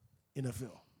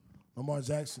NFL. Lamar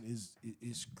Jackson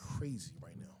is crazy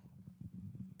right now.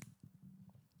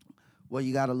 Well,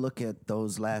 you got to look at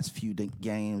those last few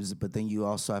games, but then you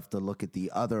also have to look at the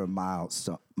other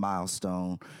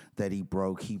milestone that he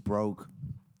broke. He broke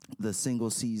the single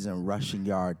season rushing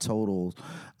yard totals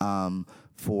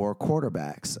for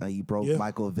quarterbacks. He broke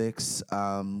Michael Vick's,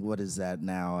 what is that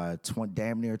now,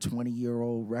 damn near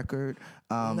 20-year-old record.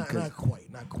 Not quite.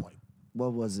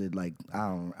 What was it like?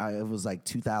 It was like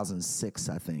 2006,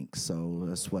 I think. So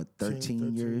that's what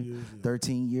 13 years.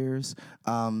 13 years.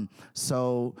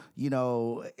 So you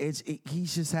know,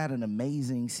 he's just had an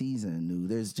amazing season.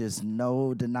 There's just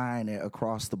no denying it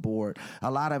across the board.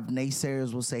 A lot of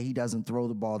naysayers will say he doesn't throw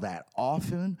the ball that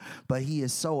often, but he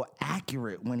is so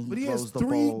accurate when he But he throws has the 3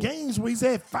 ball. games where he's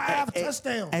had 5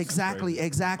 touchdowns. Exactly.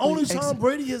 Only Tom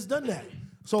Brady has done that.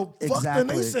 So fuck the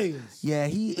naysayers. Yeah,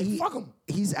 Like, fuck him.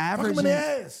 He's Fuck him averaging. in the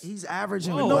ass. He's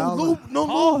averaging Oh, well. No loop.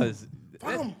 Pause.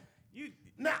 Fuck him.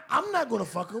 Nah, I'm not gonna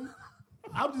fuck him.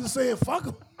 I'm just saying fuck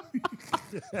him.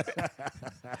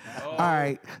 All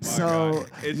right, so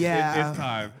God. yeah, it's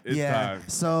time. It's yeah. time.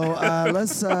 So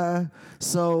let's.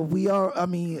 So we are. I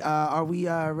mean, are we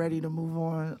ready to move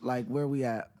on? Like, where we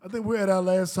at? I think we're at our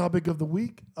last topic of the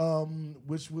week,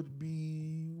 which would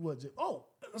be let's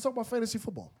talk about fantasy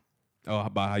football. Oh,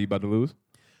 about how you about to lose?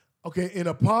 Okay, in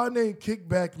a pod named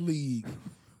Kickback League,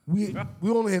 we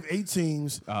only have 8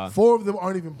 teams. Uh-huh. 4 of them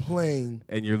aren't even playing.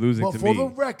 And you're losing But to for me. the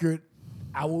record,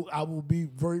 I will be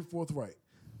very forthright.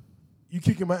 You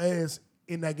kicking my ass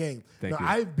in that game. Thank you.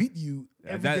 I beat you.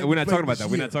 Every game We're we not played talking about this that.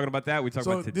 We're year. not talking about that. We're talking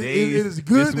So about it today's. is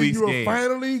good this that week's you are game.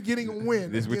 finally getting a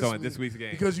win. We're against talking me this week's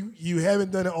game. because you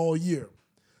haven't done it all year.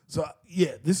 So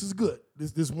yeah, this is good.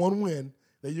 This one win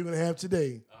that you're gonna have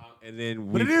today. And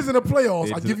then But it is in the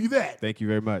playoffs. I'll It's- give you that. Thank you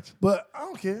very much. But I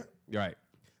don't care. You're right.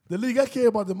 The league I care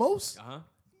about the most, Uh-huh.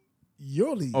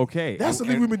 your league. Okay. That's the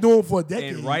And- league we've been doing for a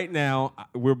decade. And right now,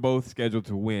 we're both scheduled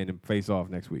to win and face off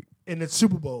next week in the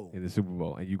Super Bowl. in the Super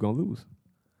Bowl, and you're gonna lose.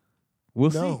 We'll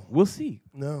No. see. We'll see.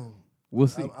 No, We'll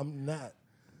see. I'm not.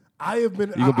 I have been.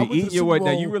 You're I gonna went be to eating the your Super weight.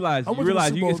 Now Bowl. you realize I went to the it's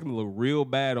Super Bowl. gonna look real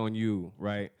bad on you,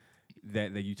 right?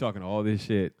 That you talking all this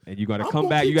shit, and you gotta I'm come gonna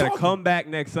back. keep You gotta talking. come back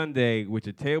next Sunday with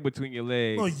your tail between your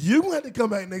legs. No, you gonna have to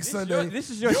come back next is Sunday. this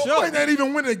is your you show. might not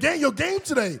even win the game. Your game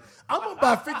today. I'm up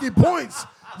by 50 points.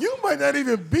 You might not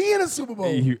even be in the Super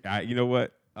Bowl. You know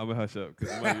what? I'm gonna hush up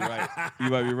because you might be right. You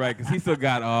might be right because he still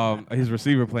got his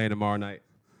receiver playing tomorrow night.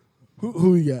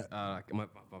 Who you got? My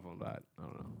phone died. I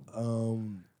don't know.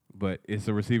 But it's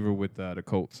a receiver with the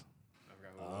Colts.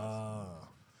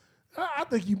 I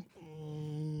think you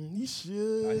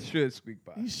should. I should squeak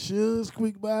by. You should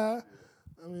squeak by.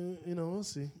 I mean, we'll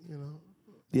see.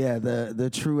 Yeah, the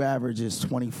true average is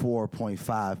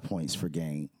 24.5 points per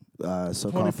game. So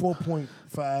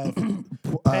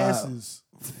 24.5 passes.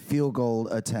 field goal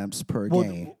attempts per Well,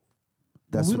 game.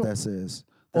 That's we what don't- that says.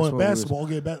 Oh, That's in what we was- basketball.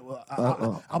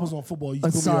 Okay, I was on football. You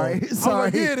threw me sorry, off. I was sorry.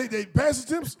 like, yeah, they pass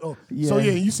attempts. Oh, Yeah. so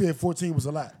yeah, you said 14 was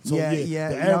a lot. So yeah. The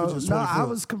average is 24. I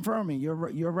was confirming. You're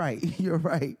right. You're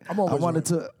right. I'm always I wanted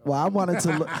to. Well, I wanted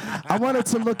to. I wanted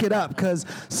to look it up because.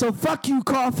 So fuck you,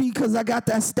 Coffee, because I got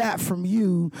that stat from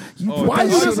you. You put Why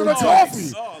that you shit listening in to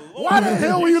text. Coffee? Why the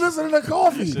hell were you listening to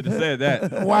Coffee? Should have said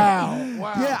that. Wow.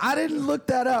 Yeah, I didn't look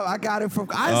that up. I got it from.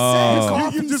 I Oh. said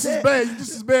Coffee You just said. as bad. You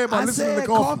just as bad by I listening said to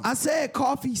Coffee. I said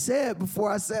Coffee said before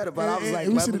I said it, but I was like,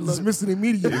 we let should me have look. dismissed it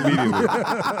immediately.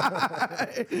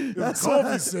 That's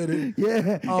Coffee said it.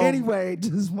 Yeah. Anyway,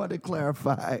 just wanted to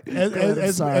clarify. Go ahead,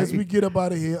 I'm sorry. As we get up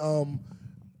out of here,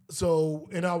 So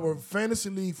in our fantasy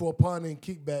league for a partner and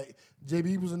kickback,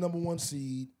 JB was the number 1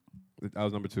 seed. I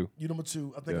was number 2. You number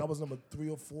 2. I think Yeah. I was number 3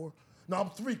 or 4. No, I'm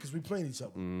 3 because we playing each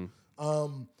other.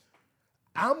 Mm-hmm.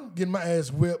 I'm getting my ass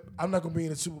whipped. I'm not gonna be in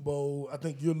the Super Bowl. I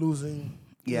think you're losing.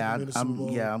 You're Yeah, gonna be in the Super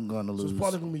Bowl. I'm going to So lose. it's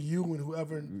probably gonna be you and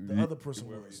whoever the other person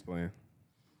was. Playing.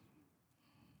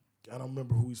 I don't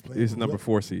remember who he's playing. It's the number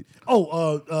 4 seed.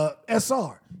 Oh,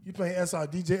 SR. You playing SR,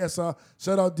 DJ SR.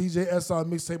 Shout out DJ SR,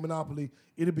 Mixtape Monopoly.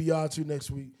 It'll be y'all 2 next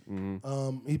week.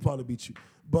 He probably beat you.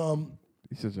 But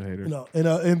He's such a hater. you know,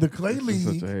 in the Clay He's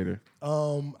League, such a hater.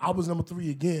 I was number 3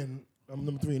 again. I'm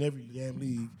number 3 in every damn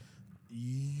league.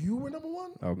 You were number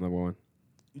 1? I was number 1.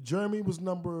 Jeremy was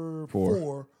number 4.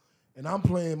 4. And I'm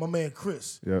playing my man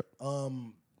Chris. Yep.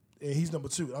 And he's number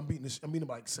 2. I'm beating him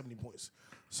by like 70 points.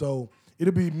 So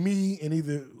it'll be me and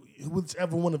either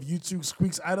whichever one of you two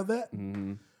squeaks out of that.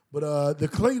 Mm-hmm. But the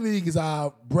Clay League is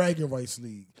our bragging rights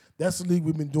league. That's the league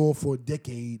we've been doing for a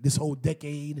decade. This whole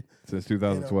decade. Since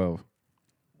 2012.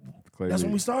 Clay That's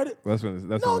when League. we started. That's when.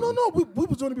 That's No, when no, no. We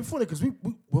was doing it before that because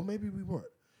well maybe we weren't.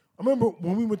 I remember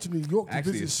when we went to New York to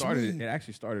Actually, visit it started. Shmee. It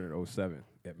actually started in 07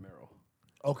 at Merrill.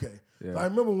 Okay. Yeah. I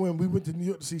remember when we went to New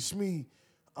York to see Shmee,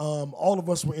 all of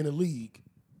us were in the league.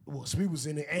 Well, Shmee was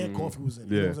in it and Coffee was in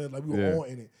it. You know what I'm Yeah. saying? Like we were Yeah. all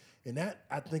in it. And that,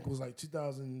 I think, was like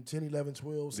 2010, 11,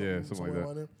 12, something, Yeah, something like somewhere that.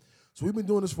 around there. So we've been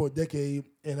doing this for a decade,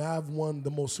 and I've won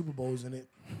the most Super Bowls in it.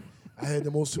 I had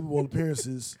the most Super Bowl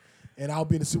appearances, and I'll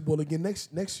be in the Super Bowl again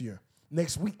next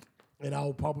week, and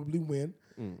I'll probably win.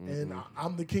 And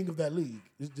I'm the king of that league,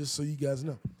 just so you guys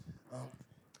know.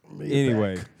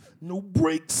 Anyway, No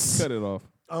breaks. cut it off.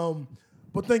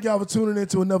 But thank y'all for tuning in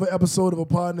to another episode of A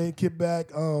Pod Named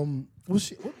Kickback.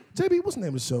 JB, what's the name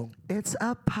of the show? It's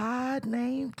a pod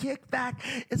named Kickback.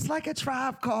 It's like a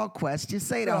Tribe Called Quest. You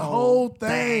say the The whole whole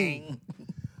thing.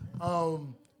 Look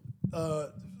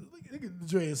at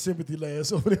Dre and Sympathy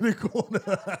Last over in the corner.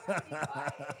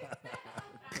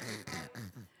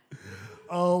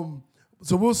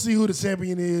 So we'll see who the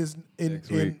champion is in Next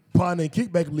week. Pod Named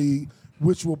Kickback League,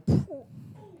 which will.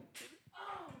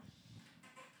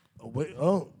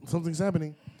 Something's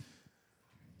happening.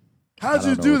 How'd you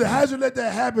don't know do what that? How'd you let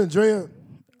that happen, Drea?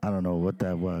 I don't know what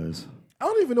that was. I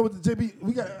don't even know what the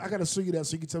JB. I gotta show you that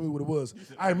so you can tell me what it was.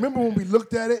 I remember when we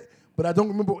looked at it, but I don't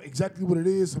remember exactly what it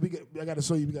is. So I gotta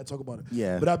show you. We gotta talk about it.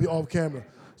 Yeah. But I'll be off camera.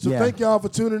 So Yeah. thank y'all for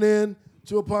tuning in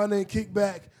to A Pod Named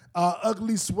Kickback,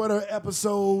 Ugly Sweater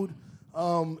episode.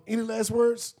 Any last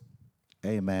words?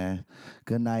 Hey, man.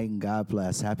 Good night and God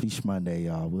bless. Happy Shmonday,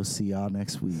 y'all. We'll see y'all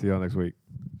next week. See y'all next week.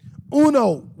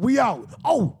 Uno, we out.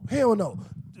 Oh, hell no.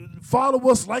 Follow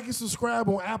us, like and subscribe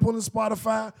on Apple and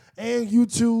Spotify and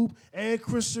YouTube and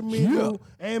Christian Mingle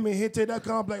and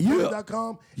Mehente.com,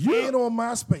 BlackBerry.com, and on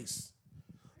MySpace.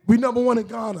 We number 1 in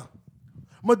Ghana.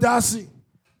 Madasi.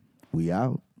 We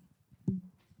out.